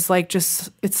this is like it's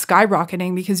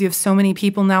skyrocketing because you have so many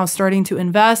people now starting to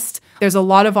invest. There's a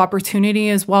lot of opportunity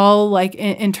as well, like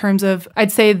in terms of,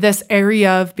 I'd say, this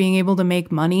area of being able to make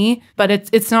money, but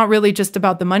it's not really just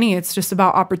about the money. It's just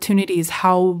about opportunities.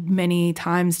 How many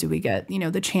times do we get,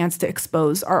 the chance to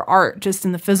expose our our art just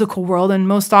in the physical world. And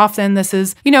most often this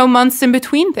is, months in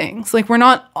between things. Like we're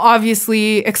not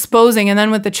obviously exposing. And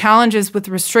then with the challenges with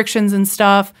restrictions and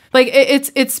stuff, like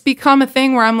it's become a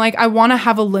thing where I'm like, I want to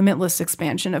have a limitless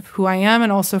expansion of who I am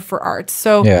and also for art.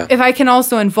 So if I can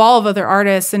also involve other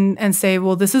artists and say,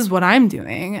 well, this is what I'm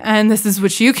doing and this is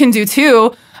what you can do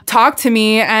too. Talk to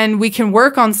me and we can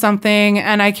work on something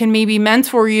and I can maybe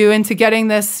mentor you into getting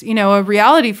this, a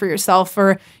reality for yourself.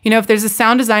 Or, if there's a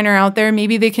sound designer out there,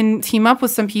 maybe they can team up with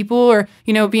some people or,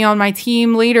 be on my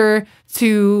team later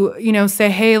to, say,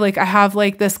 hey, like I have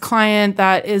like this client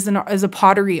that is a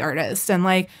pottery artist and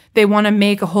like they want to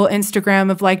make a whole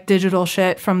Instagram of like digital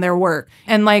shit from their work.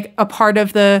 And like a part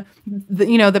of the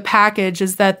package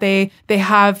is that they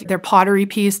have their pottery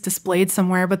piece displayed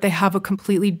somewhere, but they have a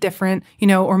completely different,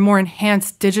 or more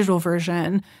enhanced digital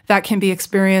version that can be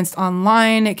experienced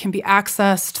online. It can be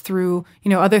accessed through,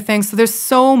 other things. So there's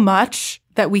so much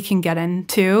that we can get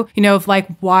into, of like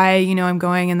why, I'm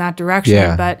going in that direction.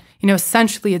 Yeah. But,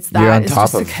 essentially it's that. It's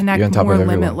just to connect more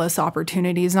limitless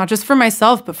opportunities, not just for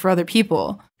myself, but for other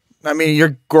people. I mean,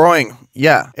 you're growing.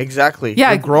 Yeah, exactly.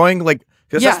 Yeah. You're growing like,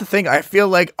 because that's the thing. I feel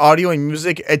like audio and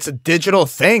music, it's a digital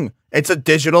thing. It's a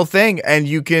digital thing and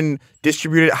you can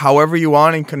distribute it however you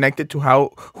want and connect it to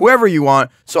whoever you want.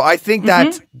 So I think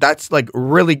that that's like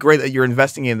really great that you're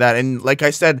investing in that. And like I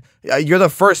said, you're the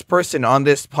first person on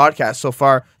this podcast so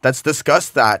far that's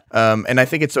discussed that. And I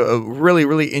think it's a really,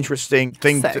 really interesting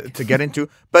thing to get into.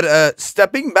 But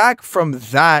stepping back from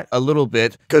that a little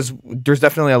bit, because there's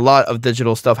definitely a lot of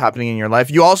digital stuff happening in your life.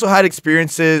 You also had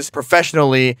experiences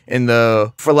professionally in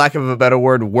the, for lack of a better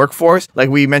word, workforce. Like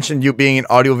we mentioned you being an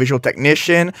audiovisual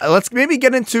technician. Let's maybe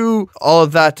get into all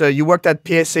of that. You worked at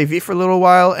PSAV for a little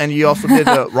while and you also did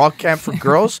a rock camp for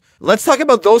girls. Let's talk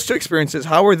about those two experiences.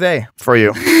 How were they for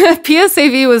you?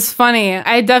 PSAV was funny.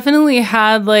 I definitely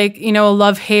had like, a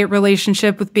love-hate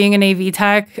relationship with being an AV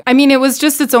tech. I mean, it was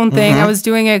just its own thing. I was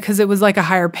doing it because it was like a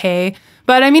higher pay.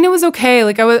 But I mean, it was okay.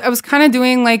 Like I was kind of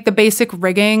doing like the basic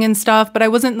rigging and stuff, but I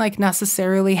wasn't like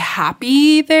necessarily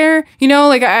happy there.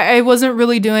 Like I wasn't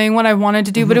really doing what I wanted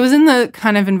to do, but it was in the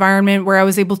kind of environment where I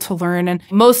was able to learn. And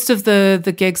most of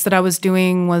the gigs that I was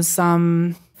doing was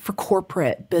for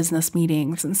corporate business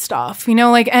meetings and stuff,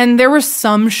 and there were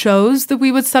some shows that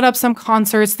we would set up, some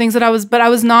concerts, things that I was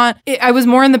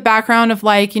more in the background of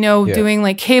like, doing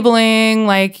like cabling,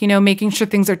 like, making sure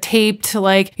things are taped,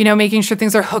 like, making sure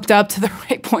things are hooked up to the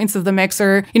right points of the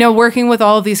mixer, working with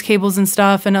all of these cables and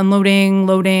stuff and unloading,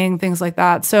 loading, things like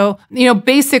that. So,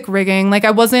 basic rigging, like I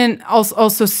wasn't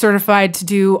also certified to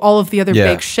do all of the other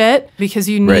big shit because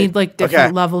you need like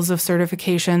different levels of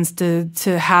certifications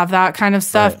to have that kind of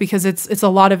stuff. Because it's a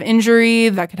lot of injury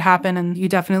that could happen and you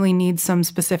definitely need some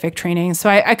specific training. So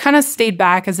I kind of stayed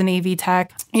back as an AV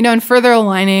tech, and further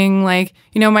aligning like,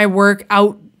 my work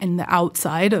out in the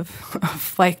outside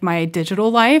of like my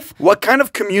digital life. What kind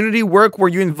of community work were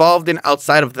you involved in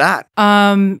outside of that?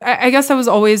 I guess I was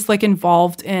always like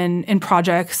involved in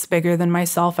projects bigger than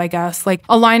myself, I guess. Like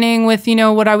aligning with,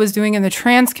 what I was doing in the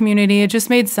trans community, it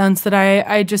just made sense that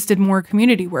I just did more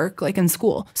community work like in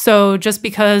school. So just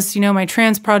because, my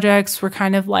trans projects were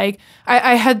kind of like,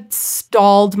 I had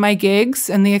stalled my gigs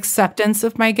and the acceptance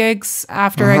of my gigs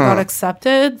after I got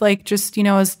accepted, like just,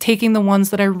 I was taking the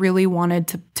ones that I really wanted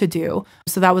to do.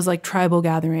 So that was like Tribal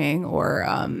Gathering or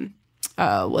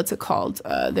what's it called?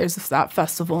 There's that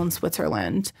festival in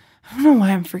Switzerland. I don't know why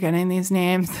I'm forgetting these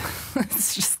names.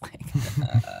 It's just like,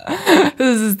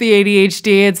 this is the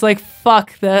ADHD. It's like,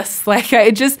 fuck this. Like,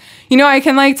 I just, I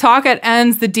can like talk at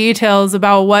ends the details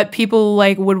about what people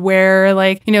like would wear,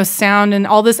 like, sound and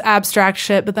all this abstract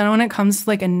shit. But then when it comes to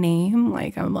like a name,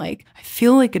 like, I'm like, I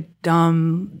feel like a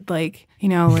dumb, like,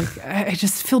 like I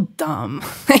just feel dumb.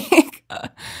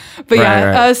 But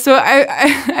right. So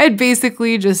I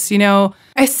basically just,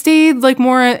 I stayed like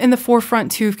more in the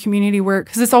forefront too of community work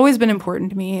because it's always been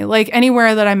important to me. Like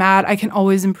anywhere that I'm at, I can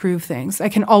always improve things. I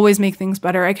can always make things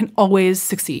better. I can always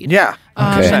succeed. Yeah.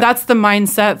 And that's the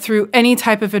mindset through any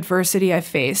type of adversity I've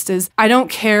faced is I don't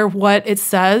care what it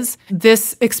says.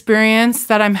 This experience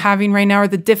that I'm having right now or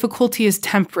the difficulty is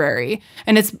temporary.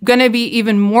 And it's going to be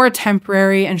even more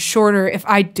temporary and shorter if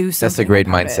I do something. That's a great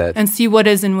mindset. And see what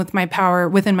is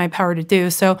within my power to do.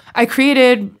 So I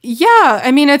created,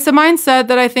 it's a mindset mindset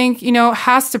that I think,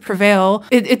 has to prevail.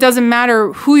 It doesn't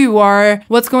matter who you are,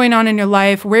 what's going on in your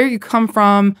life, where you come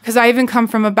from. Because I even come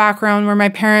from a background where my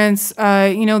parents,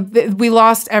 we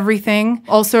lost everything.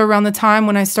 Also around the time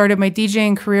when I started my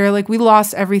DJing career, like we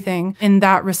lost everything in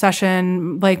that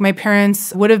recession. Like my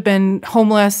parents would have been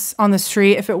homeless on the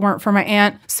street if it weren't for my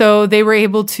aunt. So they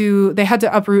had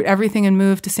to uproot everything and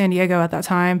move to San Diego at that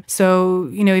time. So,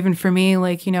 even for me,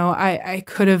 like, I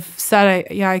could have said,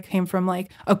 I came from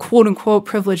like a quote unquote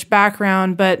privileged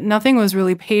background, but nothing was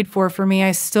really paid for me.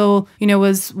 I still,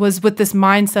 was with this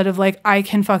mindset of like, I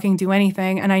can fucking do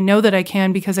anything. And I know that I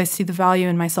can because I see the value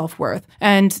in my self-worth.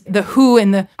 And the who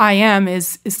and the I am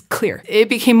is clear. It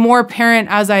became more apparent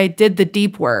as I did the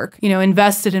deep work,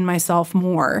 invested in myself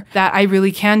more, that I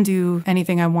really can do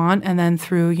anything I want. And then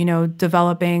through,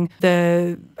 developing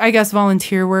the, I guess,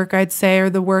 volunteer work, I'd say, or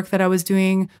the work that I was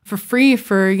doing for free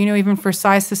for, even for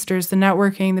Size Sisters, the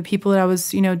networking, the people that I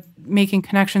was, making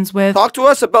connections with. Talk to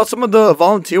us about some of the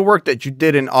volunteer work that you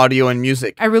did in audio and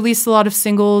music. I released a lot of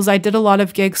singles. I did a lot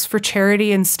of gigs for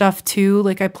charity and stuff too.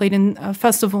 Like I played in a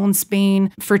festival in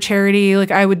Spain for charity.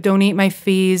 Like I would donate my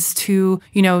fees to,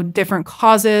 different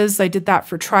causes. I did that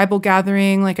for Tribal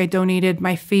Gathering. Like I donated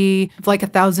my fee of like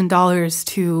 $1,000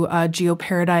 to Geo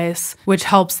Paradise, which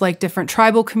helps like different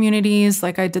tribal communities.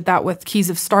 Like I did that with Keys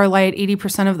of Starlight.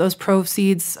 80% of those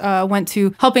proceeds went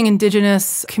to helping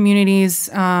Indigenous communities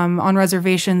on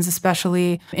reservations,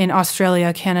 especially in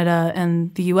Australia, Canada,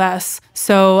 and the US.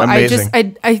 So Amazing.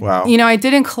 Wow. I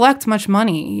didn't collect much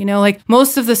money. Like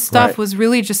most of the stuff was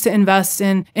really just to invest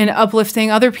in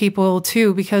uplifting other people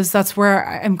too, because that's where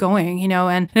I'm going,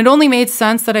 and it only made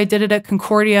sense that I did it at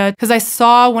Concordia because I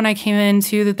saw when I came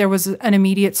into that there was an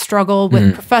immediate struggle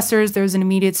with professors. There was an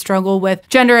immediate struggle with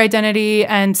gender identity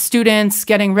and students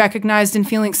getting recognized and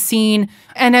feeling seen.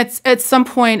 And at some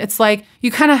point, it's like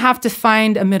you kind of have to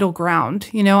find a middle ground.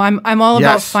 I'm all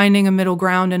about finding a middle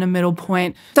ground and a middle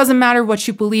point. Doesn't matter what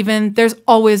you believe in. There's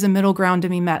always a middle ground to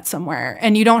be met somewhere.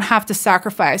 And you don't have to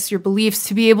sacrifice your beliefs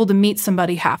to be able to meet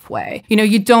somebody halfway.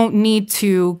 You don't need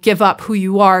to give up who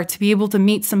you are to be able to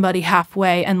meet somebody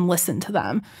halfway and listen to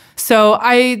them. So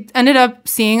I ended up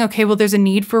seeing, okay, well, there's a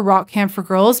need for rock camp for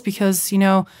girls because,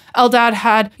 Eldad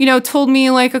had, told me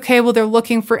like, okay, well, they're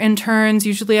looking for interns.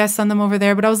 Usually I send them over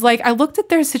there. But I was like, I looked at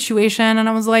their situation and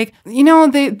I was like,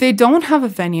 they don't have a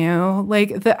venue.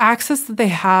 Like the access that they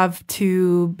have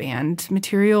to band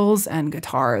materials and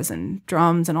guitars and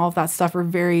drums and all of that stuff are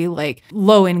very like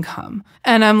low income.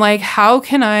 And I'm like, how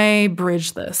can I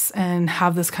bridge this and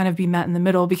have this kind of be met in the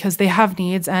middle because they have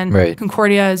needs. And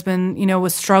Concordia has been,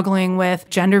 was struggling with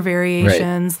gender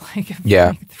variations, like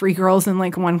 3 girls in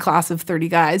like one class of 30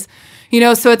 guys,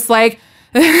 so it's like,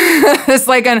 it's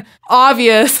like an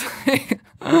obvious.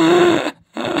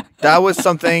 That was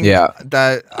something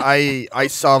that I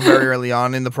saw very early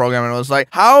on in the program, and I was like,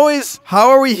 how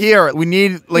are we here? We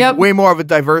need like way more of a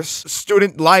diverse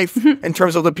student life in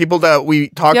terms of the people that we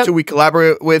talk to, we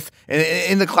collaborate with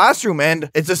in the classroom,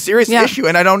 and it's a serious issue.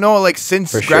 And I don't know, like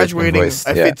since graduating, if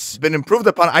it's been improved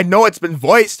upon. I know it's been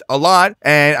voiced a lot,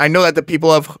 and I know that the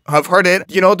people have heard it.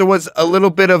 There was a little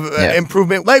bit of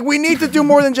improvement. Like we need to do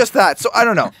more than just that. So I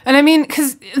don't know. And I mean,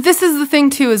 because this is the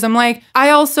thing too, is I'm like, I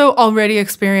also already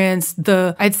experienced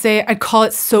I'd call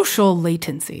it social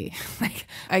latency. Like,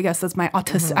 I guess that's my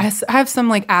autistic. I have some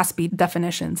like Aspie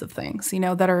definitions of things,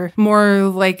 that are more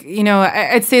like,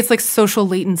 I'd say it's like social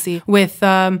latency with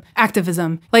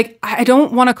activism. Like, I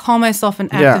don't want to call myself an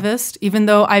activist, even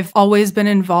though I've always been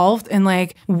involved in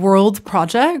like world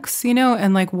projects,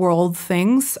 and like world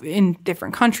things in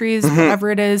different countries, whatever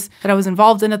it is that I was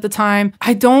involved in at the time.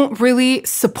 I don't really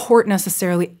support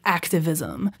necessarily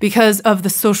activism because of the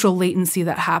social latency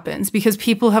that happens. Because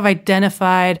people have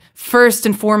identified first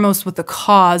and foremost with the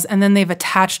cause, and then they've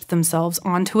attached themselves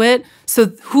onto it. So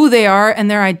who they are and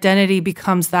their identity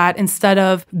becomes that, instead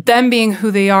of them being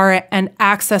who they are and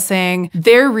accessing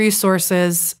their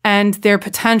resources and their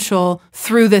potential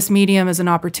through this medium as an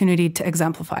opportunity to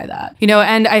exemplify that.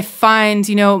 And I find,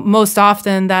 most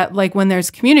often that like when there's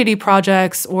community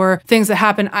projects or things that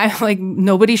happen,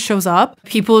 nobody shows up.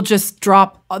 People just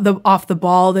drop off the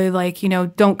ball. They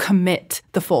don't commit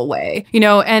the full way,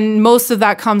 and most of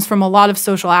that comes from a lot of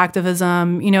social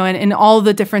activism, and all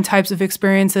the different types of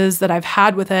experiences that I've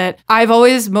had with it. I've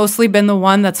always mostly been the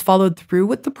one that's followed through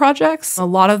with the projects. A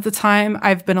lot of the time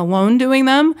I've been alone doing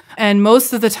them. And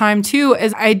most of the time too,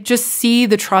 is I just see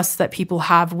the trust that people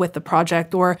have with the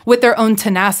project or with their own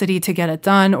tenacity to get it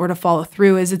done or to follow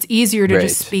through. Is it's easier to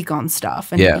just speak on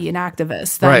stuff and be an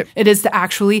activist than it is to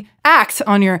actually act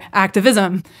on your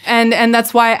activism. And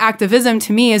that's why activism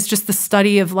to me is just the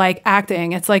study of like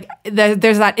acting. It's like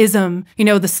there's that ism, you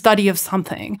know, the study of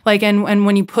something. Like, and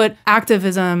when you put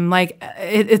activism, like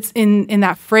it's in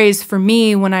that phrase for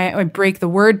me, when I break the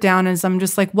word down, is I'm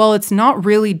just like, well, it's not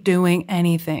really doing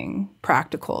anything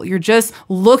practical. You're just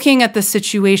looking at the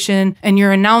situation and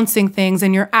you're announcing things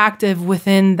and you're active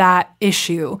within that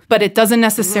issue, but it doesn't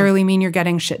necessarily mean you're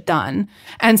getting shit done.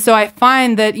 And so I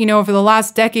find that, you know, over the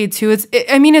last decade too,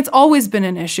 it's always been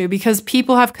an issue because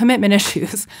people have commitment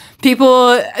issues.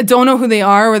 People don't know who they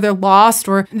are, or they're lost,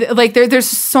 or like there's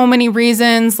so many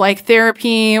reasons, like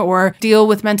therapy or deal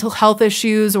with mental health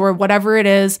issues or whatever it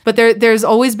is. But there's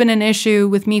always been an issue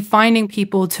with me finding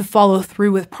people to follow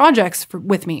through with projects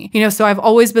with me, you know. So I've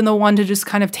always been the one to just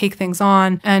kind of take things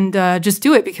on and just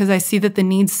do it because I see that the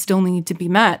needs still need to be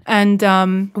met. And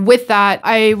with that,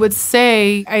 I would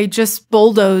say I just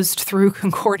bulldozed through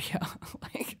Concordia.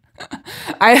 Like,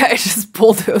 I just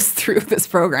bulldozed through this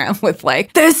program with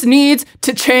like, this needs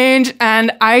to change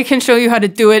and I can show you how to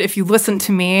do it if you listen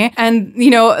to me. And, you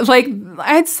know, like,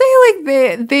 I'd say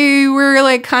like they were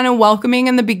like kind of welcoming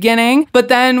in the beginning, but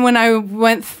then when I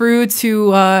went through to,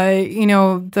 you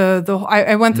know,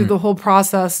 I went through the whole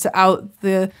process to out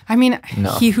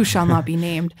he who shall not be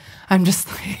named. I'm just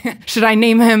like, should I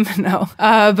name him? No.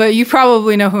 But you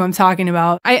probably know who I'm talking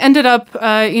about. I ended up,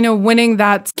 you know, winning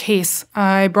that case.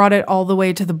 I brought it all the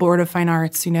way to the Board of Fine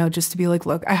Arts, you know, just to be like,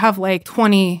 look, I have like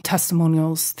 20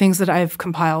 testimonials, things that I've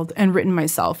compiled and written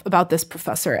myself about this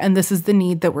professor. And this is the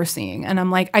need that we're seeing. And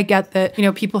I'm like, I get that, you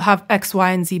know, people have X,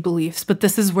 Y, and Z beliefs, but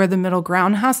this is where the middle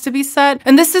ground has to be set.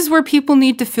 And this is where people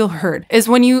need to feel heard, is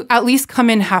when you at least come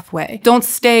in halfway. Don't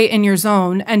stay in your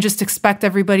zone and just expect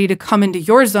everybody to come into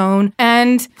your zone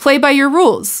and play by your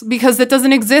rules, because that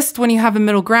doesn't exist when you have a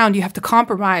middle ground. You have to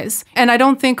compromise. And I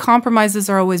don't think compromises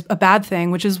are always a bad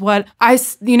thing, which is what I,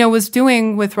 you know, was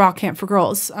doing with Rock Camp for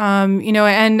Girls. You know,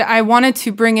 and I wanted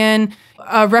to bring in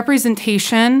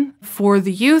representation for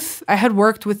the youth. I had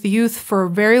worked with the youth for a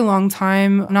very long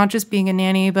time, not just being a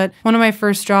nanny, but one of my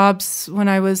first jobs when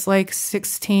I was like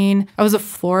 16, I was a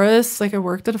florist. Like I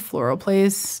worked at a floral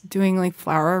place doing like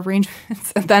flower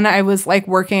arrangements. And then I was like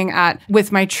working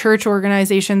with my church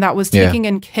organization that was taking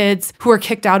in kids who were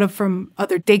kicked out of from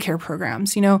other daycare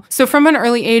programs, you know? So from an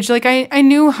early age, like I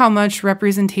knew how much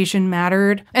representation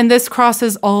mattered. And this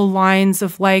crosses all lines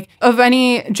of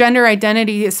any gender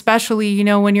identity, especially, you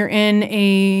know, when you're in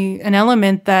an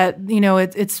element that, you know,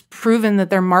 it's proven that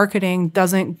their marketing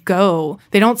doesn't go.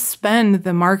 They don't spend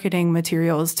the marketing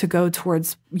materials to go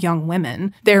towards young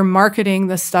women. They're marketing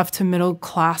the stuff to middle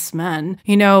class men,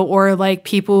 you know, or like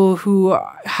people who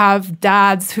have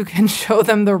dads who can show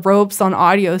them the ropes on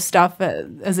audio stuff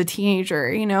as a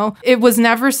teenager, you know. It was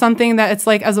never something that it's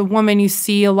like, as a woman, you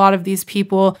see a lot of these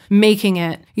people making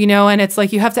it, you know, and it's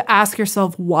like you have to ask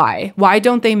yourself why. Why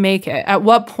don't they make it? At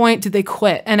what point did they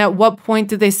quit? And at what point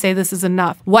did they say this is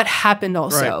enough? What happened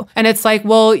also? Right. And it's like,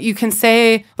 well, you can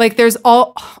say, like, there's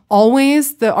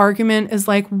always the argument is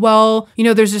like, well, you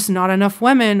know, there's just not enough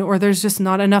women, or there's just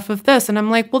not enough of this. And I'm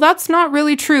like, well, that's not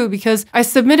really true, because I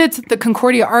submitted to the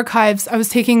Concordia archives. I was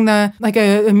taking a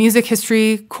music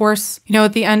history course, you know,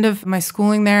 at the end of my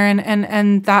schooling there.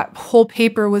 And that whole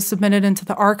paper was submitted into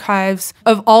the archives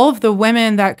of all of the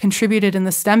women that contributed in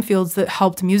the STEM fields that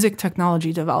helped music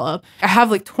technology develop. I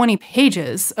have like 20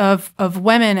 pages of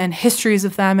women and histories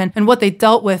of them and what they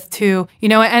dealt with too, you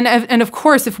know, and of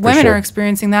course, if women are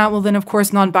experiencing that, well, then of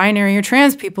course, non-binary or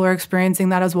trans people are experiencing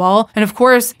that as well. And of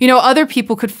course, you know, other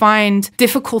people could find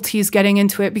difficulties getting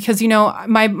into it because, you know,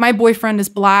 my boyfriend is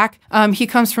Black. He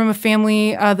comes from a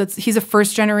family he's a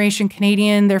first generation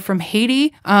Canadian. They're from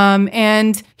Haiti.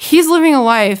 And he's living a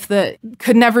life that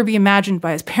could never be imagined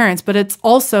by his parents, but it's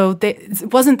also,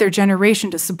 it wasn't their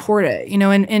generation to support it. You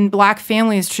know, in Black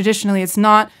families, traditionally, it's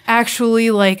not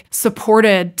actually like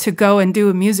supported to go and do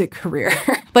a music career.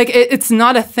 Like it's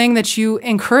not a thing that you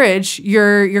encourage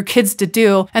your kids to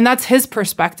do. And that's his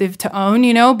perspective to own,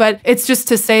 you know, but it's just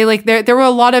to say like there were a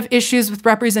lot of issues with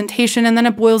representation, and then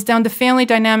it boils down to family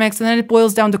dynamics, and then it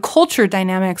boils down to culture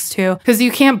dynamics too, because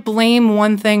you can't blame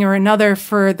one thing or another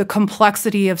for the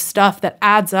complexity of stuff that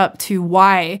adds up to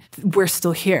why we're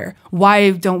still here.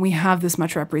 Why don't we have this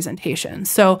much representation?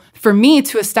 So for me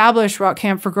to establish Rock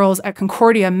Camp for Girls at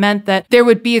Concordia meant that there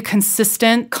would be a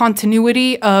consistent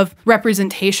continuity of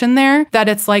representation representation there, that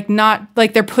it's like not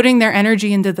like they're putting their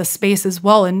energy into the space as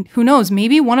well. And who knows,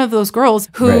 maybe one of those girls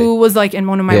who was like in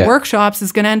one of my workshops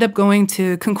is going to end up going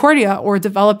to Concordia or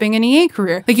developing an EA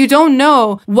career. Like, you don't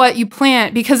know what you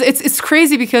plant, because it's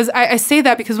crazy, because I say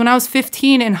that because when I was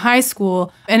 15 in high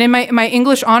school and in my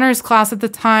English honors class at the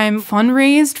time,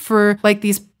 fundraised for like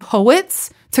these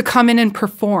poets to come in and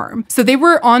perform. So they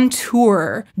were on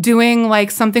tour doing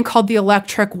like something called the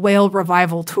Electric Whale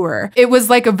Revival Tour. It was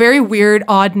like a very weird,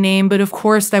 odd name, but of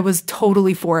course I was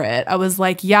totally for it. I was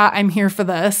like, yeah, I'm here for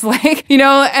this. Like, you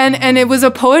know, and it was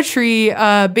a poetry,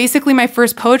 basically my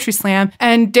first poetry slam.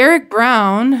 And Derek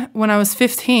Brown, when I was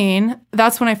 15,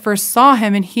 that's when I first saw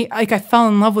him, and I fell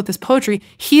in love with his poetry.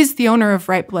 He's the owner of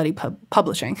Right Bloody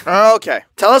Publishing. Okay.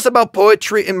 Tell us about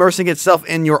poetry immersing itself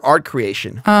in your art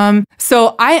creation.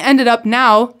 So I ended up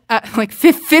now, like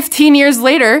 15 years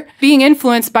later, being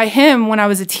influenced by him when I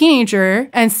was a teenager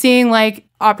and seeing like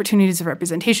opportunities of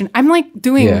representation. I'm like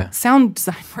doing sound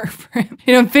design work for him,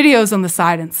 you know, videos on the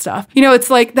side and stuff. You know,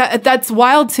 it's like that's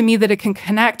wild to me that it can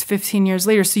connect 15 years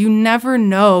later. So you never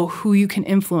know who you can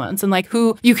influence and like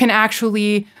who you can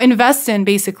actually invest in,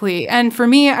 basically. And for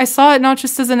me, I saw it not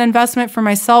just as an investment for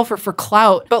myself or for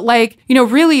clout, but like, you know,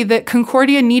 really that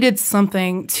Concordia needed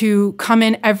something to come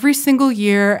in every single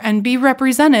year and be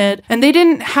represented. And they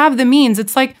didn't have the means.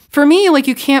 It's like, for me, like,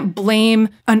 you can't blame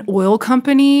an oil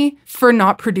company for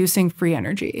not producing free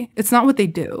energy. It's not what they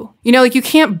do. You know, like, you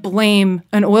can't blame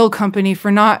an oil company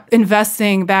for not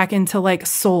investing back into like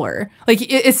solar. Like,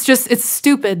 it's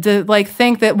stupid to like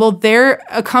think that, well, they're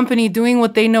a company doing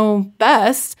what they know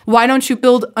best. Why don't you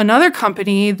build another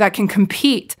company that can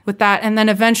compete with that? And then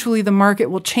eventually the market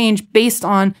will change based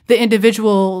on the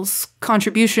individual's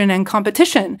contribution and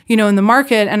competition, you know, in the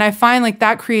market. And I find like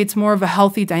that creates more of a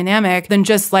healthy dynamic than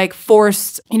just like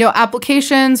forced, you know,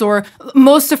 applications or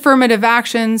most affirmative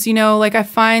actions. You know, like, I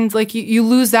find like you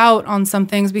lose out on some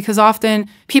things because often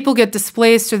people get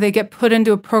displaced or they get put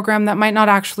into a program that might not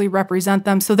actually represent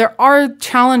them. So there are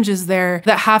challenges there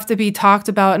that have to be talked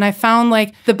about. And I found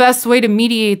like the best way to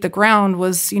mediate the ground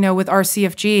was, you know, with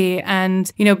RCFG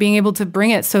and, you know, being able to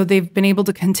bring it. So they've been able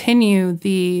to continue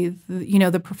the you know,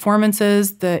 the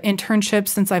performances, the internships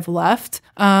since I've left.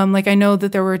 Like, I know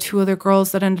that there were 2 other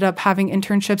girls that ended up having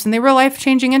internships, and they were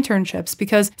life-changing internships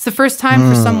because it's the first time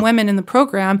for some women in the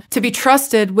program to be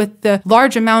trusted with the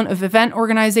large amount of event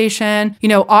organization, you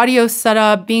know, audio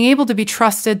setup, being able to be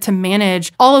trusted to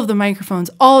manage all of the microphones,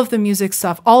 all of the music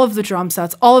stuff, all of the drum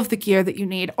sets, all of the gear that you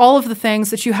need, all of the things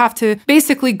that you have to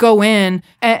basically go in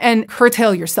and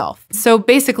curtail yourself. So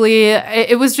basically,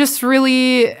 it was just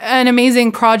really an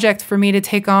amazing project for me to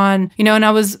take on, you know, and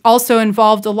I was also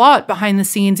involved a lot behind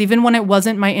the scenes, even when it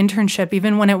wasn't my internship,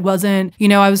 even when it wasn't, you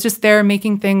know, I was just there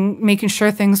making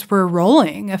sure things were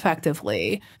rolling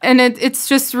effectively. And it's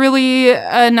just really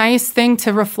a nice thing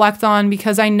to reflect on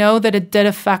because I know that it did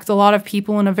affect a lot of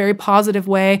people in a very positive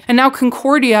way. And now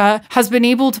Concordia has been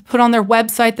able to put on their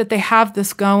website that they have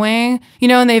this going, you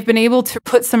know, and they've been able to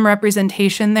put some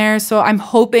representation there. So I'm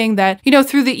hoping that, you know,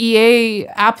 through the EA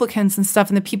applicants and stuff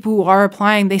and the people who are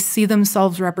applying, they see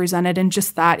themselves represented in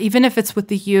just that. Even if it's with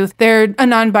the youth, they're a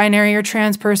non-binary or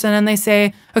trans person and they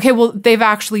say, okay, well, they've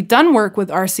actually done work with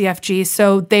RCFG,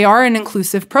 so they are an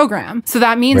inclusive program. So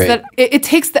that means that it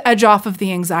takes the edge off of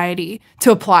the anxiety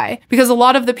to apply, because a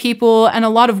lot of the people and a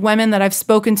lot of women that I've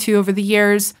spoken to over the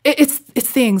years,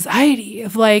 it's the anxiety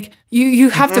of like, you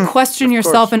have to question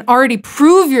yourself and already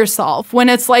prove yourself when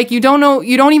it's like, you don't know,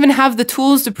 you don't even have the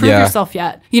tools to prove yourself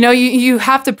yet. You know, you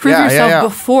have to prove yourself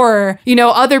before, you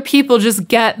know, other people just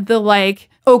get the like,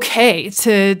 okay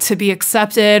to be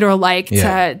accepted or like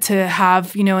to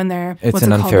have, you know, in their what's it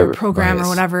called, their program or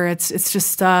whatever. It's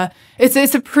just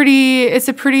it's a pretty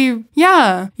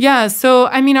so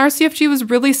I mean, RCFG was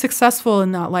really successful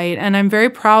in that light, and I'm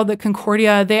very proud that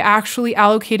Concordia, they actually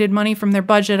allocated money from their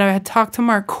budget. I had talked to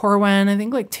Mark Corwin, I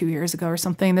think like 2 years ago or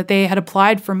something, that they had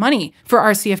applied for money for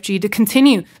RCFG to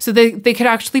continue, so they could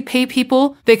actually pay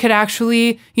people, they could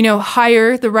actually, you know,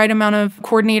 hire the right amount of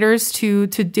coordinators to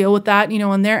deal with that, you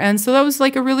know, on their end. So that was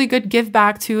like a really good give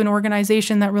back to an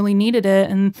organization that really needed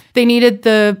it. And they needed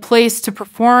the place to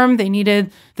perform. They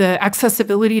needed the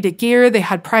accessibility to gear. They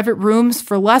had private rooms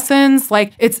for lessons.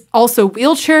 Like, it's also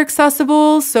wheelchair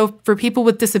accessible. So for people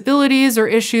with disabilities or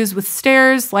issues with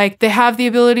stairs, like, they have the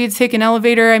ability to take an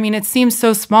elevator. I mean, it seems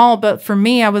so small, but for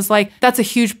me, I was like, that's a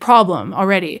huge problem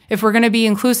already. If we're going to be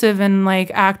inclusive and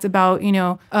like act about, you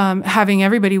know, having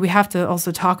everybody, we have to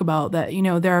also talk about that, you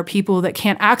know, there are people that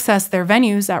can't access their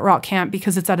venues at Rock Camp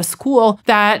because it's at a school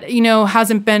that, you know,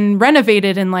 hasn't been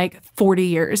renovated in like 40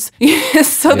 years.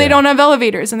 So they don't have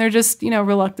elevators. stairs and they're just,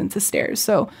 reluctant to stairs.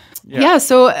 So yeah,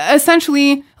 so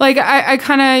essentially, like I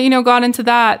kind of, got into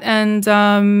that, and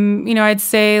I'd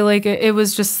say like it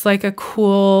was just like a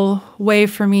cool way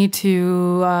for me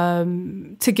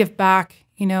to give back,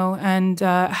 and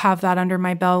have that under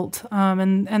my belt.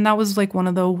 And that was like one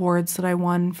of the awards that I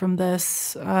won from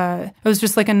this. It was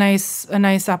just like a nice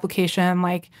application,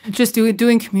 like just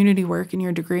doing community work in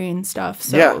your degree and stuff.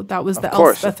 So that was the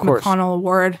Elspeth McConnell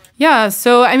Award. Yeah.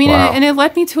 So, I mean, and it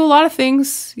led me to a lot of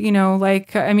things,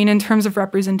 in terms of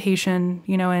representation,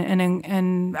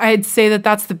 and I'd say that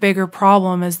that's the bigger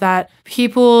problem, is that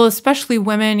people, especially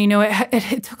women,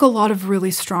 it took a lot of really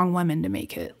strong women to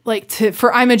make it, like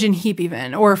for Imogen Heap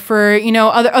even, or for,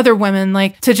 other women,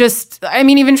 like to just,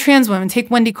 even trans women.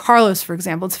 Take Wendy Carlos, for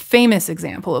example. It's a famous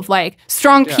example of like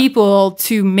strong people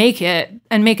to make it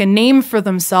and make a name for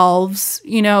themselves,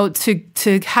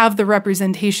 to have the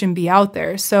representation be out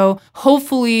there. So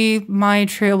hopefully my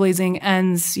trailblazing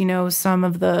ends, some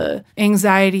of the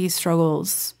anxiety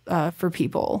struggles for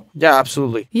people. Yeah,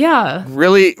 absolutely. Yeah.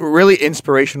 Really, really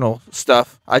inspirational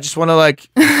stuff. I just want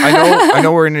to I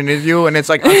know we're in an interview and it's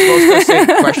like I'm supposed to say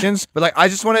questions, but like I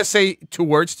just want to say 2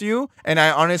 words to you, and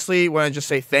I honestly want to just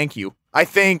say thank you. I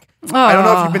think I don't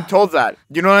know if you've been told that.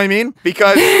 You know what I mean?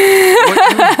 Because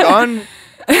what you've done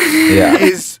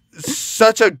is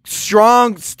such a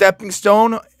strong stepping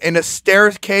stone in a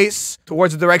staircase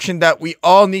towards the direction that we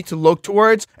all need to look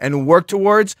towards and work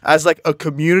towards as like a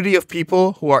community of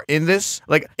people who are in this,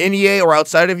 like in EA or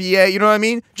outside of EA, you know what I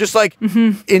mean? Just like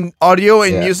in audio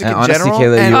and music and in honestly, general.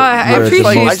 Kayla, And I you're the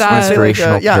appreciate most that.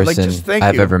 inspirational person just thank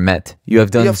I've you. ever met. You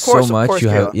have done of course, so much.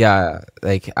 Kayla. You have,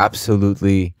 like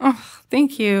absolutely. Oh,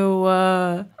 thank you.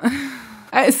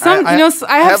 I have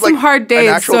like, some hard an days,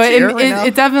 actual so tear right now.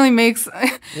 it definitely makes.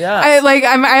 I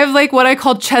have like what I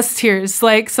call chest tears.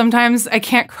 Like sometimes I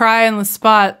can't cry on the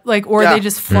spot, like or they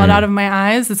just flood out of my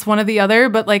eyes. It's one or the other,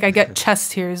 but like I get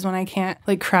chest tears when I can't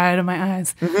like cry out of my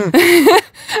eyes.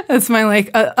 That's my like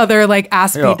other like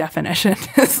Aspie definition.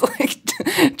 It's like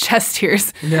chest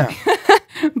tears. Yeah.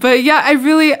 But yeah, I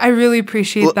really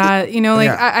appreciate that.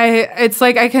 It's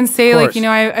like I can say like,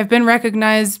 I've been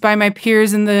recognized by my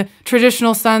peers in the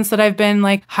traditional sense that I've been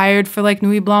like hired for like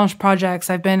Nuit Blanche projects.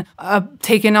 I've been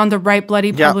taken on to Write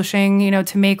Bloody Publishing,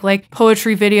 to make like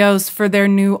poetry videos for their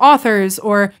new authors,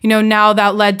 or, now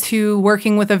that led to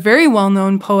working with a very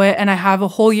well-known poet, and I have a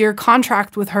whole year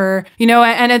contract with her,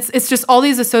 and it's just all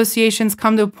these associations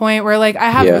come to a point where like I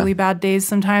have really bad days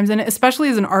sometimes, and especially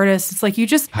as an artist, it's like you're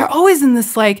always in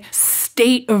this like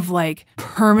state of like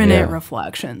permanent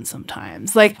reflection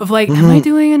sometimes, like of like, am I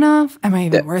doing enough? Am I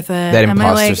even worth it? Am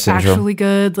I like actually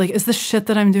good? Like, is the shit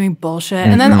that I'm doing bullshit?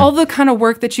 And then all the kind of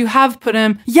work that you have put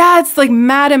in, it's like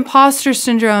mad imposter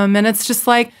syndrome. And it's just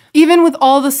like, even with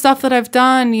all the stuff that I've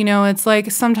done, it's like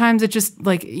sometimes it just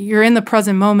like you're in the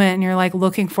present moment and you're like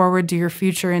looking forward to your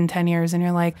future in 10 years and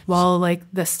you're like, well, like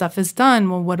this stuff is done.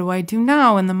 Well, what do I do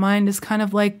now? And the mind is kind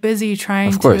of like busy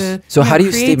trying to. So how do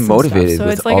you stay motivated so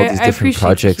with like, all these different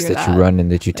projects that you run and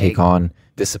that you take like, on?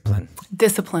 Discipline.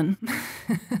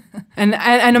 And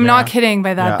I'm not kidding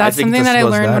by that. Yeah, that's something that I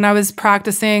learned when I was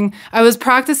practicing. I was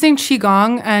practicing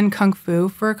Qigong and Kung Fu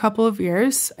for a couple of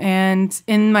years. And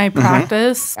in my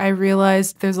practice, I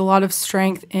realized there's a lot of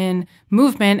strength in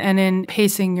movement and in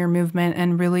pacing your movement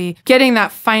and really getting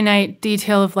that finite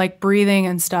detail of like breathing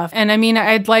and stuff. And I mean,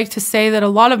 I'd like to say that a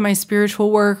lot of my spiritual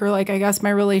work, or like, I guess my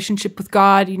relationship with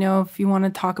God, if you want to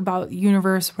talk about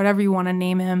universe, whatever you want to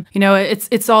name him,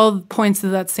 it's all points to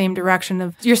that same direction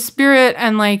of your spirit,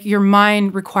 and like your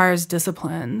mind requires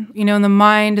discipline, and the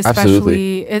mind,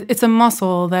 especially, it's a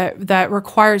muscle that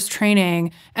requires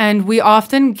training. And we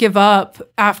often give up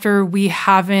after we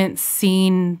haven't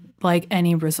seen like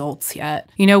any results yet.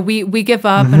 We give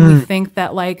up and we think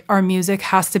that like our music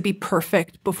has to be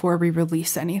perfect before we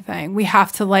release anything. We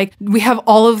have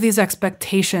all of these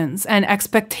expectations, and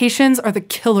expectations are the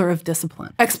killer of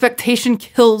discipline. Expectation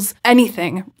kills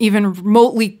anything even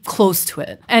remotely close to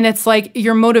it. And it's like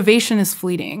your motivation is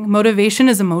fleeting. Motivation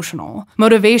is emotional.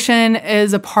 Motivation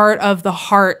is a part of the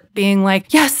heart being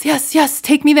like, yes, yes, yes,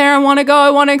 take me there. I want to go.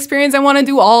 I want to experience. I want to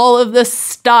do all of this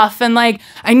stuff. And like,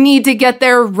 I need to get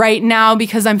there right now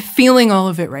because I'm feeling all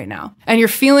of it right now. And you're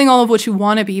feeling all of what you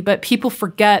want to be, but people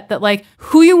forget that like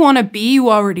who you want to be, you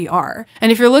already are. And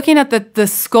if you're looking at the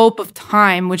scope of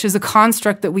time, which is a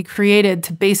construct that we created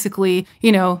to basically,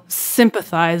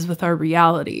 sympathize with our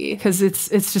reality, because it's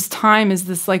just time is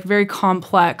this like very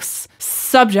complex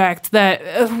subject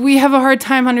that we have a hard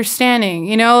time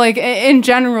understanding, like in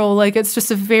general, general, like it's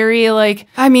just a very like,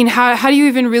 I mean, how do you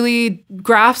even really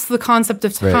grasp the concept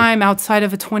of time outside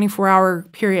of a 24-hour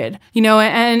period? You know,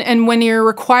 and when you're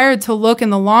required to look in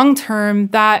the long term,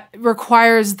 that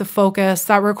requires the focus,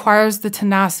 that requires the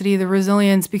tenacity, the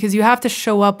resilience, because you have to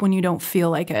show up when you don't feel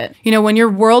like it. You know, when your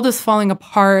world is falling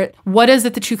apart, what is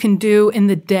it that you can do in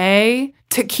the day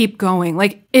to keep going?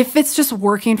 Like if it's just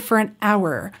working for an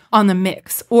hour on the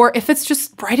mix, or if it's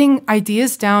just writing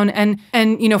ideas down and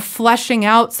you know, fleshing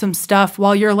out some stuff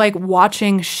while you're like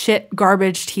watching shit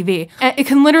garbage TV. And it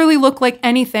can literally look like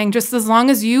anything, just as long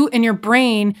as you in your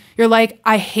brain, you're like,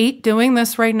 I hate doing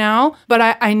this right now,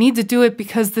 but I need to do it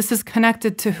because this is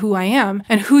connected to who I am.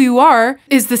 And who you are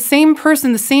is the same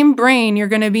person, the same brain you're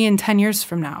going to be in 10 years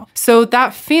from now. So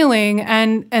that feeling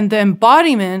and the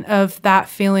embodiment of that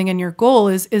feeling and your goal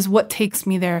is what takes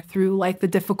me there through like the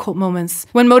difficult moments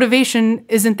when motivation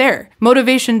isn't there.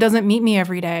 Motivation doesn't meet me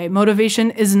every day.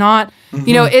 Motivation is not,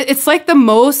 you know, it's like the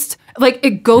most, like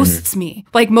it ghosts me.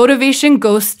 Like motivation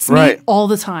ghosts me all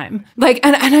the time. Like,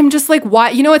 and I'm just like,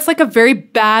 why? You know, it's like a very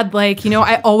bad, like, you know,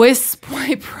 I always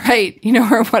swipe right, you know,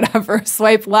 or whatever,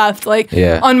 swipe left, like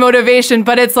on motivation.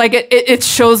 But it's like, it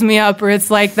shows me up, or it's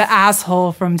like the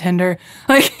asshole from Tinder.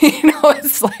 Like, you know,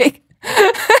 it's like,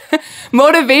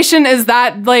 motivation is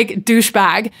that like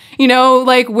douchebag, you know,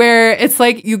 like where it's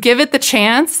like you give it the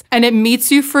chance and it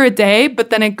meets you for a day,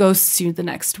 but then it ghosts you the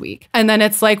next week. And then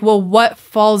it's like, well, what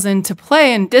falls into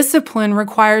play? And discipline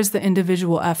requires the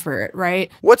individual effort,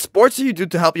 right? What sports do you do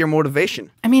to help your motivation?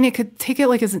 I mean, it could take it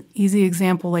like as an easy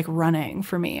example, like running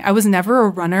for me. I was never a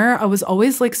runner. I was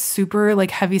always like super like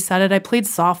heavy setted. I played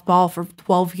softball for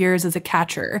 12 years as a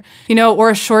catcher, you know, or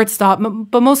a shortstop,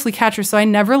 but mostly catcher. So I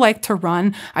never liked to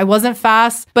run. I wasn't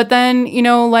fast. But then, you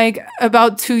know, like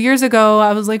about 2 years ago,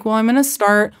 I was like, well, I'm going to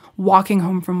start walking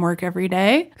home from work every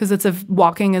day, because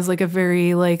walking is like a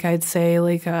very, like, I'd say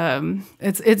like,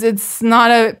 it's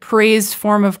not a praised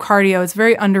form of cardio. It's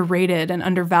very underrated and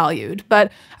undervalued,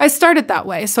 but I started that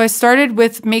way. So I started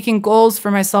with making goals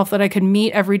for myself that I could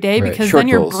meet every day, because Short then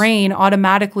your goals. brain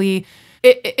automatically,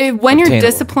 when you're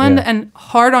disciplined and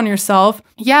hard on yourself,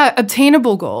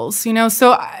 obtainable goals, you know?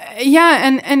 So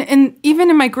and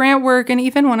even in my grant work, and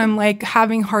even when I'm like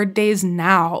having hard days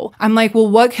now, I'm like, well,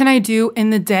 what can I do in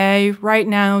the day right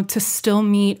now to still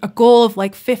meet a goal of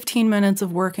like 15 minutes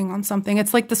of working on something?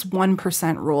 It's like this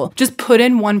 1% rule. Just put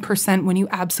in 1% when you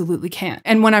absolutely can't.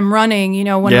 And when I'm running, you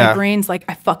know, when my brain's like,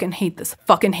 I fucking hate this,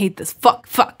 fuck,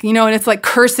 you know, and it's like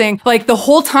cursing, like the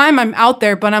whole time I'm out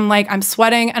there, but I'm like, I'm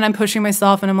sweating and I'm pushing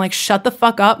myself and I'm like, shut the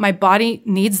fuck up. My body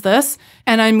needs this.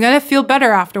 And I'm going to feel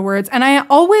better afterwards. And I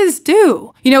always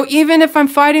do, you know, even if I'm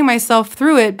fighting myself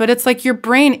through it. But it's like your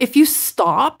brain, if you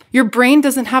stop, your brain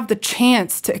doesn't have the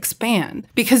chance to expand,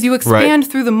 because you expand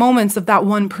through the moments of that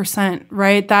 1%,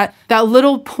 right? That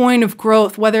little point of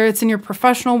growth, whether it's in your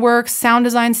professional work, sound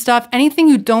design stuff, anything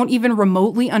you don't even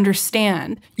remotely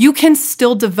understand, you can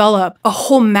still develop a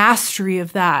whole mastery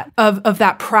of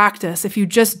that practice. If you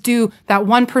just do that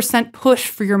 1% push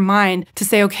for your mind to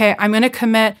say, okay, I'm going to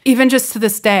commit even just to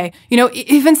this day. You know,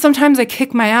 even sometimes I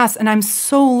kick my ass and I'm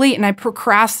so late and I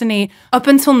procrastinate up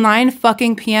until 9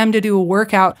 fucking p.m. to do a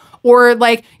workout, or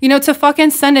like, you know, to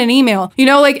fucking send an email. You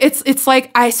know, like it's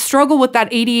like I struggle with that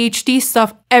ADHD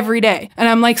stuff every day. And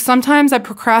I'm like, sometimes I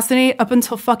procrastinate up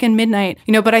until fucking midnight,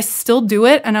 you know, but I still do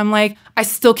it. And I'm like, I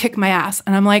still kick my ass.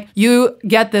 And I'm like, you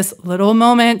get this little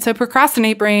moment to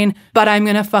procrastinate, brain, but I'm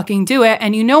going to fucking do it.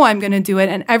 And you know I'm going to do it.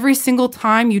 And every single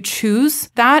time you choose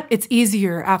that, it's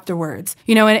easier afterwards,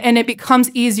 you know, and it becomes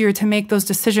easier to make those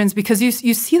decisions, because you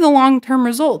see the long-term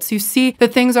results. You see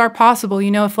that things are possible.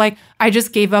 You know, if like I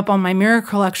just gave up on my mirror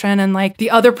collection and like the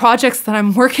other projects that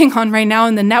I'm working on right now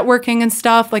and the networking and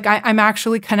stuff, like I'm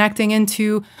actually connecting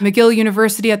into McGill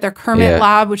University at their Kermit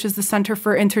lab, which is the Center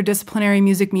for Interdisciplinary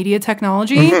Music Media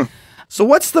Technology. So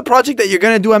what's the project that you're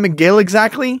going to do at McGill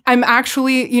exactly? I'm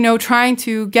actually, you know, trying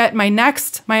to get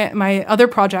my other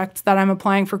project that I'm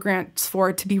applying for grants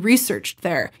for to be researched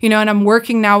there. You know, and I'm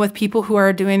working now with people who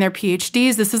are doing their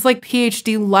PhDs. This is like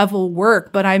PhD level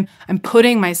work, but I'm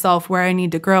putting myself where I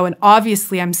need to grow. And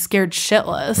obviously I'm scared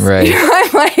shitless. Right. You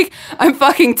know, I'm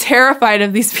fucking terrified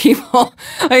of these people.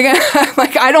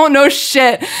 Like I don't know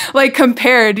shit like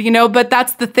compared, you know, but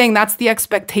that's the thing. That's the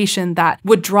expectation that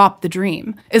would drop the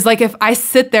dream, is like, if I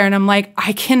sit there and I'm like,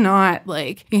 I cannot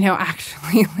like,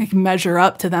 actually like measure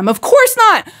up to them. Of course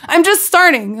not. I'm just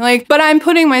starting. Like, but I'm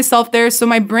putting myself there so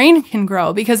my brain can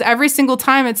grow, because every single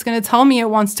time it's going to tell me it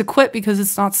wants to quit because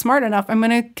it's not smart enough, I'm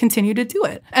going to continue to do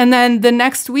it. And then the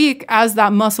next week, as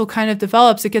that muscle kind of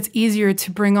develops, it gets easier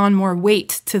to bring on more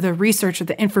weight to the research or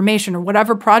the information or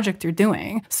whatever project you're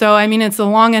doing. So, I mean, it's a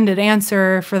long-ended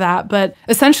answer for that, but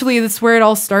essentially that's where it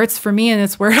all starts for me, and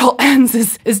it's where it all ends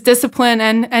is discipline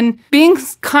and being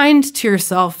kind to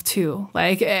yourself too.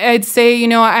 Like, I'd say,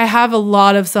 I have a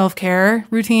lot of self-care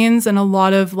routines and a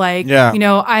lot of like,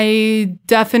 I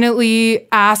definitely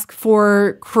ask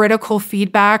for critical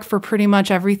feedback for pretty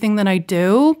much everything that I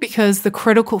do, because the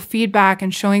critical feedback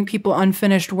and showing people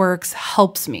unfinished works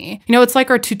helps me. It's like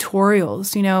our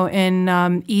tutorials,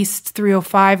 in East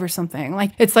 305 or something.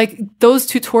 Like, it's like those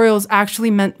tutorials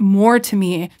actually meant more to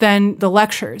me than the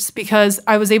lectures, because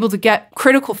I was able to get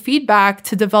critical feedback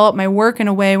to develop my work in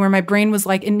a way where my brain was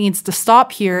like, it needs to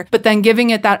stop here, but then giving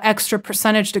it that extra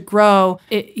percentage to grow,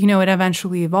 it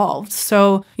eventually evolved.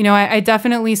 So, I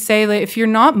definitely say that if you're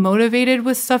not motivated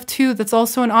with stuff too, that's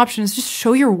also an option, is just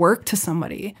show your work to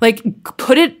somebody. Like,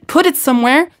 put it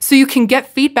somewhere so you can get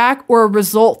feedback or a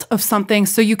result of something,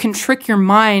 so you can trick your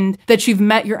mind that you've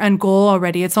met your end goal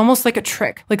already. It's almost like a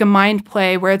trick, like a mind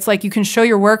play, where it's like you can show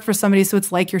your work for somebody so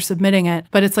it's like you're submitting it,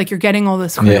 but it's like you're getting all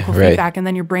this critical feedback, and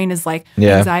then your brain is like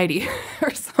anxiety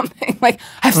or something. Like,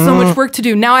 I have so much work to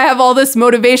do. Now I have all this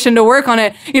motivation to work on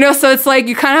it. So it's like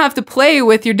you kind of have to play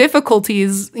with your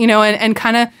difficulties, and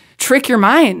kind of trick your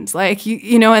mind, like,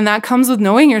 and that comes with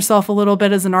knowing yourself a little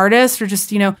bit as an artist, or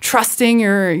just, trusting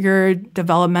your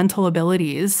developmental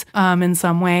abilities in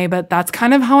some way. But that's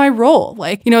kind of how I roll.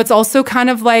 Like, it's also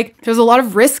kind of like, there's a lot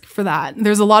of risk for that.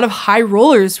 There's a lot of high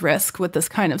rollers risk with this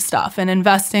kind of stuff and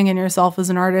investing in yourself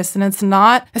as an artist. And it's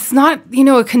not,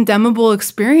 a condemnable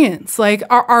experience. Like,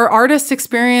 our artist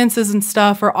experiences and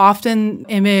stuff are often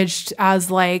imaged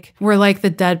as like, we're like the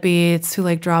deadbeats who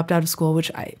like dropped out of school,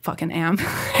 which I fucking am.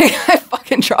 I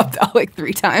fucking dropped out like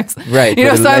 3 times. Right.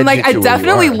 So I'm like, I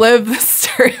definitely live the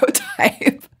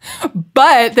stereotype.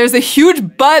 But there's a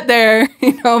huge but there,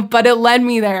 but it led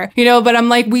me there, but I'm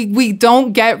like, we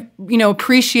don't get,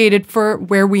 appreciated for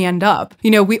where we end up.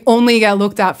 We only get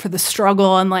looked at for the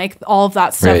struggle and like all of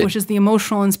that stuff, which is the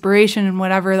emotional inspiration and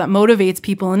whatever that motivates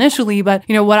people initially. But,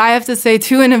 what I have to say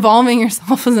too, in involving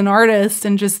yourself as an artist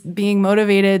and just being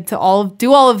motivated to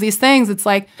do all of these things, it's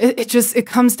like, it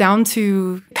comes down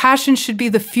to passion should be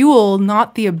the fuel,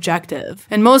 not the objective.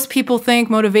 And most people think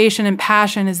motivation and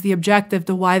passion is the objective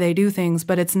to why they do things,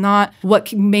 but it's not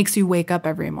what makes you wake up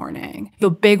every morning. The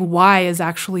big why is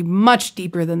actually much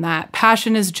deeper than that.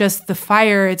 Passion is just the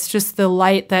fire. It's just the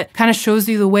light that kind of shows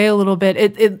you the way a little bit.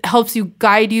 It helps you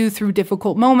guide you through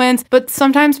difficult moments, but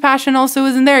sometimes passion also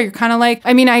isn't there. You're kind of like,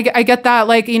 I get that.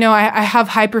 Like, I have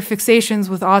hyperfixations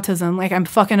with autism. Like, I'm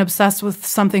fucking obsessed with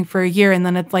something for a year and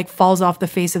then it like falls off the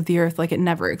face of the earth like it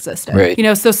never existed.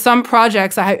 Right. So some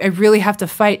projects I really have to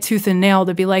fight tooth and nail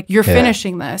to be like, you're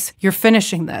finishing this. You're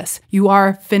finishing this. You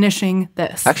are finishing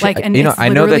this. Actually, like, and I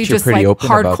know that you're pretty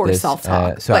open about this.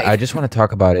 Self-talk. So I just want to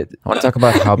talk about it. I want to talk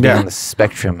about how being on the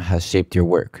spectrum has shaped your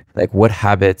work. Like, what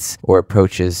habits or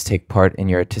approaches take part in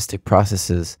your artistic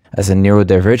processes as a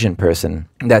neurodivergent person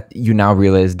that you now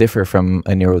realize differ from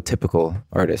a neurotypical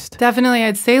artist? Definitely.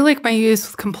 I'd say like my use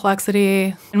with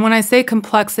complexity. And when I say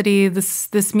complexity,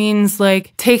 this means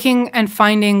like taking and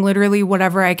finding literally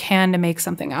whatever I can to make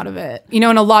something out of it.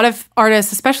 And a lot of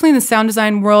artists, especially in the sound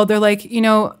design world, they're like,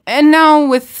 and now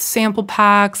with sample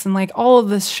packs and like all of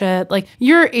this shit, like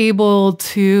you're able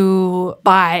to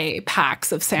buy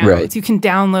packs of sounds. Right. You can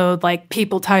download like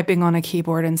people typing on a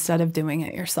keyboard instead of doing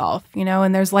it yourself,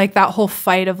 and there's like that whole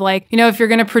fight of like, if you're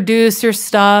going to produce your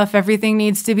stuff, everything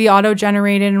needs to be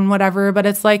auto-generated and whatever. But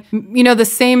it's like, the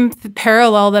same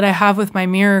parallel that I have with my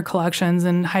mirror collections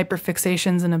and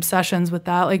hyperfixations and obsessions with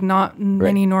that. Like, not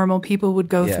many normal people would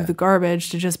go through the garbage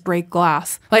to just break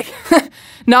glass. Like,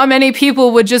 not many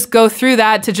people would just go through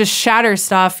that to just shatter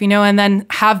stuff, and then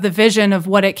have the vision of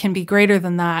what it can be greater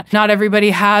than that. Not everybody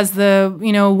has the,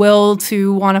 will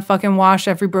to want to fucking wash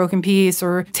every broken piece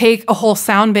or take a whole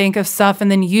sound bank of stuff and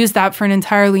then use that for an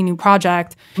entirely new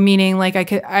project. Meaning like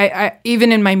I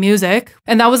even in my music,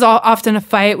 and that was often a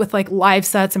fight with like live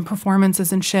sets and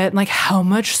performances and shit. And like, how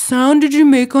much sound did you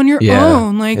make on your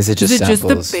own? Like, is it just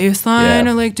the bass line?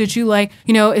 Or like, did you like,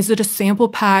 is it a sample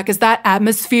pack? Is that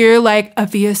atmosphere like a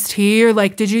VST, or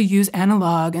like, did you use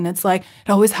analog? And it's like,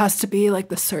 it always has to be like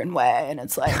the certain way. And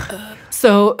it's like,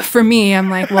 so for me, I'm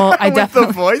like, well, I definitely.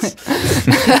 The voice?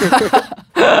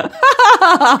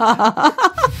 I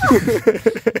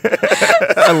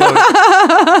love it.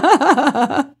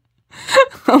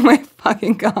 Oh my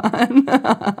fucking god.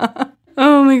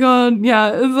 Oh my god.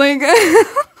 Yeah, it's like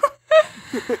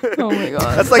oh my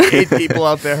god. That's like 8 people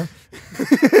out there.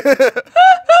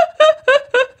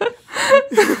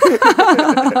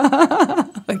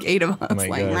 Like 8 of us. Oh my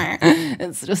Like, God.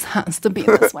 it just has to be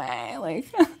this way. Like,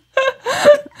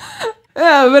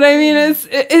 yeah, but I mean,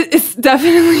 it's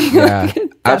definitely, Yeah, like,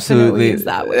 it absolutely. definitely is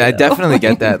that way, I though. definitely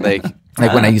get that. Like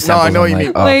when I use No, I samples, know what I'm you like,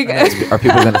 mean. oh, Like- are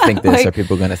people gonna think this? like- Are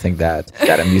people gonna think that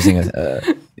I'm using a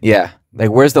yeah? Like,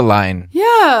 where's the line?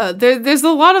 Yeah, there's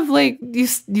a lot of like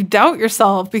you doubt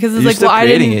yourself because it's You're like, still well, I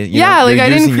creating didn't. it, you Yeah, know, like you're I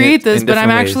didn't using create it this, in but I'm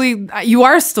different actually you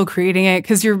are still creating it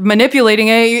because you're manipulating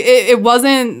it. It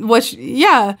wasn't what.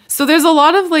 Yeah, so there's a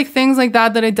lot of like things like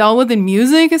that I dealt with in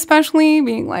music, especially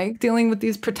being like dealing with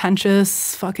these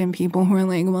pretentious fucking people who are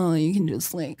like, well, you can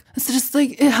just like it's just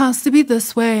like it has to be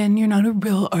this way, and you're not a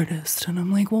real artist. And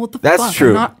I'm like, well, what the That's fuck? true.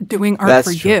 I'm not doing art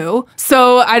That's for true. you,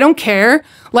 so I don't care.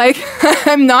 Like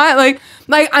I'm not like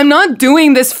I'm not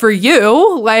doing this for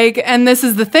you. Like, and this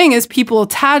is the thing is people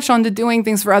attach onto doing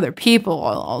things for other people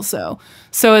also.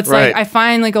 So it's Right. like I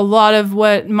find like a lot of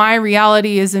what my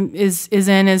reality is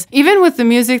even with the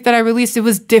music that I released, it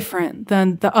was different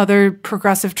than the other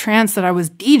progressive trance that I was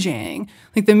DJing.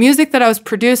 Like the music that I was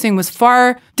producing was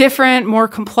far different, more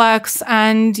complex,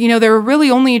 and you know there were really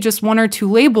only just 1 or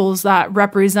 2 labels that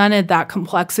represented that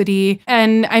complexity.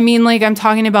 And I mean, like I'm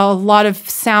talking about a lot of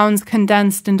sounds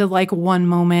condensed into like one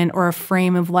moment or a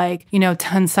frame of like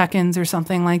 10 seconds or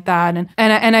something like that.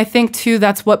 And I think too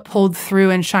that's what pulled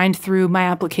through and shined through my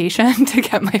application to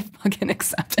get my fucking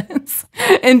acceptance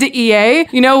into EA.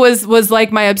 Was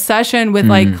like my obsession with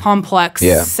like complex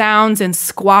sounds and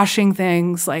squashing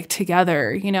things like together.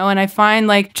 And I find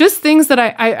like just things that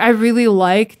I really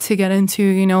like to get into,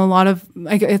 a lot of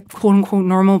like quote unquote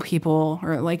normal people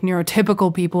or like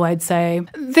neurotypical people, I'd say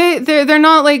they're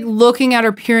not like looking at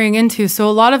or peering into. So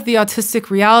a lot of the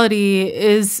autistic reality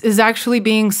is actually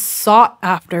being sought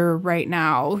after right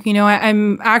now.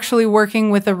 I'm actually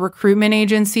working with a recruitment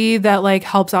agency that like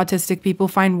helps autistic people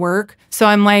find work. So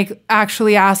I'm like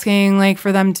actually asking like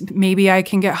for them to, maybe I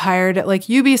can get hired at like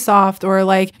Ubisoft or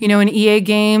like, in EA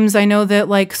games. I know that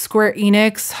like Square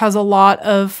Enix has a lot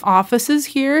of offices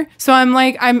here. So I'm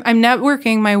like, I'm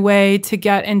networking my way to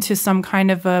get into some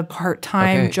kind of a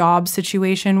part-time job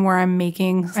situation where I'm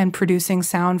making and producing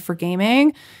sound for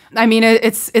gaming. I mean,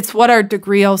 it's what our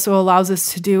degree also allows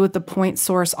us to do with the point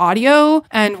source audio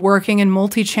and working in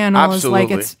multi-channel is like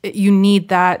you need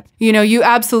that. You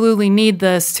absolutely need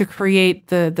this to create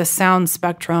the sound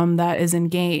spectrum that is in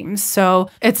games. So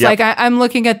it's like I'm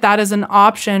looking at that as an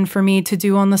option for me to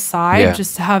do on the side,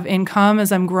 just to have income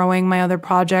as I'm growing my other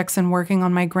projects and working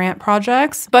on my grant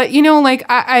projects. But like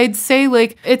I'd say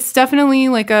like it's definitely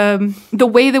like the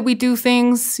way that we do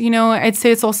things. I'd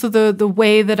say it's also the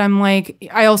way that I'm like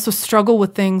I also struggle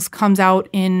with things comes out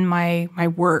in my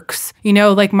works.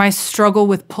 Like my struggle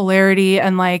with polarity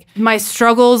and like my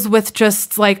struggles with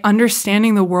just like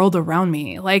understanding the world around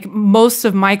me. Like most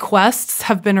of my quests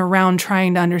have been around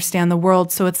trying to understand the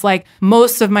world. So it's like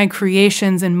most of my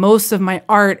creations and most of my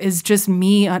art is just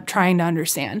me trying to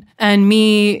understand and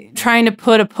me trying to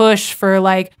put a push for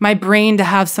like my brain to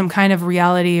have some kind of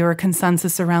reality or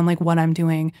consensus around like what I'm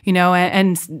doing,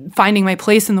 and finding my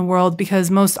place in the world,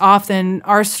 because most often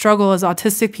our struggle as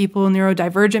autistic people,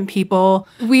 neurodivergent people,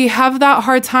 we have that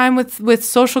hard time with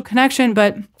social connection,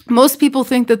 but most people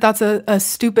think that that's a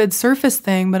stupid surface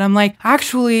thing, but I'm like,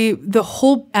 actually, the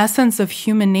whole essence of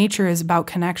human nature is about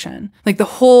connection. Like the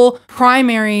whole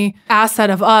primary asset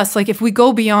of us, like if we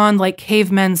go beyond like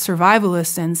cavemen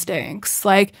survivalist instincts,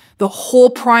 like the whole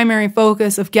primary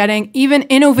focus of getting even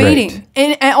innovating,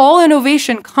 and all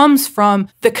innovation comes from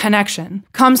the connection,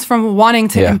 comes from wanting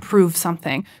to improve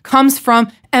something, comes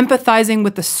from empathizing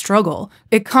with the struggle.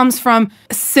 It comes from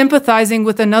sympathizing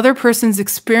with another person's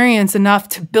experience enough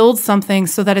to build something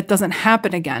so that it doesn't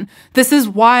happen again. This is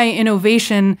why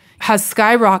innovation has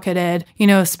skyrocketed,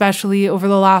 especially over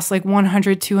the last like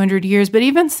 100, 200 years, but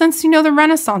even since, the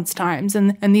Renaissance times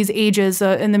and these ages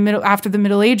in the middle, after the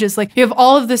Middle Ages, like you have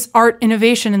all of this art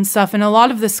innovation and stuff. And a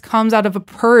lot of this comes out of a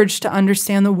purge to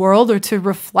understand the world or to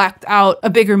reflect out a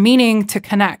bigger meaning to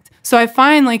connect. So I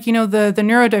find like, the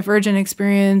neurodivergent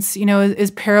experience,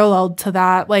 is paralleled to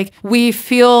that. Like we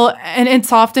feel, and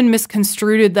it's often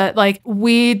misconstrued that like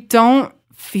we don't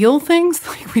feel things,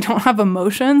 like we don't have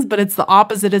emotions, but it's the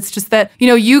opposite. It's just that,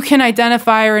 you can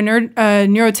identify, or a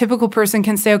neurotypical person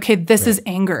can say, okay, this is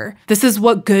anger. This is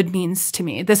what good means to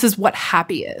me. This is what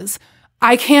happy is.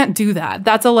 I can't do that.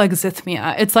 That's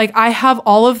alexithymia. It's like I have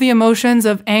all of the emotions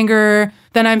of anger,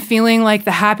 then I'm feeling like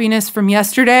the happiness from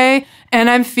yesterday, and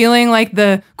I'm feeling like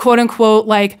the quote unquote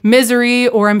like misery,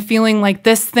 or I'm feeling like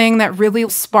this thing that really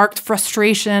sparked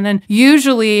frustration. And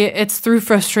usually it's through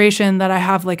frustration that I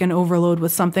have like an overload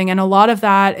with something. And a lot of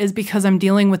that is because I'm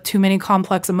dealing with too many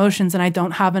complex emotions and I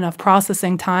don't have enough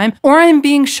processing time, or I'm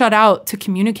being shut out to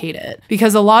communicate it.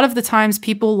 Because a lot of the times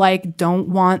people like don't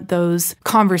want those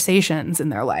conversations in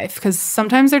their life, because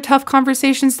sometimes they're tough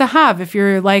conversations to have if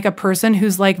you're like a person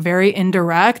who's like very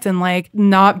indirect and like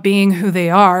not being who they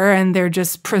are, and they're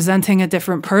just presenting a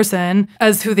different person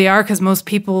as who they are. Because most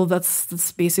people,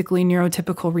 that's basically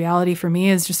neurotypical reality for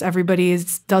me, is just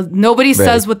nobody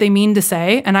says what they mean to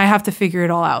say, and I have to figure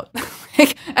it all out.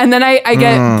 And then I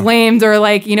get blamed, or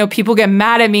like, you know, people get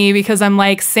mad at me because I'm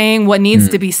like saying what needs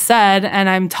to be said, and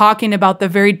I'm talking about the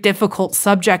very difficult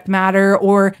subject matter,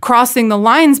 or crossing the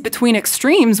lines between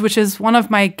extremes, which is one of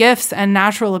my gifts and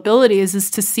natural abilities, is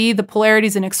to see the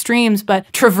polarities and extremes,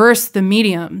 but traverse the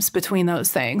mediums between those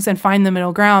things and find the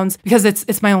middle grounds, because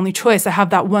it's my only choice. I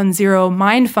have that 1-0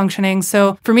 mind functioning.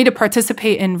 So for me to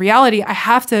participate in reality, I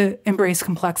have to embrace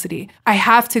complexity. I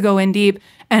have to go in deep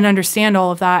and understand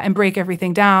all of that and break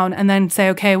everything down, and then say,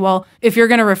 okay, well, if you're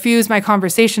going to refuse my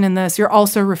conversation in this, you're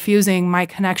also refusing my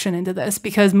connection into this.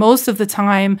 Because most of the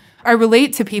time I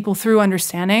relate to people through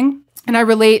understanding. And I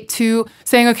relate to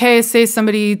saying, okay, say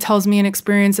somebody tells me an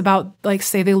experience about, like,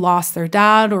 say they lost their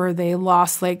dad, or they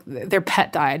lost, like, their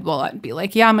pet died. Well, I'd be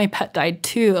like, yeah, my pet died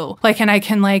too. Like, and I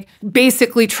can, like,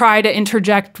 basically try to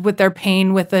interject with their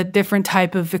pain with a different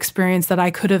type of experience that I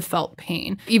could have felt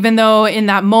pain. Even though in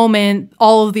that moment,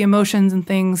 all of the emotions and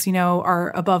things, you know,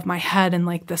 are above my head in,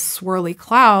 like, this swirly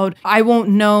cloud, I won't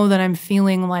know that I'm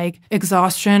feeling, like,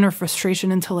 exhaustion or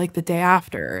frustration until, like, the day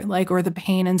after, like, or the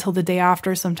pain until the day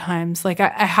after sometimes. Like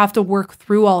I have to work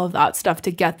through all of that stuff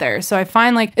to get there. So I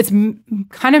find like it's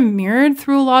kind of mirrored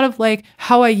through a lot of like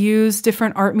how I use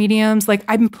different art mediums. Like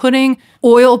I'm putting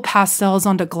oil pastels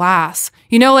onto glass,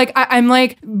 you know, like I'm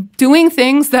like doing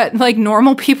things that like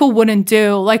normal people wouldn't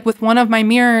do. Like with one of my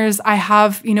mirrors, I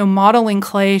have, you know, modeling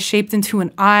clay shaped into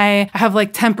an eye. I have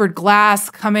like tempered glass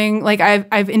coming, like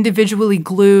I've individually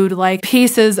glued like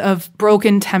pieces of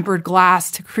broken tempered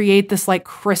glass to create this like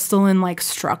crystalline like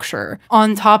structure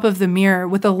on top of the mirror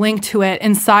with a link to it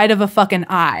inside of a fucking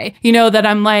eye, you know, that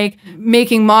I'm like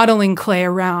making modeling clay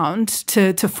around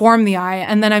to form the eye.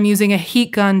 And then I'm using a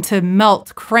heat gun to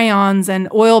melt crayons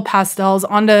and oil pastels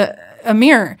onto a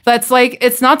mirror. That's like,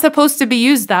 it's not supposed to be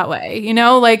used that way, you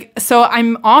know, like, so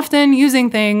I'm often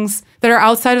using things that are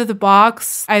outside of the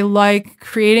box. I like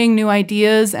creating new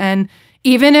ideas. And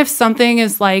even if something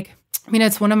is like, I mean,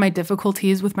 it's one of my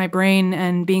difficulties with my brain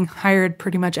and being hired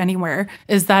pretty much anywhere,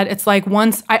 is that it's like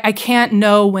once I can't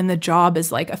know when the job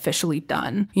is like officially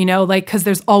done, you know, like, because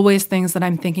there's always things that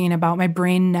I'm thinking about. My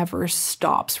brain never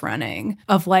stops running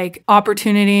of like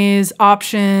opportunities,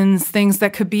 options, things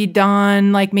that could be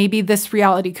done. Like maybe this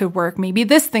reality could work. Maybe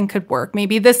this thing could work.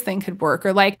 Maybe this thing could work.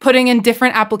 Or like putting in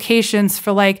different applications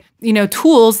for like, you know,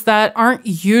 tools that aren't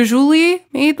usually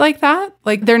made like that.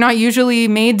 Like they're not usually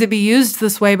made to be used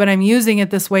this way, but I'm using it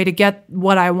this way to get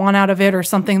what I want out of it, or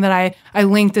something that I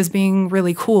linked as being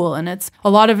really cool. And it's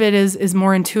a lot of it is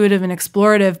more intuitive and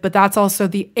explorative, but that's also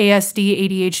the ASD,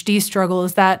 ADHD struggle,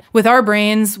 is that with our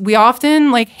brains, we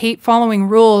often like hate following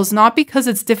rules, not because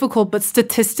it's difficult, but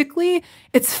statistically,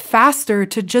 it's faster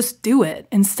to just do it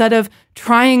instead of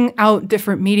trying out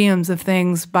different mediums of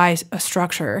things by a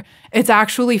structure. It's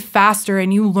actually faster,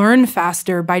 and you learn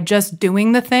faster by just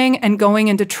doing the thing and going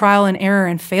into trial and error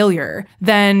and failure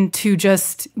than to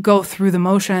just go through the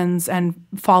motions and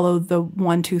follow the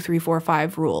 1, 2, 3, 4,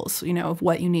 5 rules, you know, of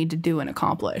what you need to do and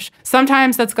accomplish.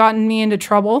 Sometimes that's gotten me into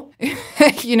trouble,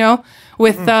 you know,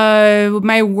 with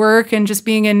my work and just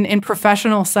being in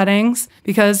professional settings,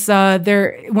 because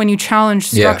when you challenge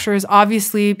structures,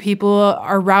 obviously people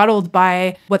are rattled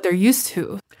by what they're used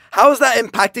to. How has that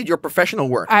impacted your professional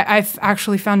work? I've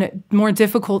actually found it more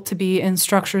difficult to be in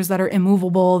structures that are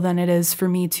immovable than it is for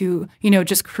me to, you know,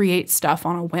 just create stuff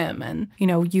on a whim and, you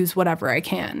know, use whatever I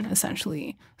can,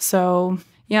 essentially. So,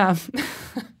 yeah.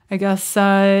 I guess,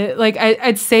 like,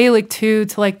 I'd say, like, too,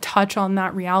 to, like, touch on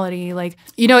that reality, like,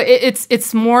 you know,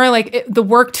 it's more, like, the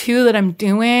work, too, that I'm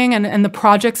doing, and the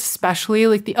projects especially,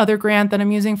 like, the other grant that I'm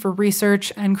using for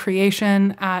research and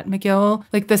creation at McGill,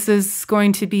 like, this is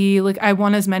going to be, like, I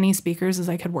want as many speakers as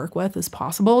I could work with as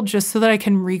possible, just so that I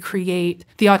can recreate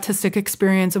the autistic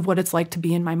experience of what it's like to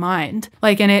be in my mind.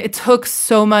 Like, and it took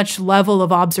so much level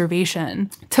of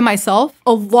observation to myself,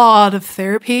 a lot of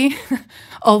therapy,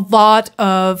 a lot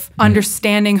of of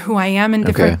understanding who I am in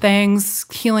different things,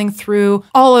 healing through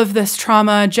all of this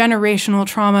trauma, generational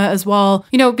trauma as well.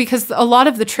 You know, because a lot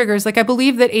of the triggers, like I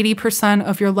believe that 80%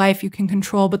 of your life you can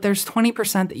control, but there's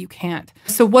 20% that you can't.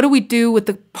 So what do we do with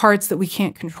the parts that we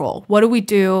can't control? What do we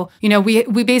do? You know,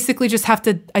 we basically just have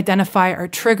to identify our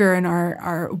trigger and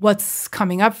our what's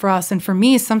coming up for us. And for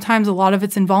me, sometimes a lot of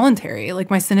it's involuntary. Like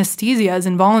my synesthesia is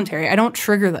involuntary. I don't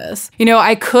trigger this. You know,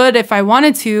 I could if I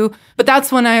wanted to, but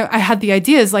that's when I had the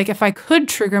ideas. Like if I could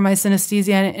trigger my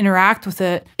synesthesia and interact with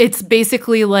it, it's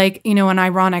basically like, you know, an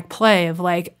ironic play of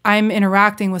like, I'm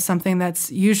interacting with something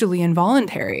that's usually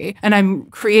involuntary. And I'm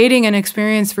creating an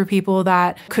experience for people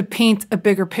that could paint a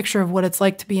bigger picture of what it's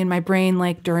like to be in my brain,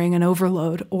 like during an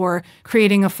overload, or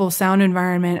creating a full sound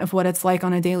environment of what it's like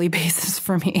on a daily basis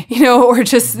for me, you know, or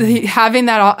just having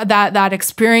that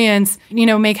experience, you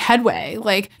know, make headway,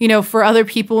 like, you know, for other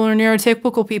people or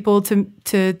neurotypical people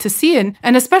to see it.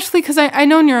 And especially because I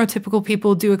know neurotypical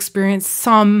people do experience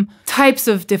some types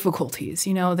of difficulties,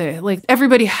 you know, they like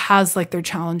everybody has like their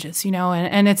challenges, you know,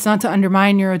 and it's not to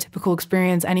undermine neurotypical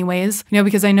experience anyways, you know,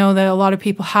 because I know that a lot of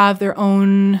people have their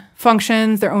own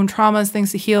functions, their own traumas,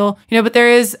 things to heal, you know, but there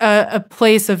is a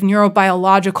place of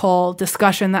neurobiological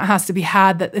discussion that has to be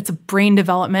had, that it's a brain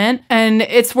development and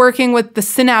it's working with the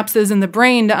synapses in the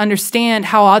brain to understand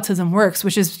how autism works,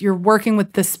 which is you're working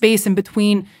with the space in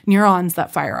between neurons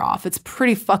that fire off. It's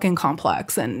pretty fucking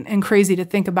complex and crazy to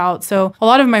think about. So a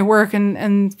lot of my work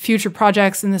and future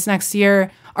projects in this next year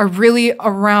are really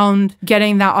around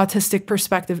getting that autistic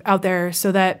perspective out there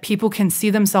so that people can see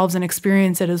themselves and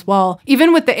experience it as well.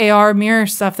 Even with the AR mirror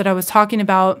stuff that I was talking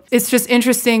about, it's just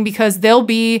interesting because they'll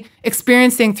be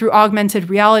experiencing through augmented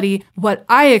reality what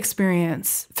I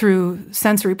experience through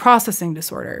sensory processing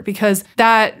disorder, because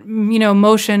that, you know,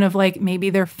 motion of like maybe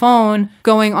their phone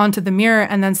going onto the mirror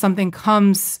and then something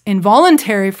comes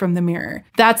involuntary from the mirror.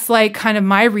 That's like kind of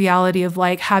my reality of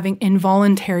like having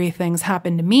involuntary things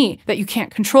happen to me that you can't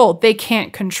control. They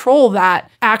can't control that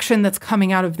action that's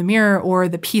coming out of the mirror or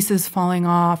the pieces falling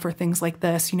off or things like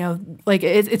this, you know, like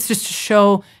it's just to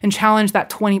show and challenge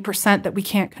that 20% that we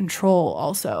can't control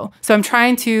also. So I'm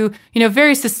trying to, you know,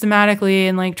 very systematically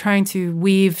and like trying to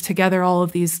weave together all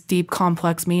of these deep,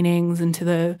 complex meanings into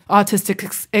the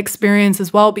autistic experience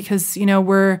as well, because, you know,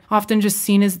 we're often just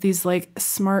seen as these like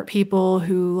smart people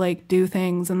who like do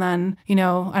things. And then, you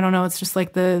know, I don't know, it's just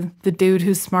like the dude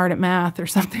who's smart at math or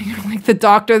something, or like the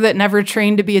doctor that never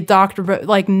trained to be a doctor, but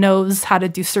like knows how to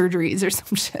do surgeries or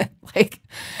some shit. Like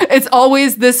it's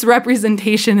always this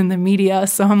representation in the media.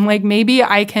 So I'm like, maybe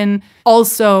I can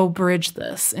also bridge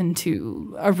this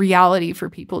into a reality for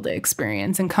people to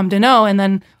experience and come to know. And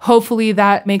then hopefully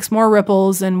that makes more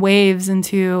ripples and waves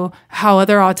into how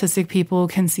other autistic people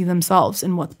can see themselves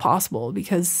and what's possible,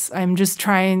 because I'm just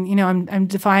trying, you know, I'm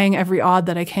defying every odd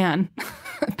that I can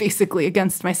basically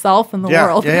against myself and the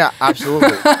world. Yeah,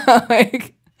 absolutely.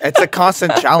 Like, it's a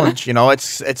constant challenge, you know,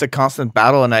 it's a constant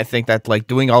battle. And I think that like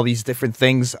doing all these different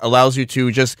things allows you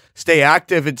to just stay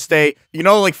active and stay, you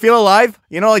know, like feel alive,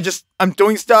 you know, like just I'm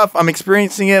doing stuff, I'm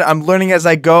experiencing it, I'm learning as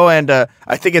I go. And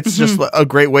I think it's just a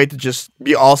great way to just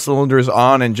be all cylinders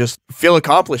on and just feel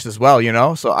accomplished as well, you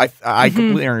know? So I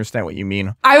completely understand what you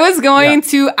mean. I was going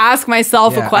to ask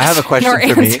myself a question, I have a question or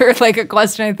answer like a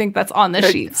question I think that's on the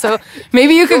sheet. So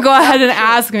maybe you could go ahead and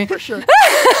ask me. For sure.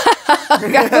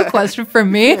 You got a question for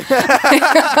me?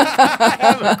 I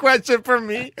have a question for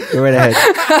me. Go right ahead.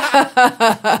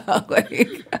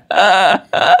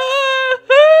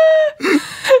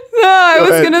 No, I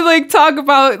was gonna like talk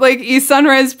about like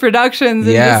E.Sunrise Productions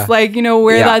and just like, you know,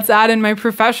 where that's at in my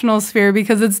professional sphere,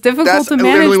 because it's difficult to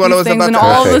manage these things and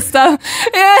all the stuff.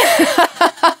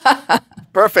 Yeah.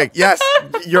 Perfect. Yes.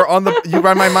 You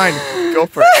read my mind. Go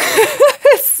for it.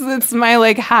 It's my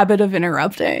like habit of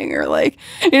interrupting or like,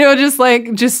 you know,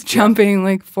 just jumping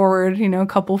like forward, you know, a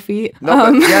couple feet.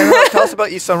 No, tell us about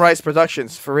E.Sunrise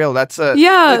Productions for real. That's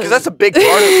because that's a big part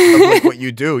of like what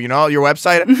you do. You know, your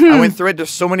website. I went through it. There's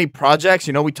so many projects.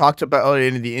 You know, we talked about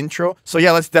it in the intro. So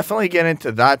yeah, let's definitely get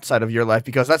into that side of your life,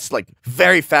 because that's like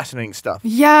very fascinating stuff.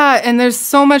 Yeah, and there's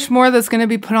so much more that's going to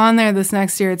be put on there this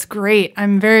next year. It's great.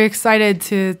 I'm very excited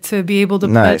to be able to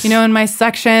put, you know, in my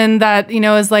section that, you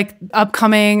know, is like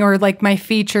upcoming, or like my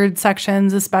featured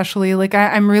sections, especially. Like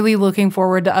I'm really looking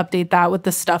forward to update that with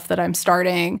the stuff that I'm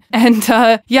starting. And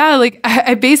like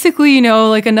I basically, you know,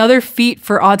 like another feat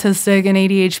for autistic and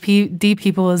ADHD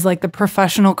people is like the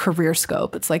professional career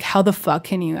scope. It's like, how the fuck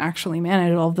can you actually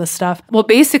manage all of this stuff? Well,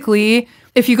 basically,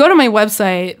 if you go to my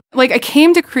website, like I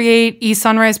came to create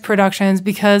E.Sunrise Productions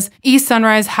because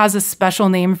E.Sunrise has a special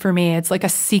name for me. It's like a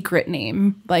secret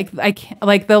name. Like I can't,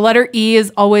 like the letter E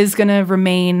is always going to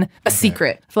remain a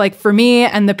secret. Like for me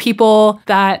and the people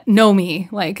that know me,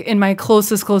 like in my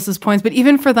closest points, but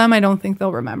even for them, I don't think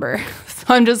they'll remember. So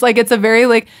I'm just like, it's a very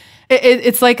like,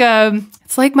 it's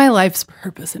like my life's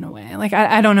purpose in a way. Like,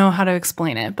 I don't know how to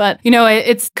explain it, but you know,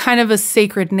 it's kind of a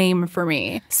sacred name for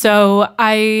me. So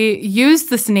I used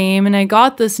this name and I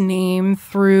got this name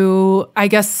through, I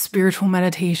guess, spiritual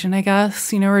meditation, I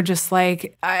guess, you know, or just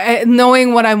like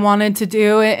knowing what I wanted to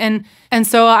do. And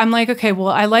so I'm like, okay, well,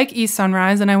 I like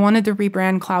E.Sunrise and I wanted to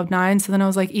rebrand Kloud Nin9. So then I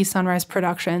was like E.Sunrise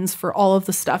Productions for all of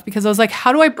the stuff because I was like,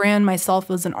 how do I brand myself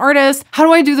as an artist? How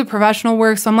do I do the professional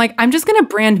work? So I'm like, I'm just going to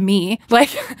brand me. Like,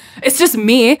 it's just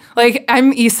me. Like,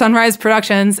 I'm E.Sunrise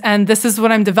Productions and this is what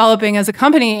I'm developing as a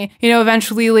company, you know,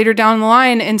 eventually later down the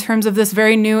line in terms of this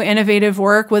very new innovative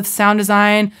work with sound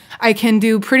design. I can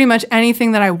do pretty much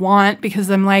anything that I want because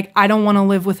I'm like, I don't want to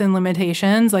live within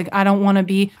limitations. Like, I don't want to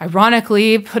be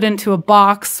ironically put into a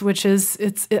box, which is,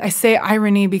 I say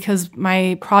irony because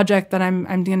my project that I'm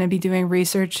going to be doing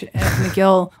research at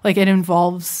McGill, like it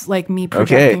involves like me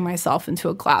projecting myself into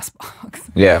a glass box.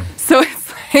 Yeah. So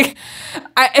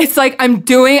it's like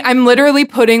I'm literally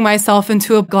putting myself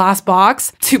into a glass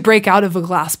box to break out of a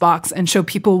glass box and show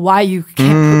people why you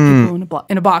can't put people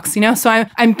in a box, you know? So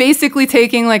I'm basically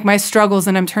taking like my struggles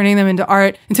and I'm turning them into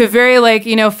art, into a very like,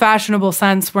 you know, fashionable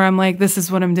sense where I'm like, this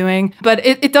is what I'm doing. But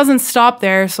it doesn't stop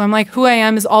there. So I'm like, who I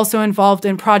am is also involved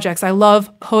in projects. I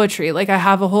love poetry. Like I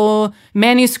have a whole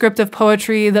manuscript of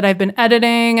poetry that I've been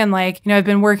editing and like, you know, I've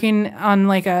been working on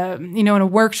like a, you know, in a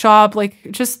workshop,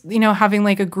 like just, you know, having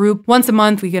like a group once a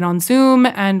month we get on Zoom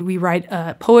and we write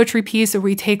a poetry piece or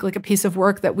we take like a piece of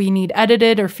work that we need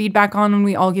edited or feedback on and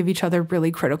we all give each other really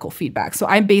critical feedback. So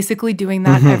I'm basically doing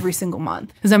that every single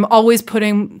month because I'm always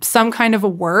putting some kind of a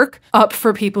work up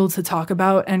for people to talk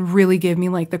about and really give me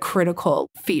like the critical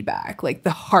feedback, like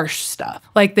the harsh stuff,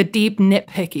 like the deep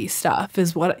nitpicky stuff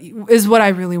is what I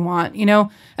really want, you know?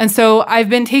 And so I've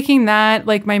been taking that,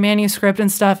 like my manuscript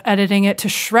and stuff, editing it to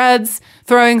shreds,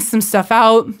 throwing some stuff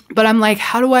out. But I'm like,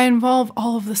 how do I involve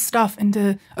all of this stuff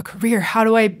into a career? How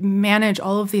do I manage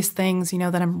all of these things, you know,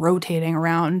 that I'm rotating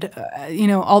around, you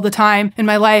know, all the time in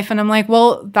my life? And I'm like,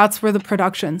 well, that's where the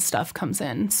production stuff comes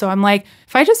in. So I'm like,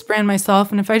 if I just brand myself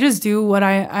and if I just do what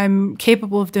I'm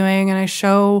capable of doing and I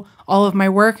show all of my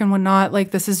work and whatnot,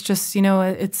 like this is just, you know,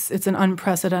 it's an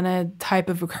unprecedented type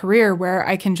of a career where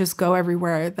I can just go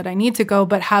everywhere that I need to go,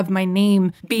 but have my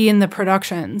name be in the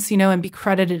productions, you know, and be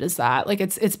credited as that. Like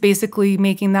it's basically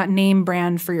making that name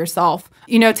brand for yourself,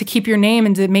 you know, to keep your name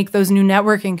and to make those new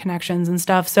networking connections and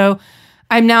stuff. So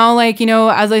I'm now like, you know,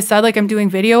 as I said, like I'm doing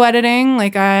video editing.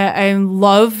 Like I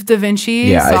love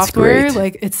DaVinci software.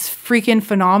 Like it's freaking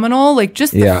phenomenal. Like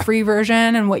just the free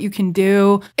version and what you can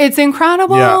do. It's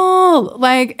incredible. Yeah.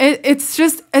 Like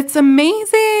it's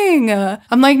amazing.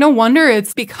 I'm like, no wonder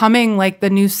it's becoming like the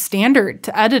new standard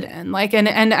to edit in. Like, and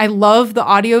I love the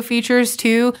audio features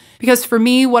too, because for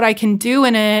me, what I can do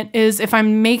in it is if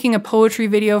I'm making a poetry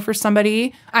video for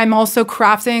somebody, I'm also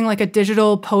crafting like a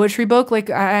digital poetry book. Like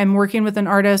I'm working with an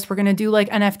artist. We're going to do like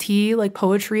NFT, like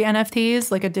poetry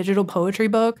NFTs, like a digital poetry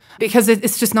book, because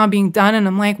it's just not being done. And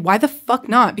I'm like, why the fuck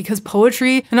not? Because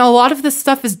poetry and a lot of this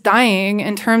stuff is dying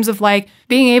in terms of like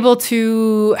being able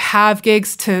to have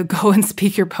gigs to go and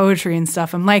speak your poetry and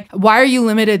stuff. I'm like, why are you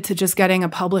limited to just getting a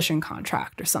publishing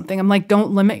contract or something? I'm like,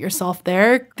 don't limit yourself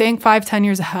there. Think 5-10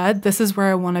 years ahead. This is where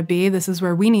I want to be. This is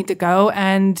where we need to go.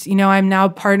 And, you know, I'm now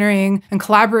partnering and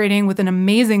collaborating with an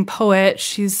amazing poet.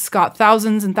 She's got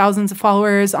thousands and thousands of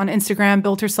followers on Instagram,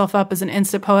 built herself up as an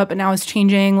Insta poet, but now is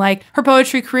changing like her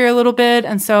poetry career a little bit.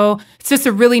 And so it's just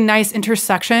a really nice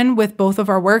intersection with both of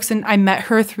our works. And I met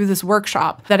her through this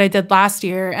workshop that I did last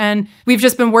year. And we've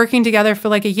just been working together for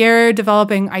like a year,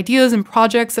 developing ideas and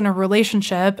projects in a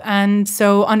relationship. And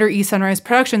so under E.Sunrise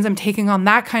Productions, I'm taking on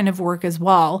that kind of work as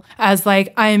well as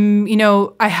like, I'm, you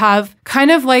know, I have kind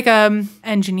of like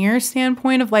engineer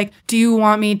standpoint of like, do you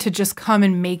want me to just come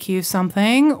and make you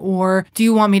something? Or do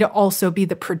you want me to also be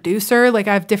the producer? Like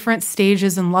I have different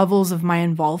stages and levels of my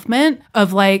involvement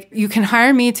of like, you can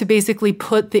hire me to basically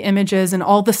put the images and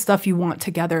all the stuff you want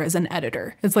together as an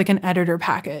editor. It's like an editor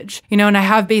package, you know? and I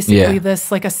have basically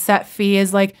this like a set fee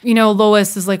is like,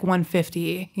 lowest is like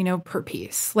 150, per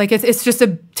piece. Like it's just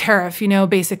a tariff,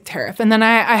 basic tariff. And then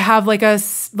I have like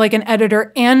an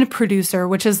editor and producer,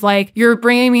 which is like, you're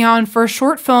bringing me on for a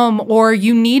short film, or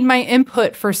you need my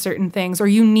input for certain things, or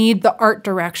you need the art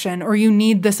direction, or you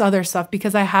need this other stuff,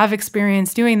 because I have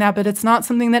experience doing that, but it's not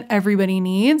something that everybody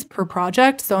needs per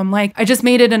project. So I'm like, I just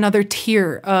made it another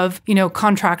tier of,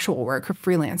 contractual work or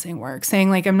freelancing work, saying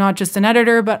like, I'm not just an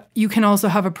editor, but you can also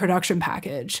have a production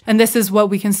package. And this is what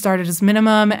we can start at as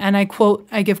minimum. And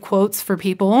I give quotes for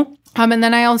people. And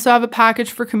then I also have a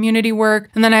package for community work.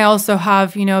 And then I also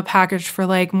have, a package for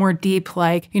like more deep,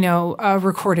 like,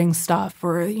 recording stuff,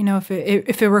 or,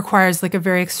 if it requires like a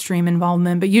very extreme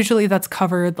involvement, but usually that's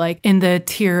covered like in the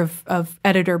tier of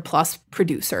editor plus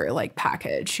producer, like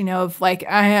package, of like,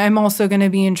 I'm also going to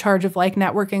be in charge of like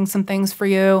networking some things for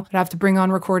you. I'd have to bring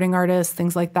on recording artists,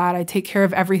 things like that. I take care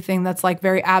of everything that's like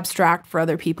very abstract for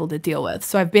other people to deal with.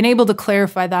 So I've been able to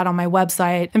clarify that on my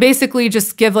website and basically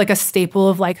just give like a staple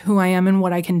of like who I am and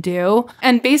what I can do.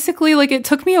 And basically like it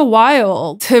took me a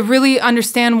while to really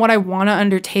understand what I want to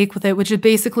undertake with it, which is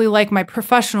basically like my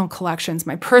professional collections,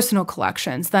 my personal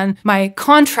collections, then my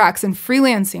contracts and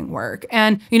freelancing work.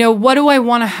 And, what do I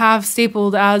want to have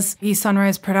stapled as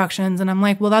E.Sunrise Productions? And I'm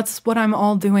like, well, that's what I'm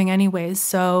all doing anyways.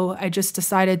 So I just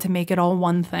decided to make it all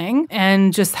one thing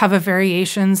and just have a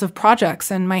variations of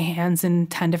projects and my hands in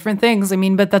 10 different things. I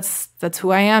mean, but that's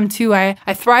who I am too. I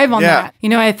thrive on that.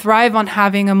 I thrive on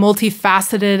having a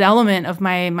multifaceted element of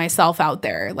myself out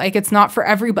there. Like it's not for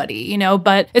everybody,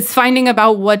 but it's finding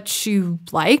about what you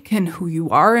like and who you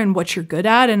are and what you're good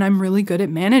at. And I'm really good at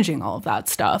managing all of that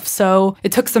stuff. So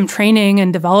it took some training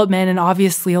and development and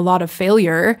obviously a lot of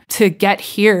failure to get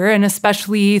here. And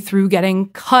especially through getting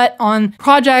cut on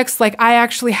projects. Like I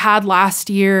actually had last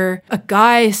year a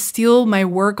guy steal my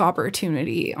work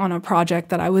opportunity on a project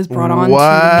that I was brought on to.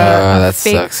 That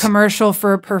fake sucks. Commercial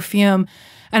for a perfume.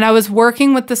 And I was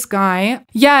working with this guy.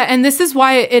 Yeah, and this is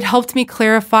why it helped me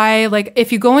clarify, like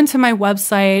if you go into my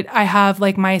website, I have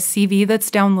like my CV that's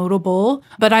downloadable,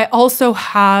 but I also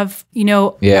have,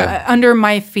 under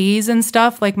my fees and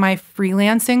stuff, like my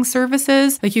freelancing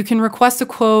services, like you can request a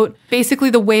quote. Basically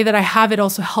the way that I have it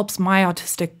also helps my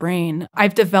autistic brain.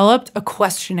 I've developed a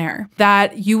questionnaire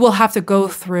that you will have to go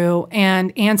through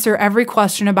and answer every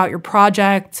question about your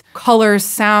project, colors,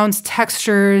 sounds,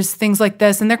 textures, things like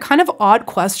this. And they're kind of odd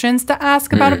questions to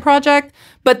ask about a project,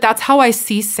 but that's how I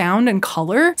see sound and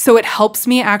color. So it helps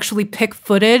me actually pick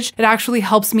footage. It actually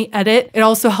helps me edit. It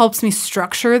also helps me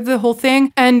structure the whole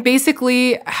thing. And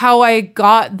basically how I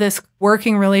got this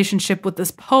working relationship with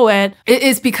this poet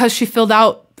is because she filled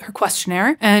out her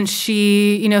questionnaire and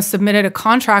she, submitted a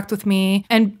contract with me.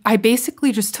 And I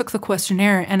basically just took the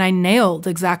questionnaire and I nailed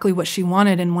exactly what she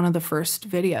wanted in one of the first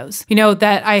videos,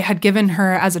 that I had given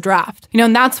her as a draft,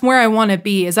 and that's where I want to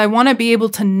be, is I want to be able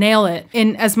to nail it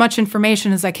in as much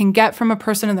information as I can get from a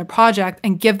person in their project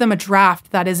and give them a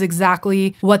draft that is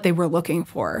exactly what they were looking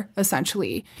for,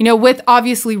 essentially, with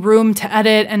obviously room to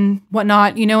edit and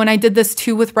whatnot, and I did this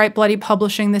too with Bright Bloody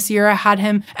Publishing this year. I had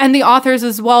him and the authors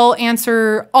as well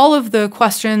answer all of the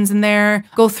questions in there,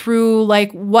 go through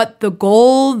like what the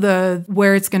goal,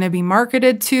 where it's going to be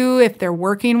marketed to, if they're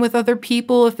working with other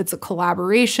people, if it's a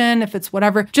collaboration, if it's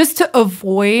whatever, just to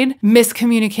avoid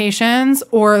miscommunications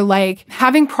or like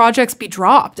having projects be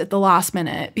dropped at the last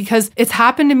minute, because it's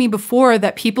happened to me before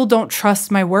that people don't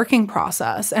trust my working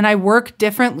process and I work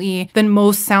differently than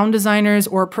most sound designers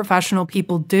or professional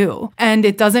people do. And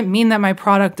it doesn't mean that my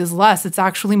product is less, it's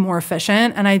actually more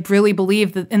efficient. And I really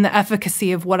believe that in the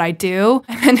efficacy of what I do.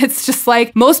 And it's just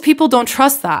like, most people don't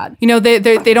trust that.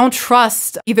 They don't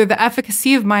trust either the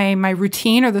efficacy of my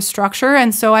routine or the structure.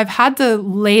 And so I've had to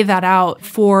lay that out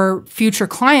for future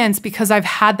clients because I've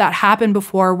had that happen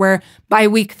before where by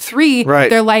week 3,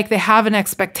 they're like, they have an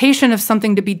expectation of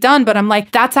something to be done. But I'm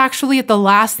like, that's actually the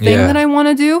last thing that I want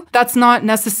to do. That's not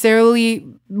necessarily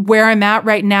where I'm at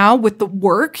right now with the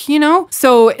work,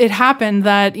 So it happened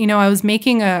that, I was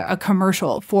making a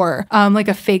commercial for like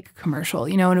a fake commercial,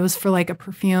 and it was for like a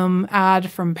perfume ad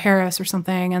from Paris or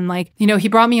something. And like, he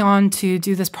brought me on to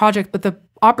do this project, but the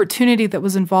opportunity that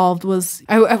was involved was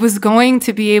I was going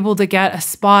to be able to get a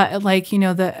spot at like, the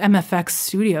MFX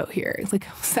studio here. Like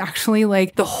it was actually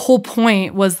like the whole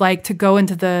point was like to go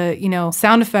into the,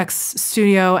 sound effects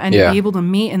studio and be able to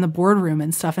meet in the boardroom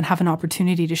and stuff and have an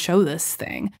opportunity to show this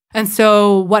thing. And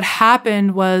so what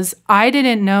happened was I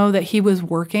didn't know that he was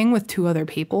working with 2 other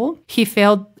people. He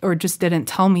failed or just didn't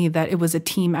tell me that it was a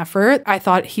team effort. I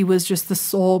thought he was just the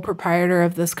sole proprietor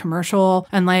of this commercial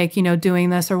and like,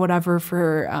 doing this or whatever for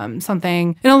for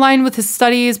something in line with his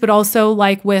studies, but also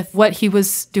like with what he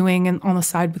was doing on the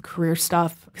side with career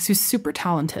stuff. Because he's super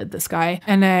talented, this guy.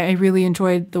 And I really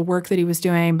enjoyed the work that he was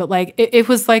doing. But like, it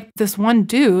was like this one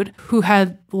dude who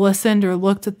had listened or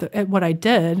looked at what I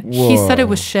did. Whoa. He said it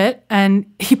was shit and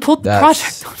he pulled the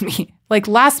project on me. Like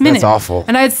last minute. That's awful.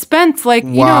 And I had spent like,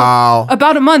 you know,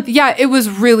 about a month. Yeah, it was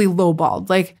really lowballed.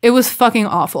 Like it was fucking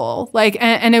awful. Like,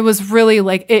 and it was really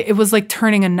like, it was like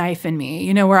turning a knife in me,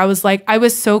 you know, where I was like, I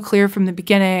was so clear from the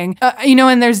beginning, you know,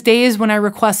 and there's days when I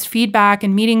request feedback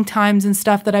and meeting times and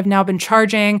stuff that I've now been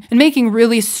charging and making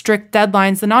really strict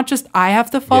deadlines that not just I have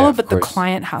to follow, but the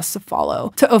client has to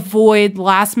follow to avoid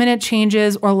last minute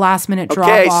changes or last minute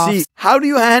drop-offs. Okay, see, how do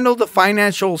you handle the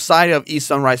financial side of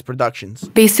E.Sunrise Productions?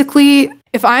 Basically,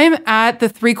 if I'm at the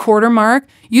 3/4 mark,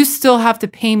 you still have to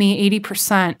pay me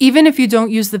 80%. Even if you don't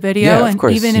use the video and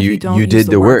even if you don't use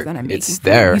the work that I'm making, it's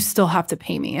there. You still have to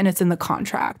pay me and it's in the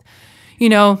contract. You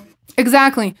know,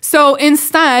 exactly. So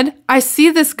instead, I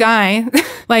see this guy,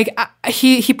 like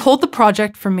he pulled the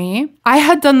project for me. I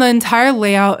had done the entire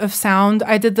layout of sound.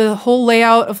 I did the whole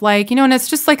layout of like, you know, and it's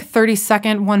just like a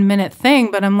 30-second, 1-minute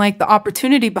thing. But I'm like, the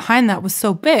opportunity behind that was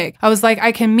so big. I was like,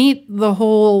 I can meet the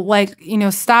whole like, you know,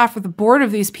 staff or the board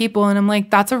of these people. And I'm like,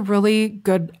 that's a really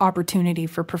good opportunity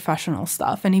for professional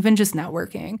stuff and even just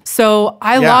networking. So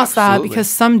I lost that because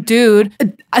some dude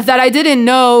that I didn't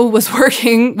know was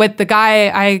working with the guy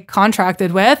I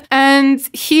contracted with. And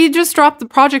he just dropped the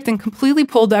project and completely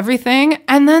pulled everything.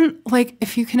 And then like,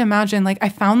 if you can imagine, like I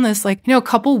found this like, you know, a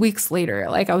couple weeks later,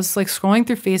 like I was like scrolling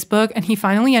through Facebook and he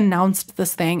finally announced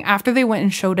this thing after they went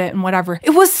and showed it and whatever.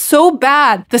 It was so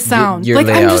bad, the sound. Your like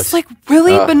layout. I'm just like,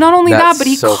 really? But not only that, but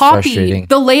he so copied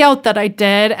the layout that I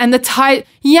did and the type,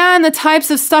 and the types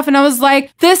of stuff. And I was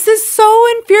like, this is so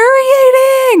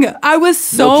infuriating. I was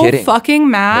so fucking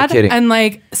mad and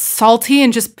like salty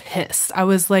and just pissed. I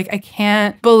was like, I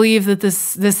can't believe that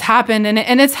this happened.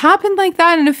 And it's happened like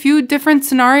that in a few different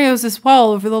scenarios as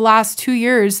well over the last 2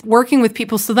 years working with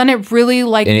people. So then it really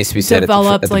like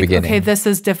developed like, okay, this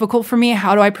is difficult for me.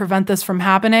 How do I prevent this from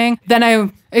happening?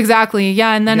 Then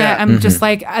and then I'm just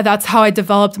like, that's how I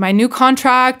developed my new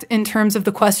contract in terms of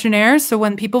the questionnaire. So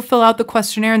when people fill out the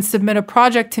questionnaire and submit a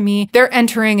project to me, they're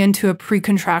entering into a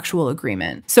pre-contractual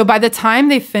agreement. So by the time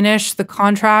they finish the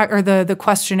contract or the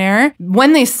questionnaire,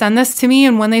 when they send this to me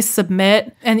and when they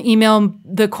submit and email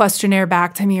the questionnaire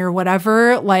back to me or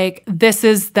whatever, like this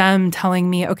is them telling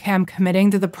me, okay, I'm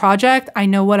committing to the project. I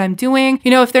know what I'm doing.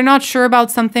 You know, if they're not sure about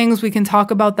some things, we can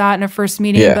talk about that in a first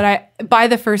meeting. But by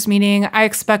the first meeting, I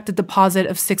expect a deposit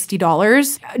of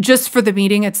 $60 just for the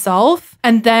meeting itself.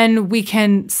 And then we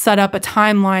can set up a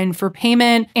timeline for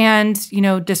payment and, you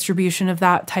know, distribution of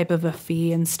that type of a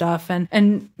fee and stuff.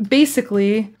 And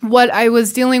basically what I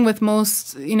was dealing with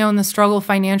most, you know, in the struggle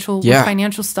financial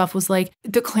stuff was like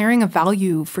declaring a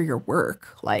value for your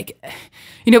work. Like,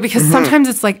 you know, because sometimes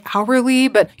it's like hourly,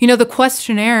 but you know, the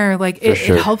questionnaire, like it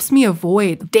helps me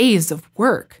avoid days of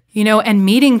work. You know, and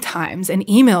meeting times and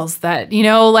emails that, you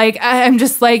know, like I'm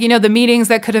just like, you know, the meetings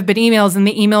that could have been emails and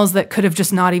the emails that could have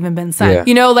just not even been sent.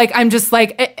 You know, like I'm just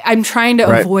like, I'm trying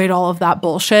to avoid all of that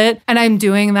bullshit. And I'm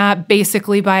doing that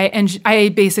basically I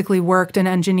basically worked and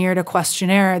engineered a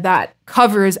questionnaire that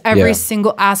covers every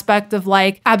single aspect of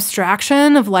like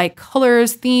abstraction of like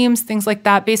colors, themes, things like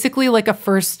that. Basically like a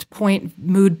first point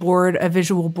mood board, a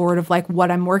visual board of like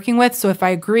what I'm working with. So if I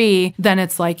agree, then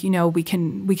it's like, you know, we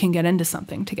can get into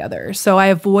something together. So I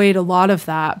avoid a lot of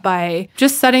that by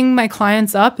just setting my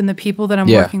clients up and the people that I'm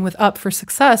working with up for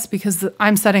success because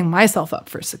I'm setting myself up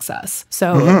for success.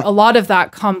 So a lot of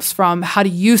that comes from how do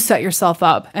you set yourself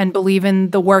up and believe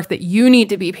in the work that you need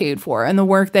to be paid for and the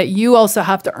work that you also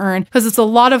have to earn. Because it's a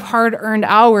lot of hard-earned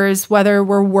hours, whether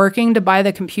we're working to buy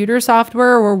the computer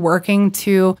software or we're working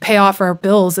to pay off our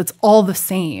bills, it's all the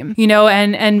same, you know,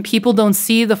 and people don't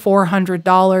see the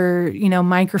 $400, you know,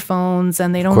 microphones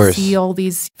and they don't see all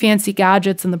these fancy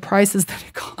gadgets and the prices that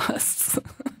it costs.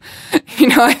 You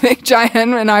know, I think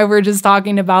Jaian and I were just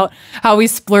talking about how we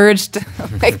splurged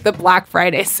like the Black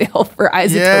Friday sale for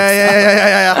isotope.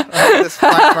 Yeah. This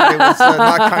Black Friday was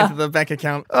not kind to the bank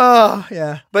account. Oh,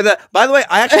 yeah. But by the way,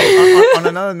 I actually, on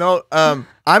another note,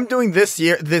 I'm doing this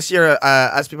year,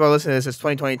 as people are listening to this, it's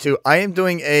 2022. I am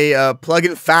doing a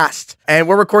plug-in fast, and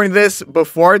we're recording this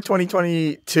before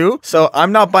 2022. So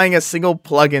I'm not buying a single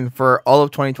plug-in for all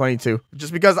of 2022,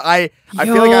 just because I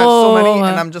feel like I have so many,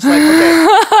 and I'm just like, okay,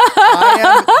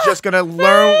 I am just just gonna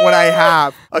learn what I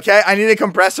have. Okay, I need a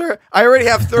compressor. I already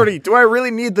have 30. Do I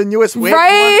really need the newest wave?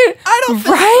 Right? One? I don't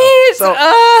think so.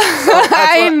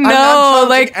 I know. I'm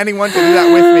like anyone to do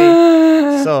that with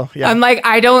me. So yeah. I'm like,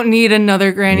 I don't need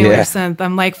another granular synth.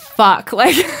 I'm like, fuck.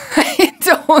 Like, I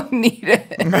don't need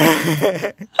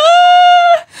it.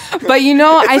 But you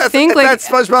know, I think like that's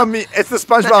SpongeBob me. It's the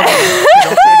SpongeBob.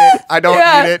 I don't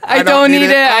need it. I don't need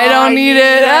it. I don't need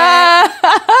it.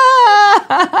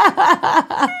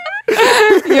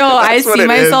 Yo, I see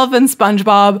myself in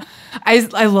SpongeBob.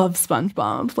 I love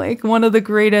SpongeBob. Like one of the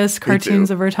greatest cartoons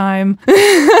of our time.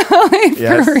 Like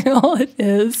for real, it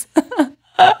is.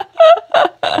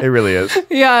 It really is.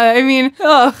 Yeah, I mean,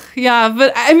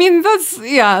 but I mean, that's,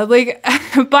 like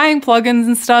buying plugins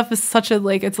and stuff is such a,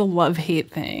 like, it's a love-hate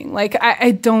thing. Like,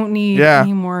 I don't need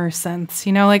any more synths,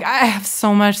 you know? Like, I have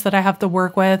so much that I have to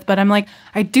work with, but I'm like,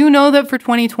 I do know that for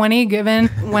 2020, given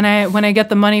when I get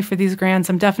the money for these grants,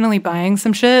 I'm definitely buying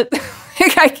some shit.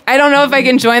 Like, I don't know if I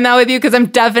can join that with you because I'm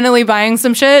definitely buying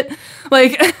some shit.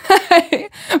 Like,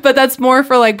 but that's more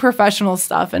for like professional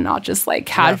stuff and not just like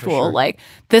casual. Like,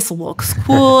 this looks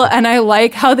cool, and I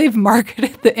like how they've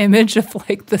marketed the image of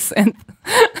like the synth.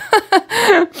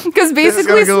 Because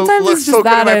basically, sometimes it's just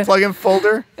that in my plugin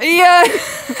folder. Yeah,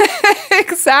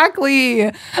 exactly.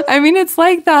 I mean, it's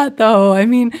like that though. I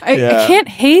mean, I can't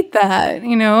hate that.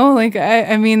 You know, like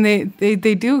I mean, they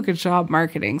do a good job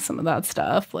marketing some of that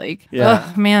stuff. Like,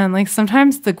 oh man, like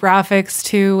sometimes the graphics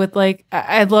too. With like,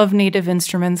 I love Native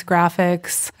Instruments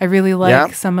graphics. I really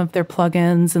like some of their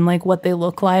plugins and like what they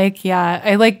look like. Yeah,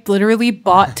 I like literally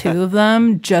bought 2 of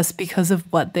them just because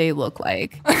of what they look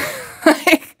like.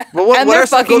 Well, what are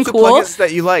some go-to plugins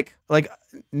that you like? Like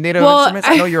Native Instruments?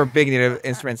 I know you're a big Native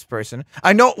Instruments person.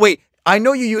 I know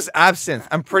you use Absinthe.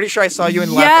 I'm pretty sure I saw you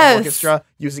in Live Orchestra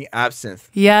using Absinthe.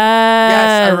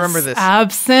 Yes, I remember this.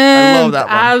 Absinthe. I love that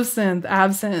one.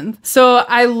 Absinthe. So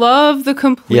I love the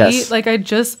complete, like I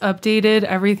just updated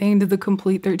everything to the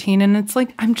complete 13, and it's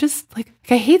like, I'm just like,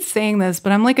 I hate saying this,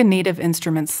 but I'm like a Native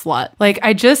Instruments slut. Like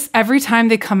every time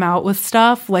they come out with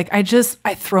stuff, like I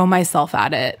throw myself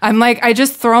at it. I'm like, I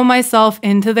just throw myself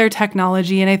into their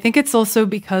technology. And I think it's also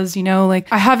because, you know,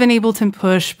 like I have an Ableton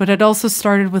Push, but it also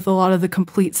started with a lot of the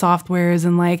complete softwares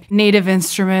and like Native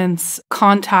Instruments,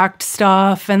 Contact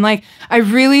stuff. And like, I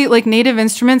really like Native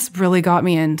Instruments really got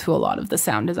me into a lot of the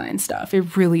sound design stuff.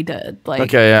 It really did.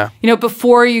 Like, you know,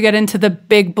 before you get into the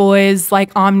big boys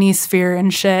like Omnisphere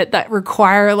and shit that require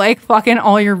like fucking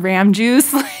all your RAM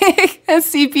juice, like a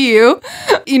CPU,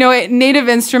 you know, Native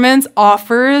Instruments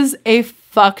offers a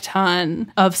fuck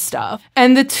ton of stuff.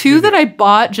 And the 2 that I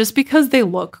bought just because they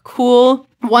look cool,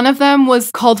 one of them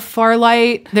was called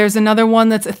Starlight. There's another one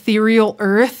that's Ethereal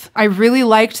Earth. I really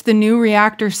liked the new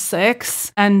Reactor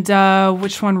 6. And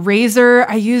which one? Razor.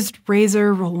 I used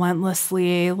Razor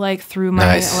relentlessly, like through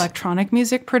my electronic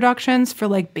music productions for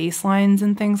like bass lines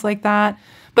and things like that.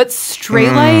 But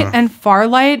Straylight and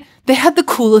Farlight, they had the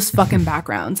coolest fucking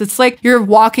backgrounds. It's like you're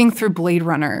walking through Blade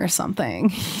Runner or something.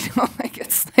 You know, like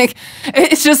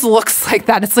it just looks like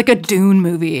that. It's like a Dune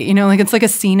movie, you know, like it's like a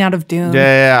scene out of Dune.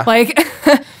 Yeah. Like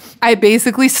I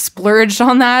basically splurged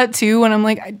on that too, and I'm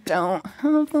like, I don't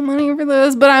have the money for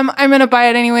this, but I'm gonna buy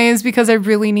it anyways because I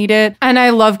really need it. And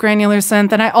I love granular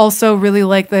synth, and I also really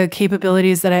like the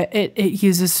capabilities that it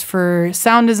uses for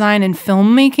sound design and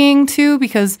filmmaking too,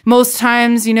 because most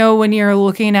times, you know, when you're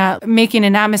looking at making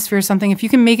an atmosphere or something, if you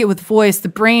can make it with voice, the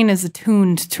brain is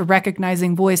attuned to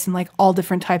recognizing voice in like all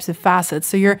different types of facets.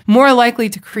 So you're more likely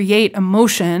to create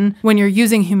emotion when you're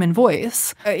using human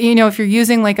voice. You know, if you're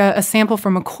using like a sample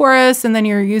from a chorus, and then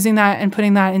you're using that and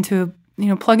putting that into, you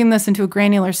know, plugging this into a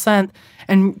granular synth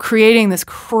and creating this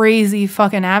crazy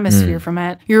fucking atmosphere from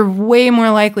it, you're way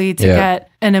more likely to get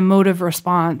an emotive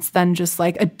response than just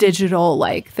like a digital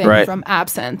like thing from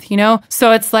Absinthe, you know?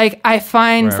 So it's like, I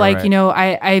find you know,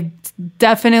 I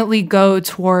definitely go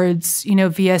towards, you know,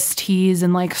 VSTs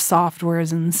and like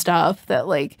softwares and stuff that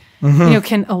like, you know,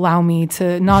 can allow me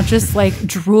to not just like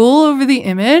drool over the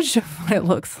image of what it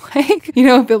looks like, you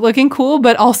know, of it looking cool,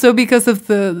 but also because of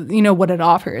the, you know, what it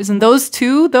offers. And those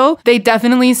 2, though, they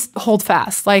definitely hold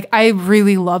fast. Like, I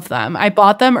really love them. I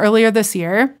bought them earlier this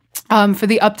year. For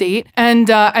the update, and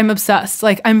I'm obsessed.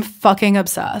 Like, I'm fucking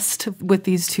obsessed with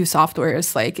these 2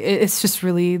 softwares. Like, it's just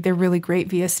really, they're really great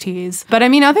VSTs. But I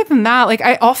mean, other than that, like,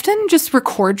 I often just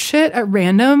record shit at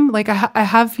random. Like, I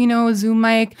have, you know, a Zoom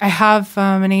mic. I have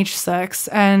an H6,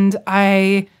 and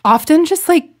I often just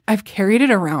like, I've carried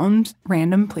it around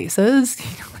random places.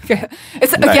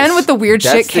 It's again with the weird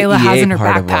shit Kayla has in her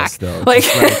backpack.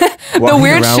 The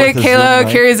weird shit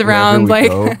Kayla carries around,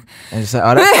 like, and just like,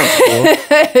 oh, that sounds cool.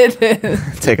 it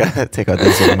is. take out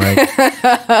this little mic.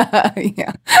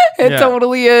 Yeah, it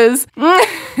totally is.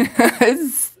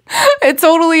 It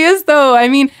totally is, though. I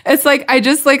mean, it's like, I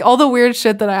just like all the weird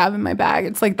shit that I have in my bag.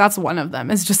 It's like, that's one of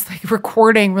them. It's just like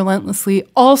recording relentlessly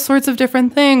all sorts of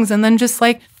different things and then just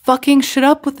like fucking shit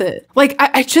up with it. Like,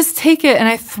 I just take it and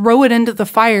I throw it into the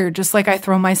fire, just like I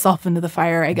throw myself into the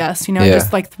fire, I guess, you know,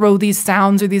 just like throw these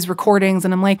sounds or these recordings.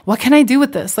 And I'm like, what can I do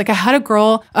with this? Like, I had a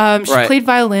girl, she played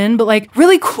violin, but like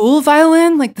really cool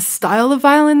violin. Like the style of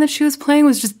violin that she was playing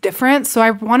was just different. So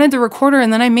I wanted to record her,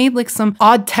 and then I made like some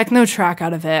odd techno track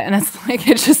out of it. And it's like,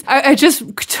 I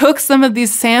just took some of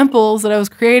these samples that I was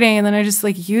creating, and then I just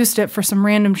like used it for some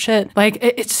random shit. Like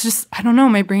it's just, I don't know,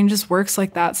 my brain just works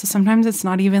like that. So sometimes it's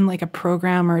not even like a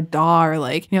program or a DAW or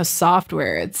like, you know,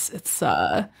 software.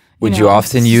 Would you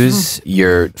often use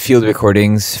your field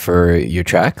recordings for your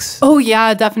tracks? Oh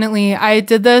yeah, definitely. I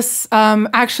did this.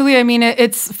 Actually, I mean,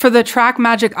 it's for the track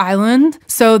Magic Island.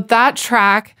 So that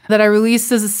track that I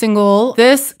released as a single,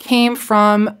 this came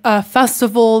from a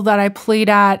festival that I played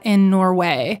at in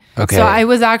Norway. Okay. So I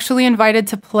was actually invited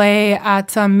to play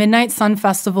at Midnight Sun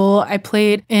Festival. I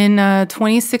played in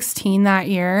 2016 that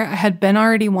year. I had been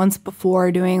already once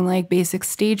before doing like basic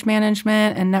stage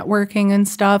management and networking and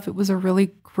stuff. It was a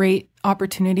really great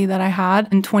opportunity that I had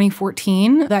in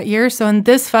 2014 that year. So, and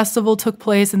this festival took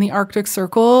place in the Arctic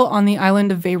Circle on the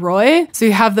island of Veyroy. So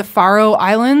you have the Faroe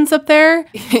Islands up there.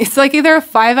 It's like either a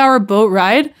 5-hour boat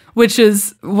ride, which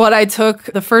is what I took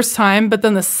the first time. But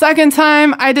then the second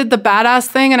time I did the badass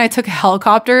thing and I took a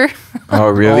helicopter. Oh,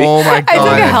 really? Oh my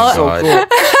God.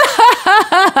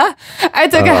 I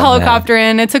took a helicopter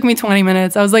in. It took me 20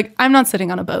 minutes. I was like, I'm not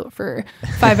sitting on a boat for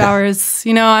 5 hours.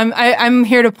 You know, I'm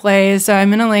here to play. So I'm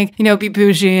gonna like, you know, be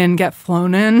bougie and get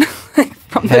flown in.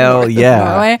 From the north of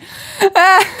Norway.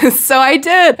 So I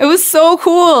did. It was so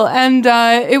cool. And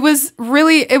it was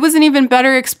an even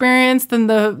better experience than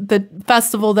the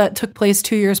festival that took place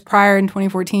 2 years prior in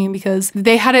 2014, because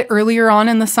they had it earlier on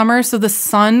in the summer. So the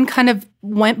sun kind of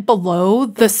went below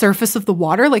the surface of the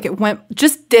water. Like it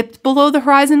just dipped below the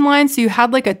horizon line. So you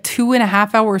had like a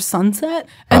 2.5 hour sunset.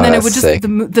 And then it would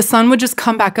just, the sun would just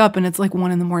come back up and it's like 1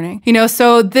 a.m. You know,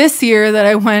 so this year that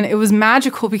I went, it was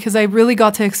magical because I really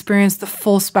got to experience the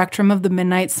full spectrum of the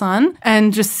midnight sun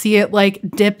and just see it like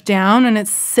dip down, and it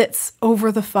sits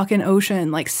over the fucking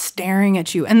ocean, like staring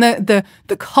at you. And the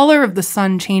color of the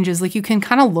sun changes. Like you can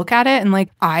kind of look at it and like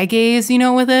eye gaze, you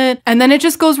know, with it. And then it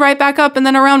just goes right back up. And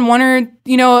then around 1 or,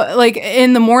 you know, like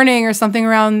in the morning or something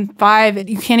around 5,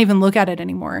 you can't even look at it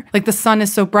anymore. Like the sun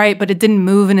is so bright, but it didn't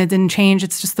move and it didn't change.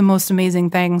 It's just the most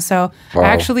amazing thing. So I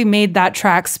actually made that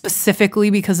track specifically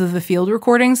because of the field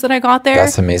recordings that I got there.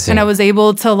 That's amazing. And I was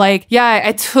able to like,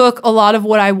 I took a lot of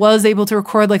what I was able to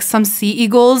record, like some sea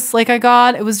eagles like I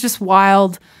got. It was just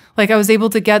wild. Like I was able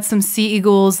to get some sea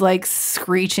eagles like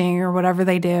screeching or whatever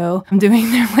they do. I'm doing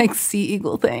their like sea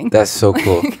eagle thing. That's so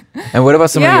cool. And what about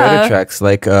some of your other tracks,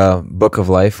 like Book of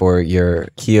Life or your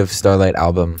Key of Starlight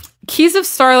album? Keys of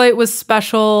Starlight was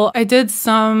special. I did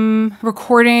some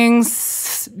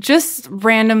recordings, just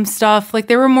random stuff. Like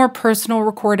they were more personal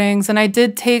recordings. And I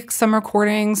did take some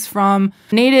recordings from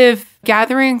native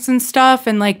gatherings and stuff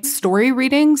and like story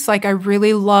readings. Like I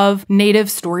really love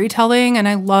native storytelling and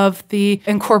I love the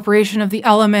incorporation of the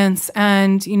elements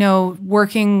and, you know,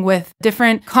 working with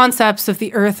different concepts of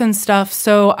the earth and stuff.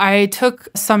 So I took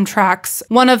some tracks.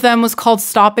 One of them was called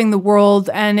Stopping the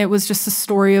World, and it was just a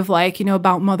story of like, you know,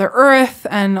 about Mother Earth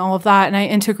and all of that. And I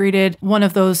integrated one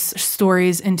of those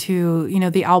stories into, you know,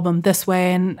 the album this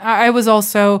way. And I was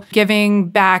also giving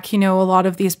back, you know, a lot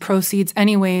of these proceeds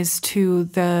anyways to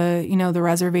the, you know, the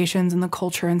reservations and the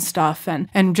culture and stuff,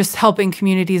 and just helping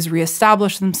communities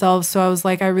reestablish themselves. So I was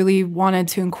like, I really wanted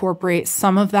to incorporate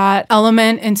some of that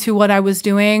element into what I was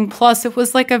doing. Plus it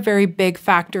was like a very big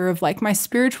factor of like my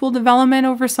spiritual development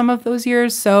over some of those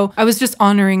years. So I was just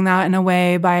honoring that in a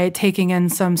way by taking in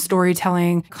some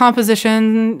storytelling,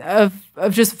 composition of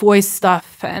just voice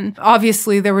stuff. And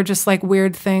obviously there were just like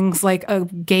weird things like a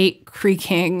gate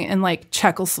creaking in like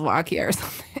Czechoslovakia or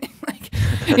something. Like,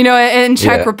 you know, in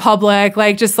Czech Republic,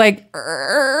 like just like,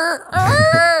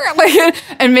 like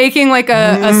and making like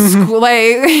a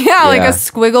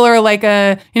squiggle or like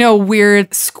a, you know, weird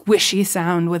squishy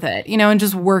sound with it, you know, and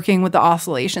just working with the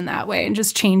oscillation that way and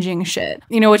just changing shit,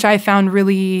 you know, which I found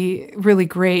really, really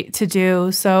great to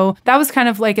do. So that was kind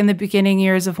of like in the beginning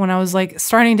years of when I was like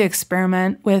starting to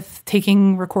experiment with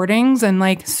taking recordings and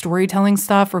like storytelling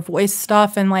stuff or voice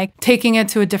stuff and like taking it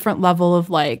to a different level of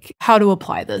like how to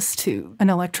apply this to an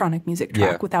electronic music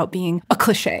track without being a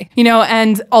cliche, you know,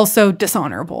 and also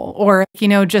dishonorable. sample, or, you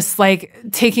know, just like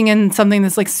taking in something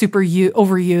that's like super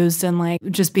overused and like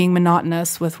just being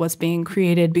monotonous with what's being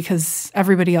created because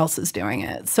everybody else is doing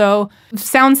it. So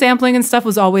sound sampling and stuff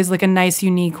was always like a nice,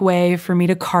 unique way for me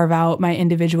to carve out my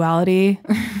individuality.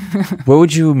 What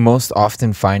would you most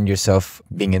often find yourself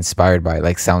being inspired by,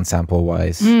 like sound sample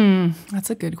wise? That's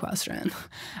a good question.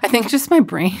 I think just my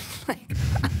brain. Like,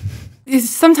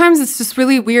 sometimes it's just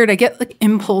really weird. I get like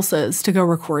impulses to go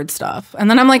record stuff. And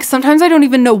then I'm like, sometimes I don't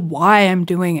even know why I'm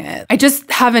doing it. I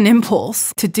just have an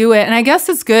impulse to do it. And I guess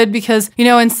it's good because, you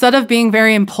know, instead of being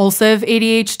very impulsive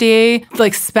ADHD,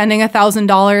 like spending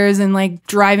 $1,000 and like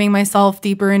driving myself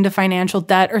deeper into financial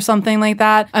debt or something like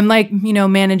that, I'm like, you know,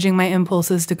 managing my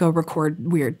impulses to go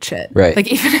record weird shit. Right. Like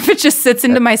even if it just sits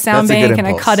into my sound That's a good bank and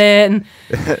I impulse. cut it and,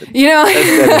 you know.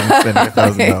 That's better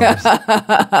than spending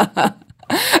 $1,000.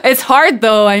 It's hard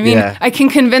though. I mean, Yeah. I can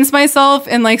convince myself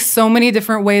in like so many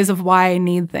different ways of why I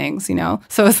need things, you know?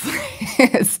 So it's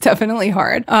it's definitely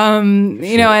hard.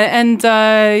 You know, and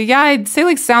yeah, I'd say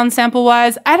like sound sample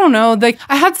wise, I don't know. Like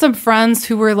I had some friends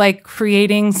who were like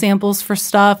creating samples for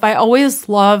stuff. I always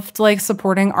loved like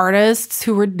supporting artists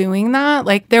who were doing that.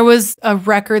 Like there was a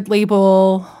record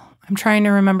label, I'm trying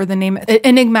to remember the name,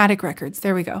 Enigmatic Records.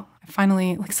 There we go.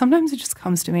 Finally, like sometimes it just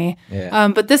comes to me. Yeah.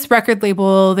 But this record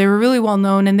label, they were really well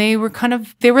known, and they were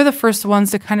the first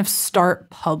ones to kind of start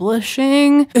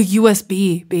publishing a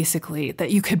USB basically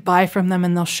that you could buy from them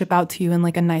and they'll ship out to you in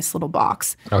like a nice little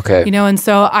box. Okay. You know, and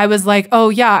so I was like, oh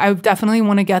yeah, I definitely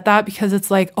want to get that because it's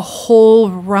like a whole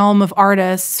realm of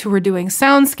artists who were doing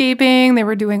soundscaping. They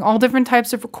were doing all different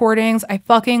types of recordings. I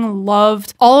fucking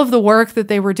loved all of the work that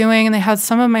they were doing. And they had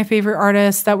some of my favorite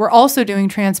artists that were also doing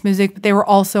trance music, but they were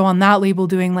also on that label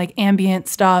doing like ambient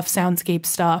stuff, soundscape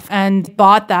stuff, and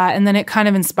bought that. And then it kind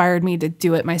of inspired me to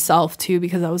do it myself too,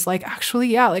 because I was like, actually,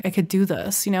 yeah, like I could do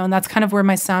this, you know, and that's kind of where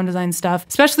my sound design stuff,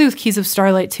 especially with Keys of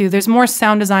Starlight too. There's more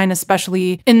sound design,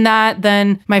 especially in that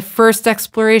than my first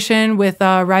exploration with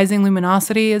Rising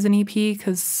Luminosity as an EP,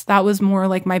 because that was more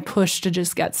like my push to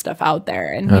just get stuff out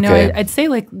there. And, you know, I'd say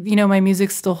like, you know, my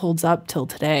music still holds up till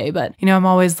today, but, you know, I'm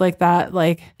always like that,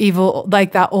 like evil,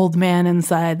 like that old man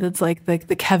inside that's like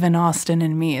the Kevin Austin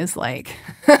in me is like,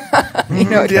 you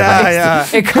know, Yeah.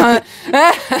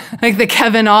 like the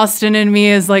Kevin Austin in me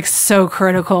is like so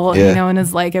critical, you know, and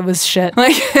is like, it was shit,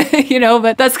 like, you know,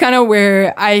 but that's kind of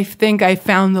where I think I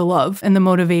found the love and the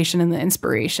motivation and the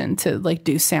inspiration to like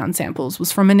do sound samples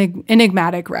was from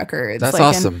Enigmatic Records. That's like,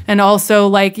 awesome. And also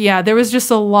like, yeah, there was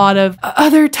just a lot of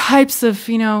other types of,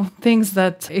 you know, things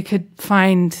that it could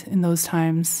find in those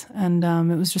times. And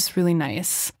it was just really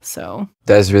nice. So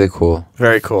That is really cool.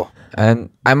 Very cool. And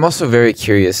I'm also very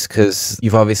curious because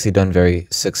you've obviously done very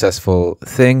successful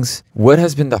things. What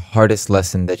has been the hardest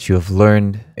lesson that you have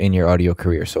learned in your audio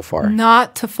career so far?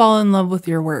 not to fall in love with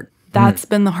your work. That's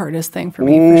been the hardest thing for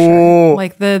me, for sure.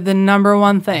 Like the number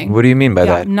one thing. What do you mean by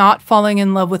that? Not falling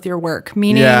in love with your work.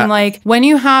 Meaning Yeah. like when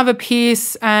you have a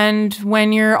piece and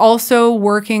when you're also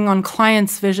working on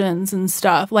clients' visions and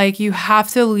stuff, like you have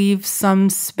to leave some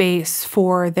space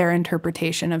for their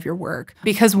interpretation of your work.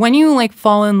 Because when you like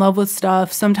fall in love with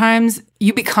stuff, sometimes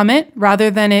you become it rather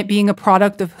than it being a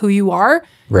product of who you are.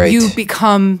 Right. You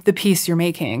become the piece you're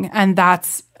making. And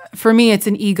that's, for me, it's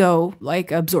an ego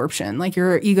like absorption. Like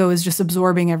your ego is just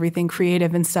absorbing everything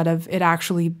creative instead of it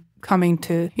actually coming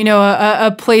to, you know,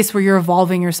 a place where you're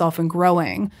evolving yourself and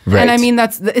growing. Right. And I mean,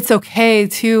 it's okay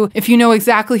too. If you know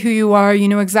exactly who you are, you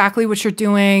know exactly what you're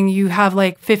doing, you have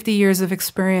like 50 years of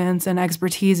experience and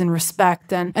expertise and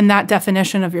respect and that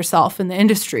definition of yourself in the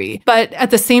industry. But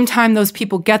at the same time, those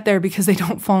people get there because they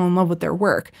don't fall in love with their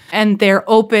work and they're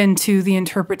open to the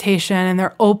interpretation and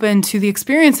they're open to the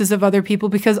experiences of other people,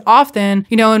 because often,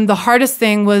 you know, and the hardest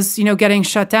thing was, you know, getting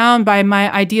shut down by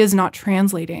my ideas not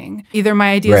translating. Either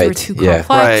my ideas were too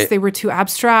complex, they were too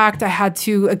abstract. I had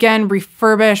to, again,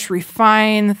 refurbish,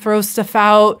 refine, throw stuff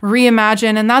out,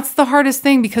 reimagine. And that's the hardest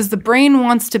thing because the brain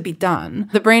wants to be done.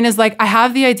 The brain is like, I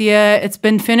have the idea. It's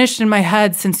been finished in my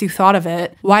head since you thought of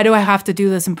it. Why do I have to do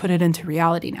this and put it into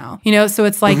reality now? You know, so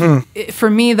it's like, for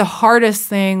me, the hardest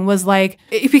thing was like,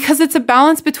 because it's a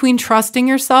balance between trusting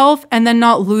yourself and then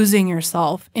not losing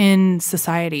yourself in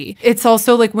society. It's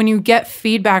also like when you get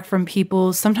feedback from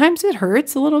people, sometimes it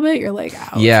hurts a little bit. You're like,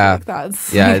 ouch. Yeah. Like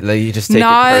that's Like you just take it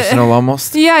personal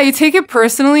almost. Yeah, you take it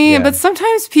personally, Yeah. but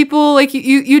sometimes people like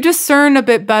you discern a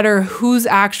bit better who's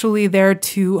actually there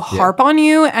to harp on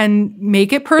you and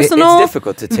make it personal. It's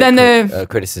difficult to take than the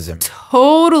criticism.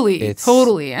 totally.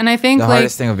 And I think The like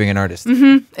hardest thing of being an artist.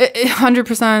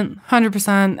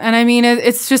 100%. And I mean,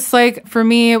 it's just like, for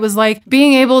me, it was like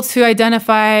being able to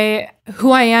identify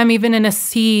who I am, even in a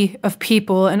sea of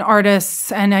people and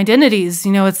artists and identities.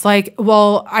 You know, it's like,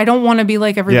 well, I don't want to be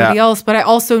like everybody else, but I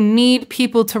also need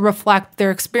people to reflect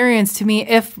their experience to me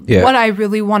if what I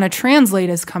really want to translate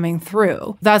is coming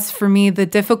through. That's for me the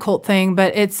difficult thing,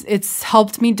 but it's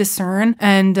helped me discern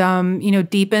and, you know,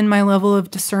 deepen my level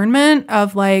of discernment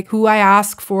of like who I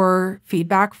ask for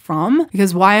feedback from,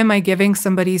 because why am I giving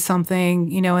somebody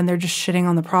something, you know, and they're just shitting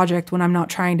on the project when I'm not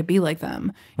trying to be like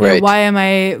them? You know, why am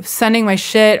I sending my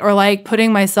shit or like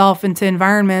putting myself into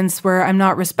environments where I'm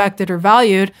not respected or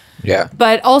valued? Yeah.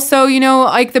 But also, you know,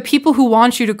 like the people who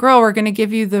want you to grow are going to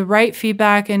give you the right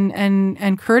feedback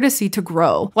and courtesy to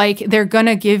grow. Like they're going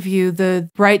to give you the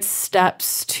right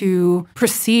steps to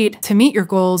proceed to meet your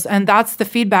goals. And that's the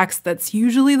feedbacks that's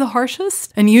usually the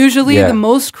harshest and usually the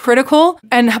most critical.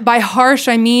 And by harsh,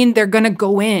 I mean, they're going to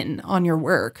go in on your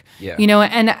work, you know,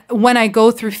 and when I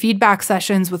go through feedback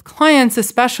sessions with clients,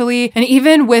 especially, and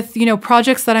even with, you know,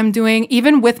 projects that I'm doing,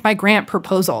 even with my grant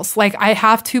proposals, like I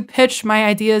have to pitch my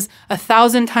ideas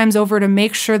 1,000 times over to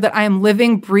make sure that I am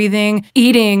living, breathing,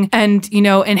 eating, and, you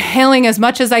know, inhaling as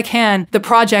much as I can the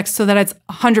project so that it's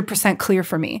 100% clear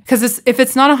for me. Because if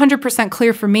it's not 100%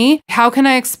 clear for me, how can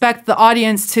I expect the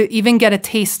audience to even get a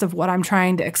taste of what I'm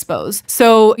trying to expose?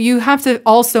 So you have to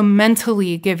also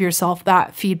mentally give yourself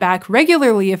that feedback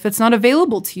regularly if it's not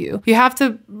available to you. You have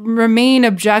to remain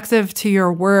objective to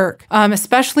your work,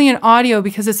 especially in audio,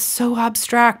 because it's so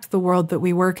abstract, the world that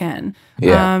we work in.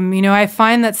 You know, I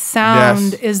find that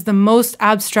sound is the most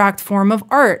abstract form of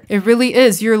art. It really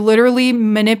is. You're literally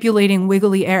manipulating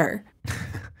wiggly air.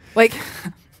 Like,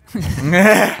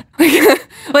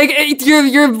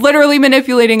 you're literally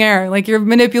manipulating air. Like you're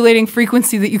manipulating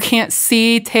frequency that you can't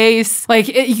see, taste. Like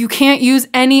you can't use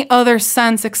any other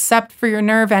sense except for your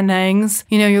nerve endings.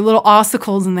 You know, your little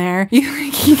ossicles in there.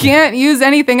 You can't use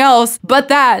anything else but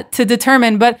that to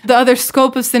determine. But the other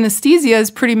scope of synesthesia is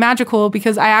pretty magical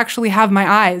because I actually have my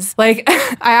eyes. Like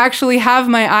I actually have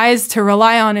my eyes to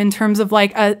rely on in terms of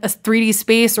like a 3D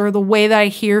space or the way that I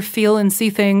hear, feel, and see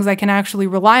things. I can actually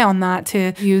rely on that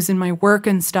to use in my work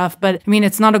and stuff. But I mean,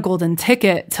 it's not a golden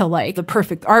ticket to like the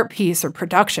perfect art piece or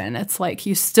production. It's like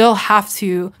you still have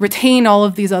to retain all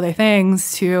of these other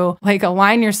things to like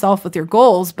align yourself with your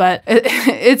goals. But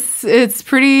it's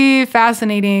pretty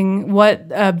fascinating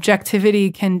what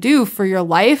objectivity can do for your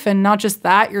life, and not just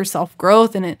that, your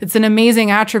self-growth. And it's an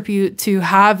amazing attribute to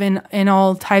have in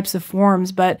all types of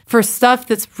forms. But for stuff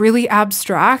that's really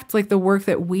abstract, like the work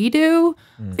that we do,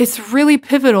 it's really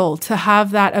pivotal to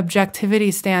have that objectivity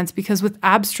stance, because with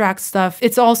abstract stuff,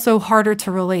 it's also harder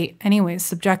to relate anyways,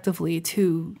 subjectively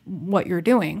to what you're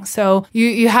doing. So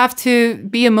you have to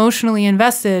be emotionally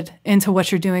invested into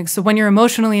what you're doing. So when you're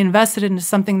emotionally invested into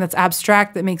something that's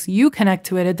abstract that makes you connect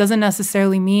to it, it doesn't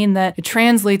necessarily mean that it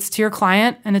translates to your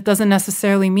client, and it doesn't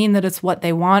necessarily mean that it's what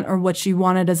they want or what you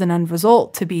wanted as an end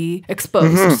result to be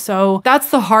exposed. So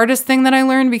that's the hardest thing that I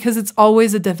learned, because it's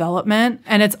always a development,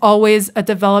 and it's always a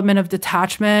development of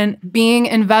detachment. Being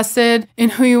invested in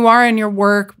who you are in your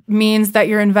work means that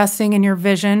you're investing in your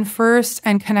vision first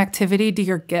and connectivity to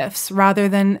your gifts, rather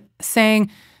than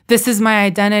saying, this is my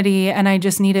identity and I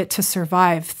just need it to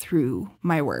survive through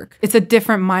my work. It's a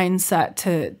different mindset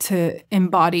to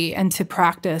embody and to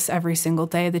practice every single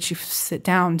day that you sit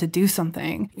down to do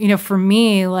something. You know, for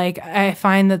me, like I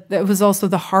find that it was also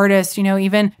the hardest, you know,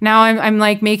 even now I'm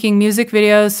like making music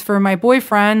videos for my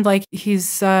boyfriend. Like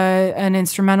he's an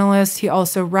instrumentalist. He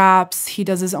also raps. He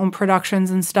does his own productions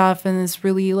and stuff, and is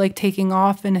really like taking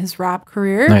off in his rap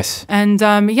career. Nice. And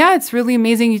yeah, it's really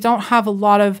amazing. You don't have a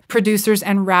lot of producers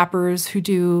and rappers who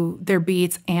do their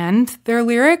beats and their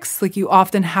lyrics. Like you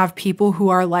often have people who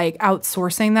are like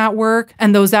outsourcing that work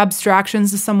and those abstractions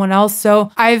to someone else.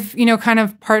 So I've, you know, kind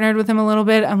of partnered with him a little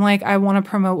bit. I'm like, I want to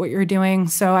promote what you're doing.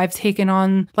 So I've taken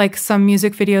on like some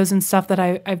music videos and stuff that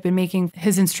I've been making,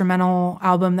 his instrumental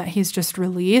album that he's just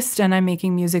released, and I'm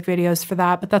making music videos for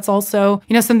that. But that's also,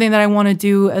 you know, something that I want to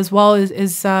do as well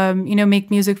is you know,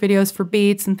 make music videos for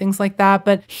beats and things like that.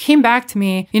 But he came back to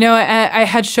me, you know, I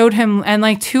had showed him, and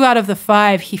like 2 out of the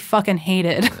 5 he fucking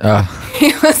hated.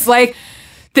 He was like,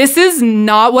 this is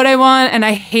not what I want, and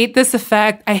I hate this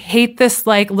effect. I hate this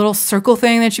like little circle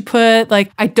thing that you put.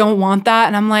 Like, I don't want that.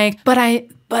 And I'm like, but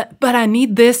but I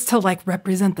need this to like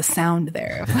represent the sound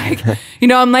there. Like, you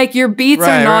know, I'm like, your beats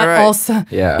are not also,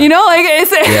 you know, like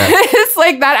it's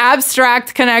like that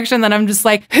abstract connection that I'm just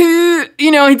like,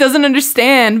 you know, he doesn't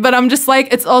understand, but I'm just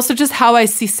like, it's also just how I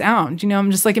see sound. You know,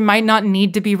 I'm just like, it might not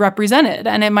need to be represented,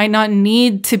 and it might not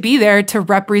need to be there to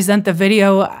represent the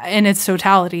video in its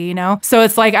totality, you know? So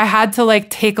it's like, I had to like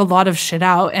take a lot of shit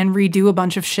out and redo a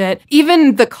bunch of shit.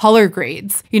 Even the color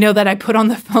grades, you know, that I put on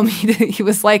the film, he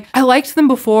was like, I liked them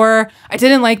before. I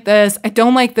didn't like this. I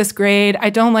don't like this grade. I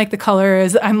don't like the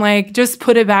colors. I'm like, just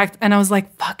put it back. And I was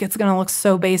like, fuck, it's going to look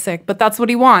so basic, but that's what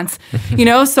he wants, you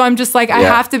know? So I'm just like, I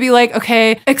have to be like,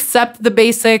 okay, accept the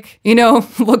basic, you know,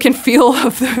 look and feel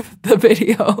of the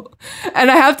video.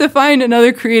 And I have to find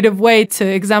another creative way to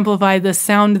exemplify the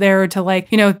sound there, to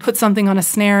like, you know, put something on a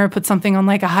snare, put something on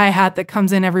like a hi-hat that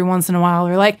comes in every once in a while,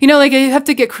 or like, you know, like you have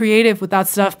to get creative with that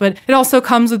stuff. But it also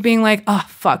comes with being like, oh,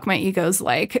 fuck, my ego's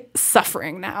like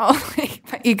suffering now. Like,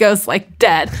 my ego's like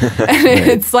dead. And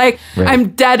it's like, I'm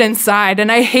dead inside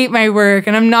and I hate my work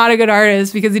and I'm not a good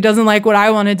artist because he doesn't like what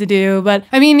I wanted to do. But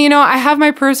I mean, you know, I have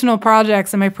my personal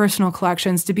projects and my personal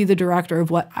collections to be the director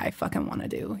of what I fucking want to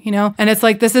do, you know? And it's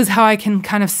like, this is how I can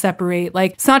kind of separate,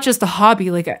 like, it's not just a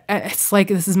hobby, like, it's like,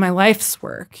 this is my life's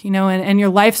work, you know? And your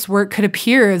life's work could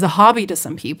appear as a hobby to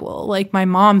some people. Like, my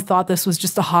mom thought this was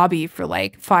just a hobby for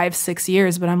like 5-6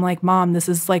 years, but I'm like, Mom, this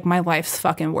is like my life's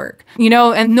fucking work, you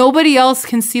know? And nobody else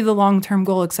can see the long-term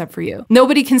goal except for you.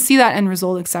 Nobody can see that end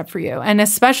result except for you. And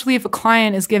especially if a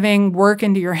client is giving work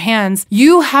into your hands,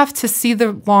 you have to see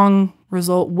the long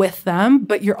result with them,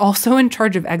 but you're also in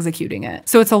charge of executing it.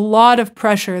 So it's a lot of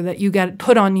pressure that you get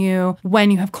put on you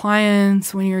when you have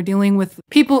clients, when you're dealing with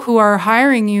people who are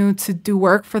hiring you to do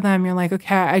work for them. You're like,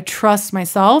 okay, I trust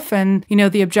myself and, you know,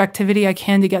 the objectivity I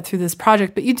can to get through this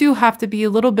project, but you do have to be a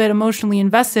little bit emotionally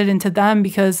invested into them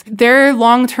because their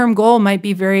long-term goal might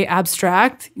be very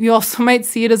abstract. You also might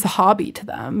see it as a hobby to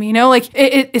them, you know, like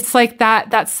it's like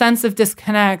that sense of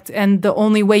disconnect, and the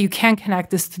only way you can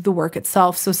connect is through the work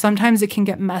itself. So sometimes it can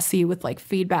get messy with like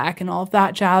feedback and all of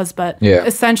that jazz. But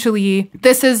essentially,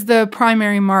 this is the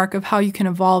primary mark of how you can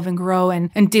evolve and grow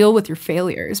and deal with your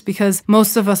failures. Because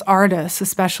most of us artists,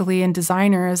 especially in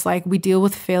designers, like we deal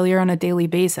with failure on a daily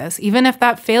basis. Even if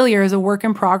that failure is a work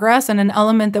in progress and an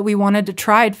element that we wanted to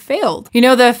try, it failed. You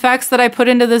know, the effects that I put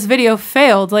into this video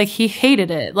failed. Like, he hated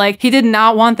it. Like, he did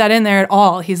not want that in there at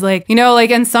all. He's like, you know,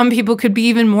 like, and some people could be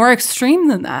even more extreme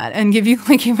than that and give you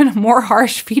like even more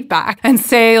harsh feedback and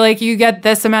say like, you get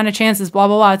this amount of chances, blah,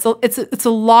 blah, blah. It's a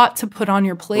lot to put on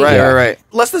your plate. Right.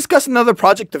 Let's discuss another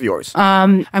project of yours.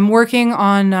 I'm working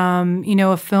on, you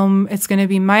know, a film. It's going to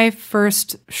be my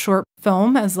first short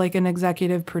film as like an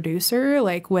executive producer,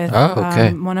 like with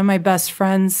one of my best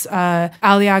friends,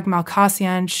 Aliag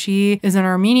Malkassian. She is an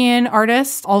Armenian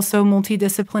artist, also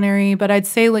multidisciplinary, but I'd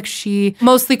say like she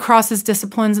mostly crosses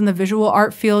disciplines in the visual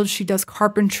art field. She does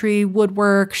carpentry,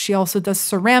 woodwork. She also does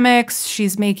ceramics.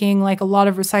 She's making like a lot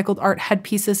of recycled art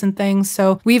headpieces and things.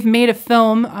 So we've made a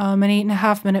film, an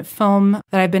 8.5-minute film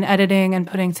that I've been editing and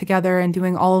putting together and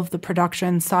doing all of the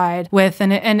production side with.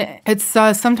 And it's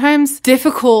sometimes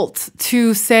difficult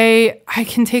to say, I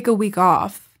can take a week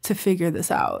off to figure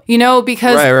this out, you know,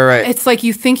 because it's like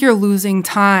you think you're losing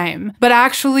time, but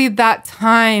actually that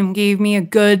time gave me a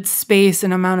good space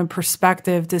and amount of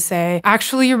perspective to say,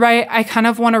 actually, you're right. I kind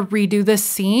of want to redo this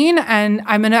scene and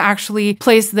I'm going to actually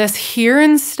place this here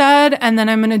instead. And then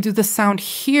I'm going to do the sound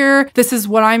here. This is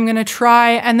what I'm going to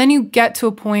try. And then you get to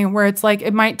a point where it's like,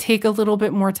 it might take a little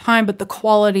bit more time, but the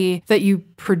quality that you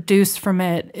produce from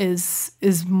it is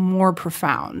more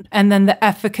profound. And then the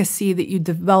efficacy that you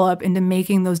develop into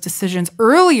making those decisions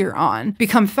earlier on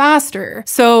become faster.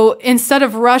 So instead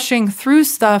of rushing through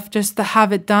stuff just to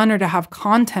have it done or to have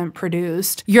content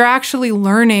produced, you're actually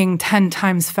learning 10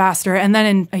 times faster. And then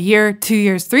in a year, 2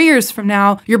 years, 3 years from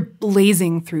now, you're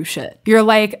blazing through shit. You're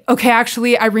like, okay,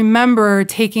 actually, I remember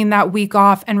taking that week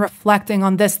off and reflecting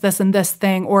on this, and this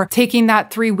thing, or taking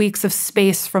that 3 weeks of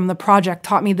space from the project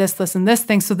taught me this, and this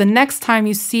thing. So the next time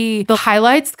you see the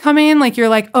highlights come in, like you're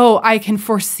like, oh, I can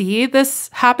foresee this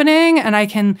happening,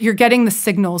 and you're getting the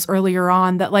signals earlier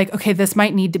on that like, okay, this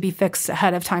might need to be fixed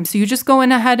ahead of time. So you just go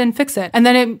in ahead and fix it. And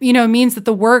then it, you know, means that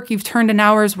the work, you've turned an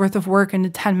hour's worth of work into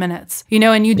 10 minutes, you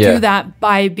know, and you do that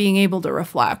by being able to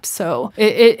reflect. So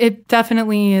it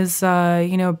definitely is,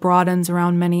 you know, broadens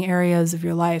around many areas of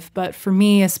your life. But for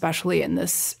me, especially in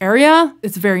this area,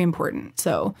 it's very important.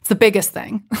 So it's the biggest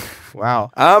thing. Wow.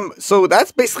 So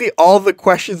that's basically all the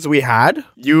questions we had.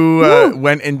 You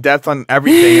went in depth on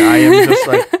everything. I am just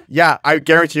like, yeah, I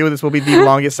guarantee you this will be the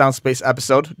longest Sound Space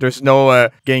episode. There's no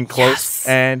getting close. Yes.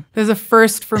 And there's a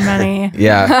first for many.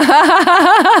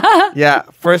 Yeah. yeah,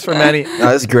 first for many.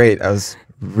 That was great. I was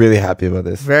really happy about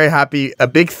this. Very happy. A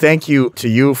big thank you to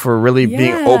you for really being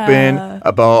Yeah. open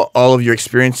about all of your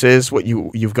experiences, what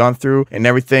you've gone through and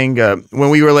everything. When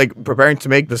we were like preparing to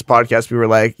make this podcast, we were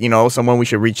like, you know, someone we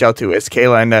should reach out to is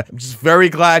Kayla. And I'm just very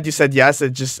glad you said yes.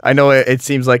 I know it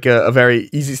seems like a very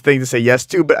easy thing to say yes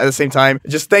to, but at the same time,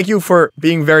 just thank you for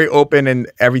being very open and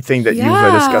everything that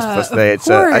you've discussed with us today.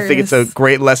 I think it's a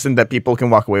great lesson that people can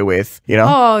walk away with, you know?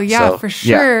 Oh, yeah, So, for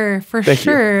sure. yeah. For Thank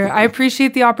sure. I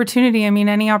appreciate the opportunity. I mean,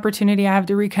 any opportunity I have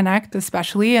to reconnect,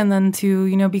 especially, and then to,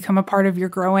 you know, become a part of your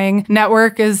growing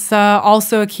network is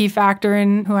also a key factor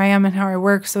in who I am and how I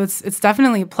work. So it's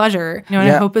definitely a pleasure. You know,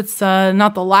 and I hope it's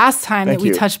not the last time that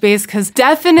we touch base, because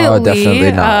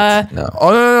definitely not. No.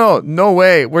 Oh, no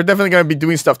way. We're definitely going to be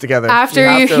doing stuff together.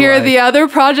 After you hear the other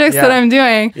projects that I'm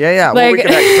doing. Yeah. Like, we'll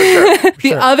reconnect, for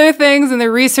sure. the other things and the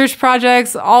research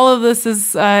projects, all of this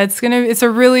is it's a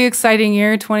really exciting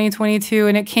year, 2022,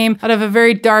 and it came out of a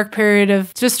very dark period of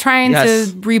just trying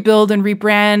to rebuild and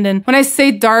rebrand. And when I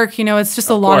say dark, you know, it's just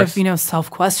a lot of, you know,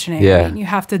 self-questioning. Yeah. Right? You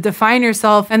have to define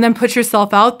yourself and then put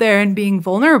yourself out there and being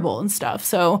vulnerable and stuff.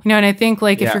 So, you know, and I think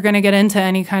like if you're going to get into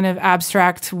any kind of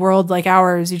abstract world like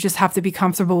ours, you just have to be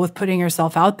comfortable with putting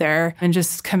yourself out there and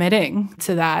just committing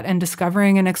to that and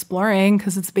discovering and exploring,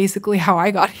 because it's basically how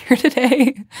I got here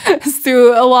today. It's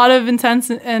through a lot of intense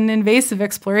and invasive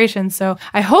exploration. So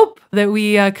I hope that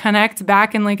we connect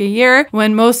back in like a year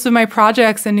when most of my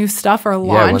projects and new stuff are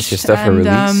launched. Yeah, once your stuff are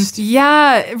released.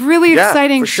 Really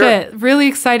exciting sure. shit. Really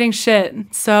exciting shit.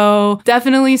 So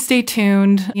definitely stay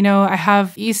tuned. You know, I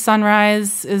have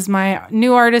E.Sunrise is my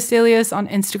new artist alias on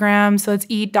Instagram. So it's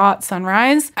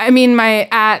E.Sunrise. I mean, my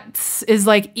 @, is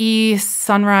like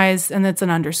E.Sunrise and it's an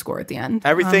underscore at the end.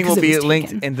 Everything will be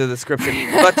linked in the description.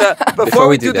 But Before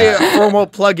we do the formal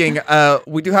plugging,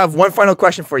 we do have one final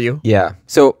question for you. Yeah.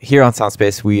 So here on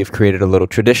Soundspace, we have created a little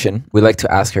tradition. We like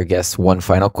to ask our guests one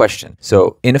final question.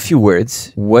 So in a few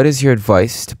words, what is your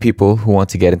advice to people who want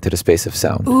to get into the space of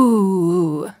sound?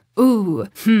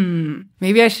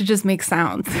 Maybe I should just make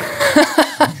sounds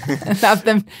and have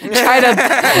them try to.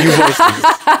 New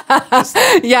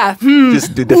voices. Yeah.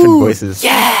 Just do different voices.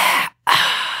 Yeah.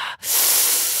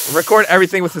 Record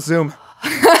everything with a Zoom.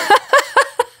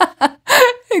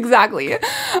 Exactly.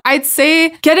 I'd say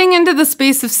getting into the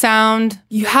space of sound,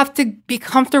 you have to be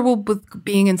comfortable with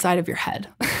being inside of your head,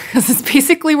 because it's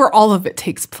basically where all of it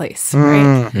takes place,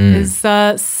 right?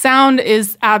 Sound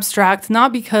is abstract,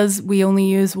 not because we only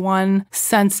use one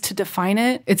sense to define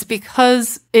it. It's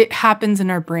because it happens in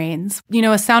our brains. You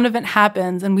know, a sound event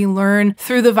happens and we learn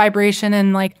through the vibration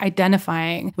and like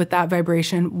identifying with that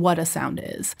vibration what a sound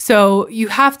is. So you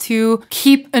have to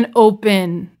keep an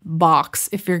open box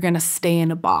if you're going to stay in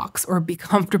a box or be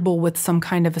comfortable with some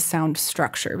kind of a sound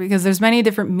structure, because there's many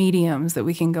different mediums that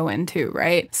we can go into,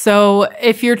 right? So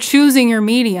if you're choosing your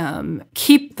medium,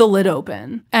 keep the lid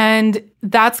open, and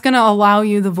that's going to allow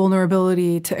you the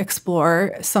vulnerability to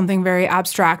explore something very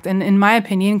abstract and, in my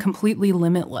opinion, completely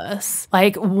limitless.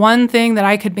 Like, one thing that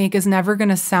I could make is never going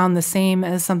to sound the same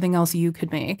as something else you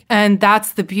could make. And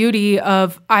that's the beauty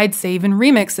of, I'd say, even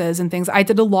remixes and things. I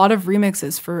did a lot of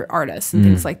remixes for artists and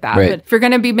things like that. Right. But if you're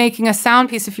going to be making a sound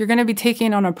piece, if you're going to be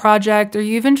taking on a project, or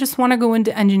you even just want to go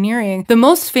into engineering, the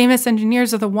most famous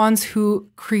engineers are the ones who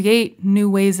create new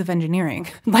ways of engineering.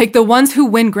 Like the ones who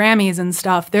win Grammys and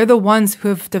stuff, they're the ones who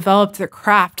have developed their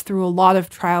craft through a lot of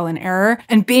trial and error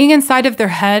and being inside of their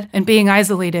head and being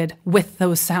isolated with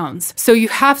those sounds. So you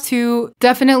have to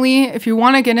definitely, if you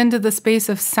want to get into the space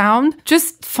of sound,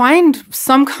 just find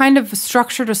some kind of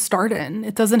structure to start in.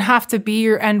 It doesn't have to be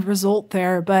your end result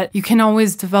there, but you can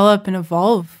always develop and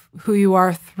evolve who you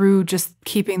are through just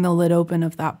keeping the lid open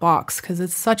of that box, because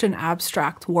it's such an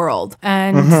abstract world.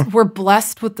 And we're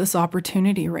blessed with this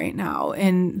opportunity right now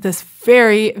in this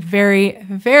very, very,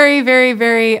 very, very,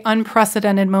 very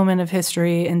unprecedented moment of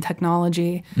history in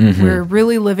technology. We're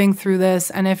really living through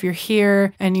this. And if you're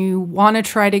here and you want to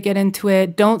try to get into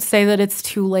it, don't say that it's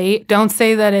too late. Don't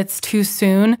say that it's too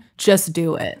soon. Just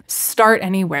do it. Start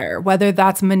anywhere, whether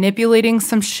that's manipulating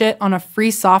some shit on a free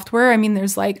software. I mean,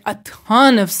 there's like a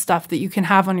ton of stuff that you can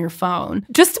have on your phone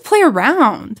just to play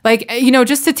around. Like, you know,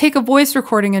 just to take a voice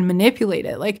recording and manipulate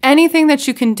it. Like anything that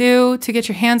you can do to get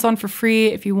your hands on for free.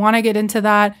 If you want to get into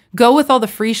that, go with all the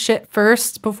free shit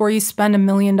first before you spend $1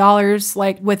 million,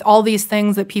 like with all these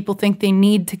things that people think they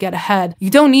need to get ahead. You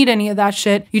don't need any of that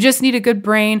shit. You just need a good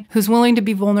brain who's willing to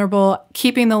be vulnerable,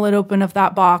 keeping the lid open of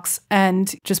that box,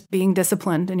 and just being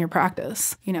disciplined in your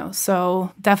practice, you know?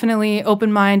 So definitely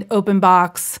open mind, open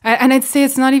box. And I'd say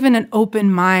it's not even an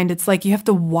open mind. It's like you have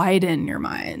to widen your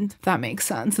mind, if that makes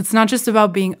sense. It's not just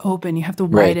about being open. You have to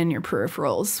widen your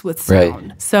peripherals with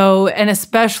sound. So, and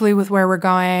especially with where we're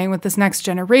going with this next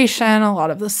generation, a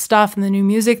lot of the stuff and the new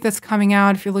music that's coming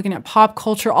out, if you're looking at pop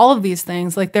culture, all of these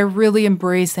things, like they're really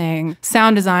embracing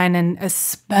sound design, and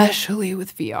especially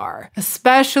with VR,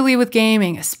 especially with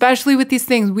gaming, especially with these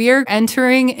things. We are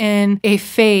entering in a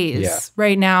phase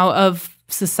right now of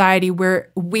society where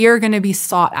we are going to be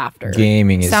sought after.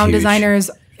 Gaming is sound huge. Designers.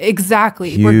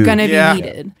 Exactly. Huge. We're going to be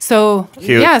needed. So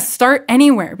start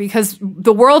anywhere, because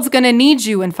the world's going to need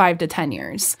you in 5 to 10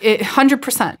 years.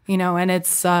 100%, you know, and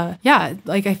it's,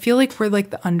 like I feel like we're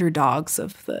like the underdogs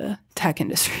of the tech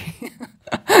industry.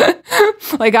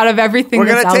 Like out of everything we're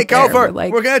that's gonna take out there,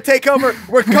 over. We're gonna take over.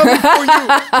 We're coming for you.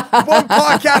 One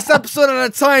podcast episode at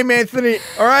a time, Anthony.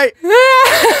 All right?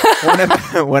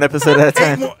 One episode at a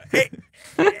time.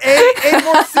 Eight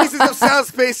more seasons of Sound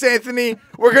Space, Anthony.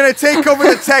 We're going to take over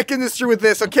the tech industry with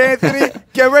this, okay, Anthony?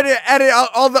 Get ready to edit out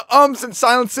all the ums and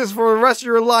silences for the rest of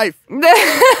your life.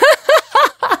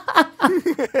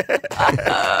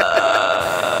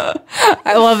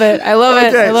 I love it. I love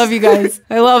it. I love you guys.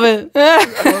 I love it.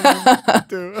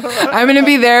 I'm going to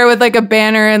be there with like a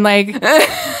banner and like... in the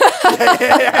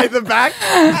back?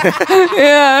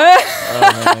 Yeah.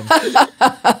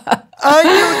 I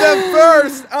knew them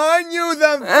first. I knew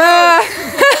them first.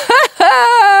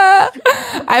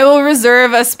 I will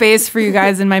reserve a space for you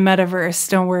guys in my metaverse.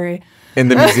 Don't worry. In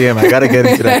the museum. I got to get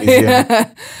into that museum.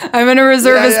 I'm going to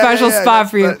reserve a special spot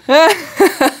for you.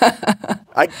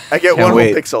 I get one whole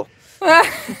pixel.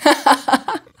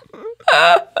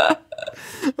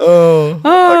 Oh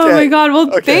my God. Well,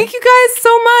 thank you guys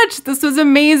so much. This was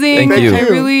amazing. Thank you. I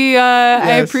really,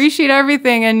 I appreciate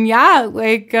everything. And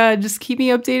just keep me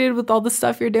updated with all the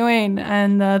stuff you're doing.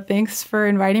 And thanks for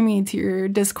inviting me to your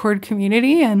Discord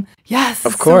community. And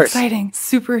of course. So exciting.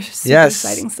 Super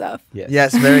exciting stuff.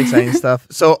 Yes, very exciting stuff.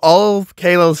 So all of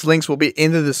Kayla's links will be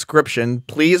in the description.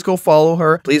 Please go follow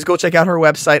her. Please go check out her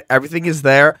website. Everything is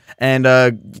there. And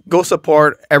go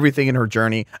support everything in her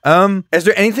journey. Is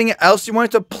there anything else you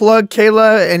wanted to plug,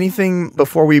 Kayla? Anything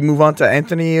before we move on to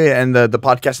Anthony and the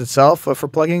podcast itself for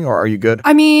plugging, or are you good?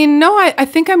 I mean, no, I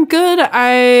think I'm good.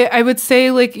 I would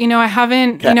say, like, you know, I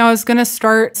haven't, you know, I was going to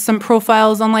start some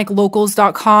profiles on like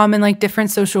locals.com and like different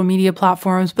social media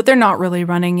platforms, but they're not really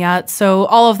running yet. So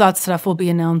all of that stuff will be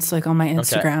announced like on my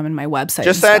Instagram and my website.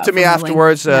 Just send it to me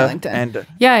afterwards. And cool.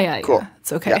 Yeah.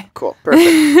 It's okay. Yeah, cool.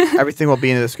 Perfect. Everything will be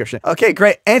in the description. Okay,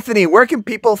 great. Anthony, where can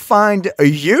people find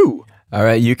you? All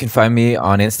right, you can find me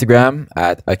on Instagram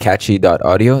at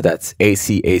akachi.audio. That's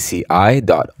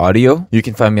ACACI.audio. You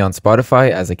can find me on Spotify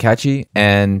as Akachi,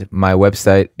 and my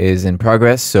website is in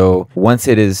progress. So once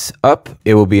it is up,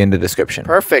 it will be in the description.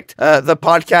 Perfect. The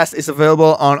podcast is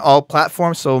available on all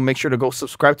platforms, so make sure to go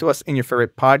subscribe to us in your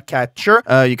favorite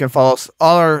podcatcher. You can follow us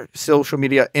all our social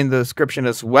media in the description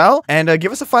as well, and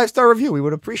give us a 5-star review. We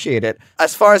would appreciate it.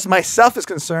 As far as myself is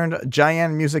concerned,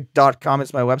 JaianMusic.com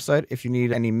is my website. If you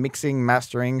need any mixing,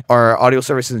 mastering, or audio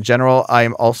services in general, I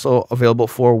am also available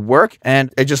for work,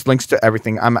 and it just links to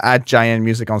everything. I'm at Jaian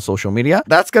Music on social media.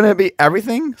 That's gonna be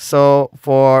everything. So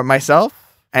for myself,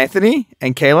 Anthony,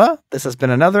 and Kayla, this has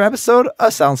been another episode of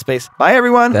Soundspace. Bye,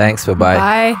 everyone. Thanks.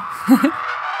 Bye-bye. Bye.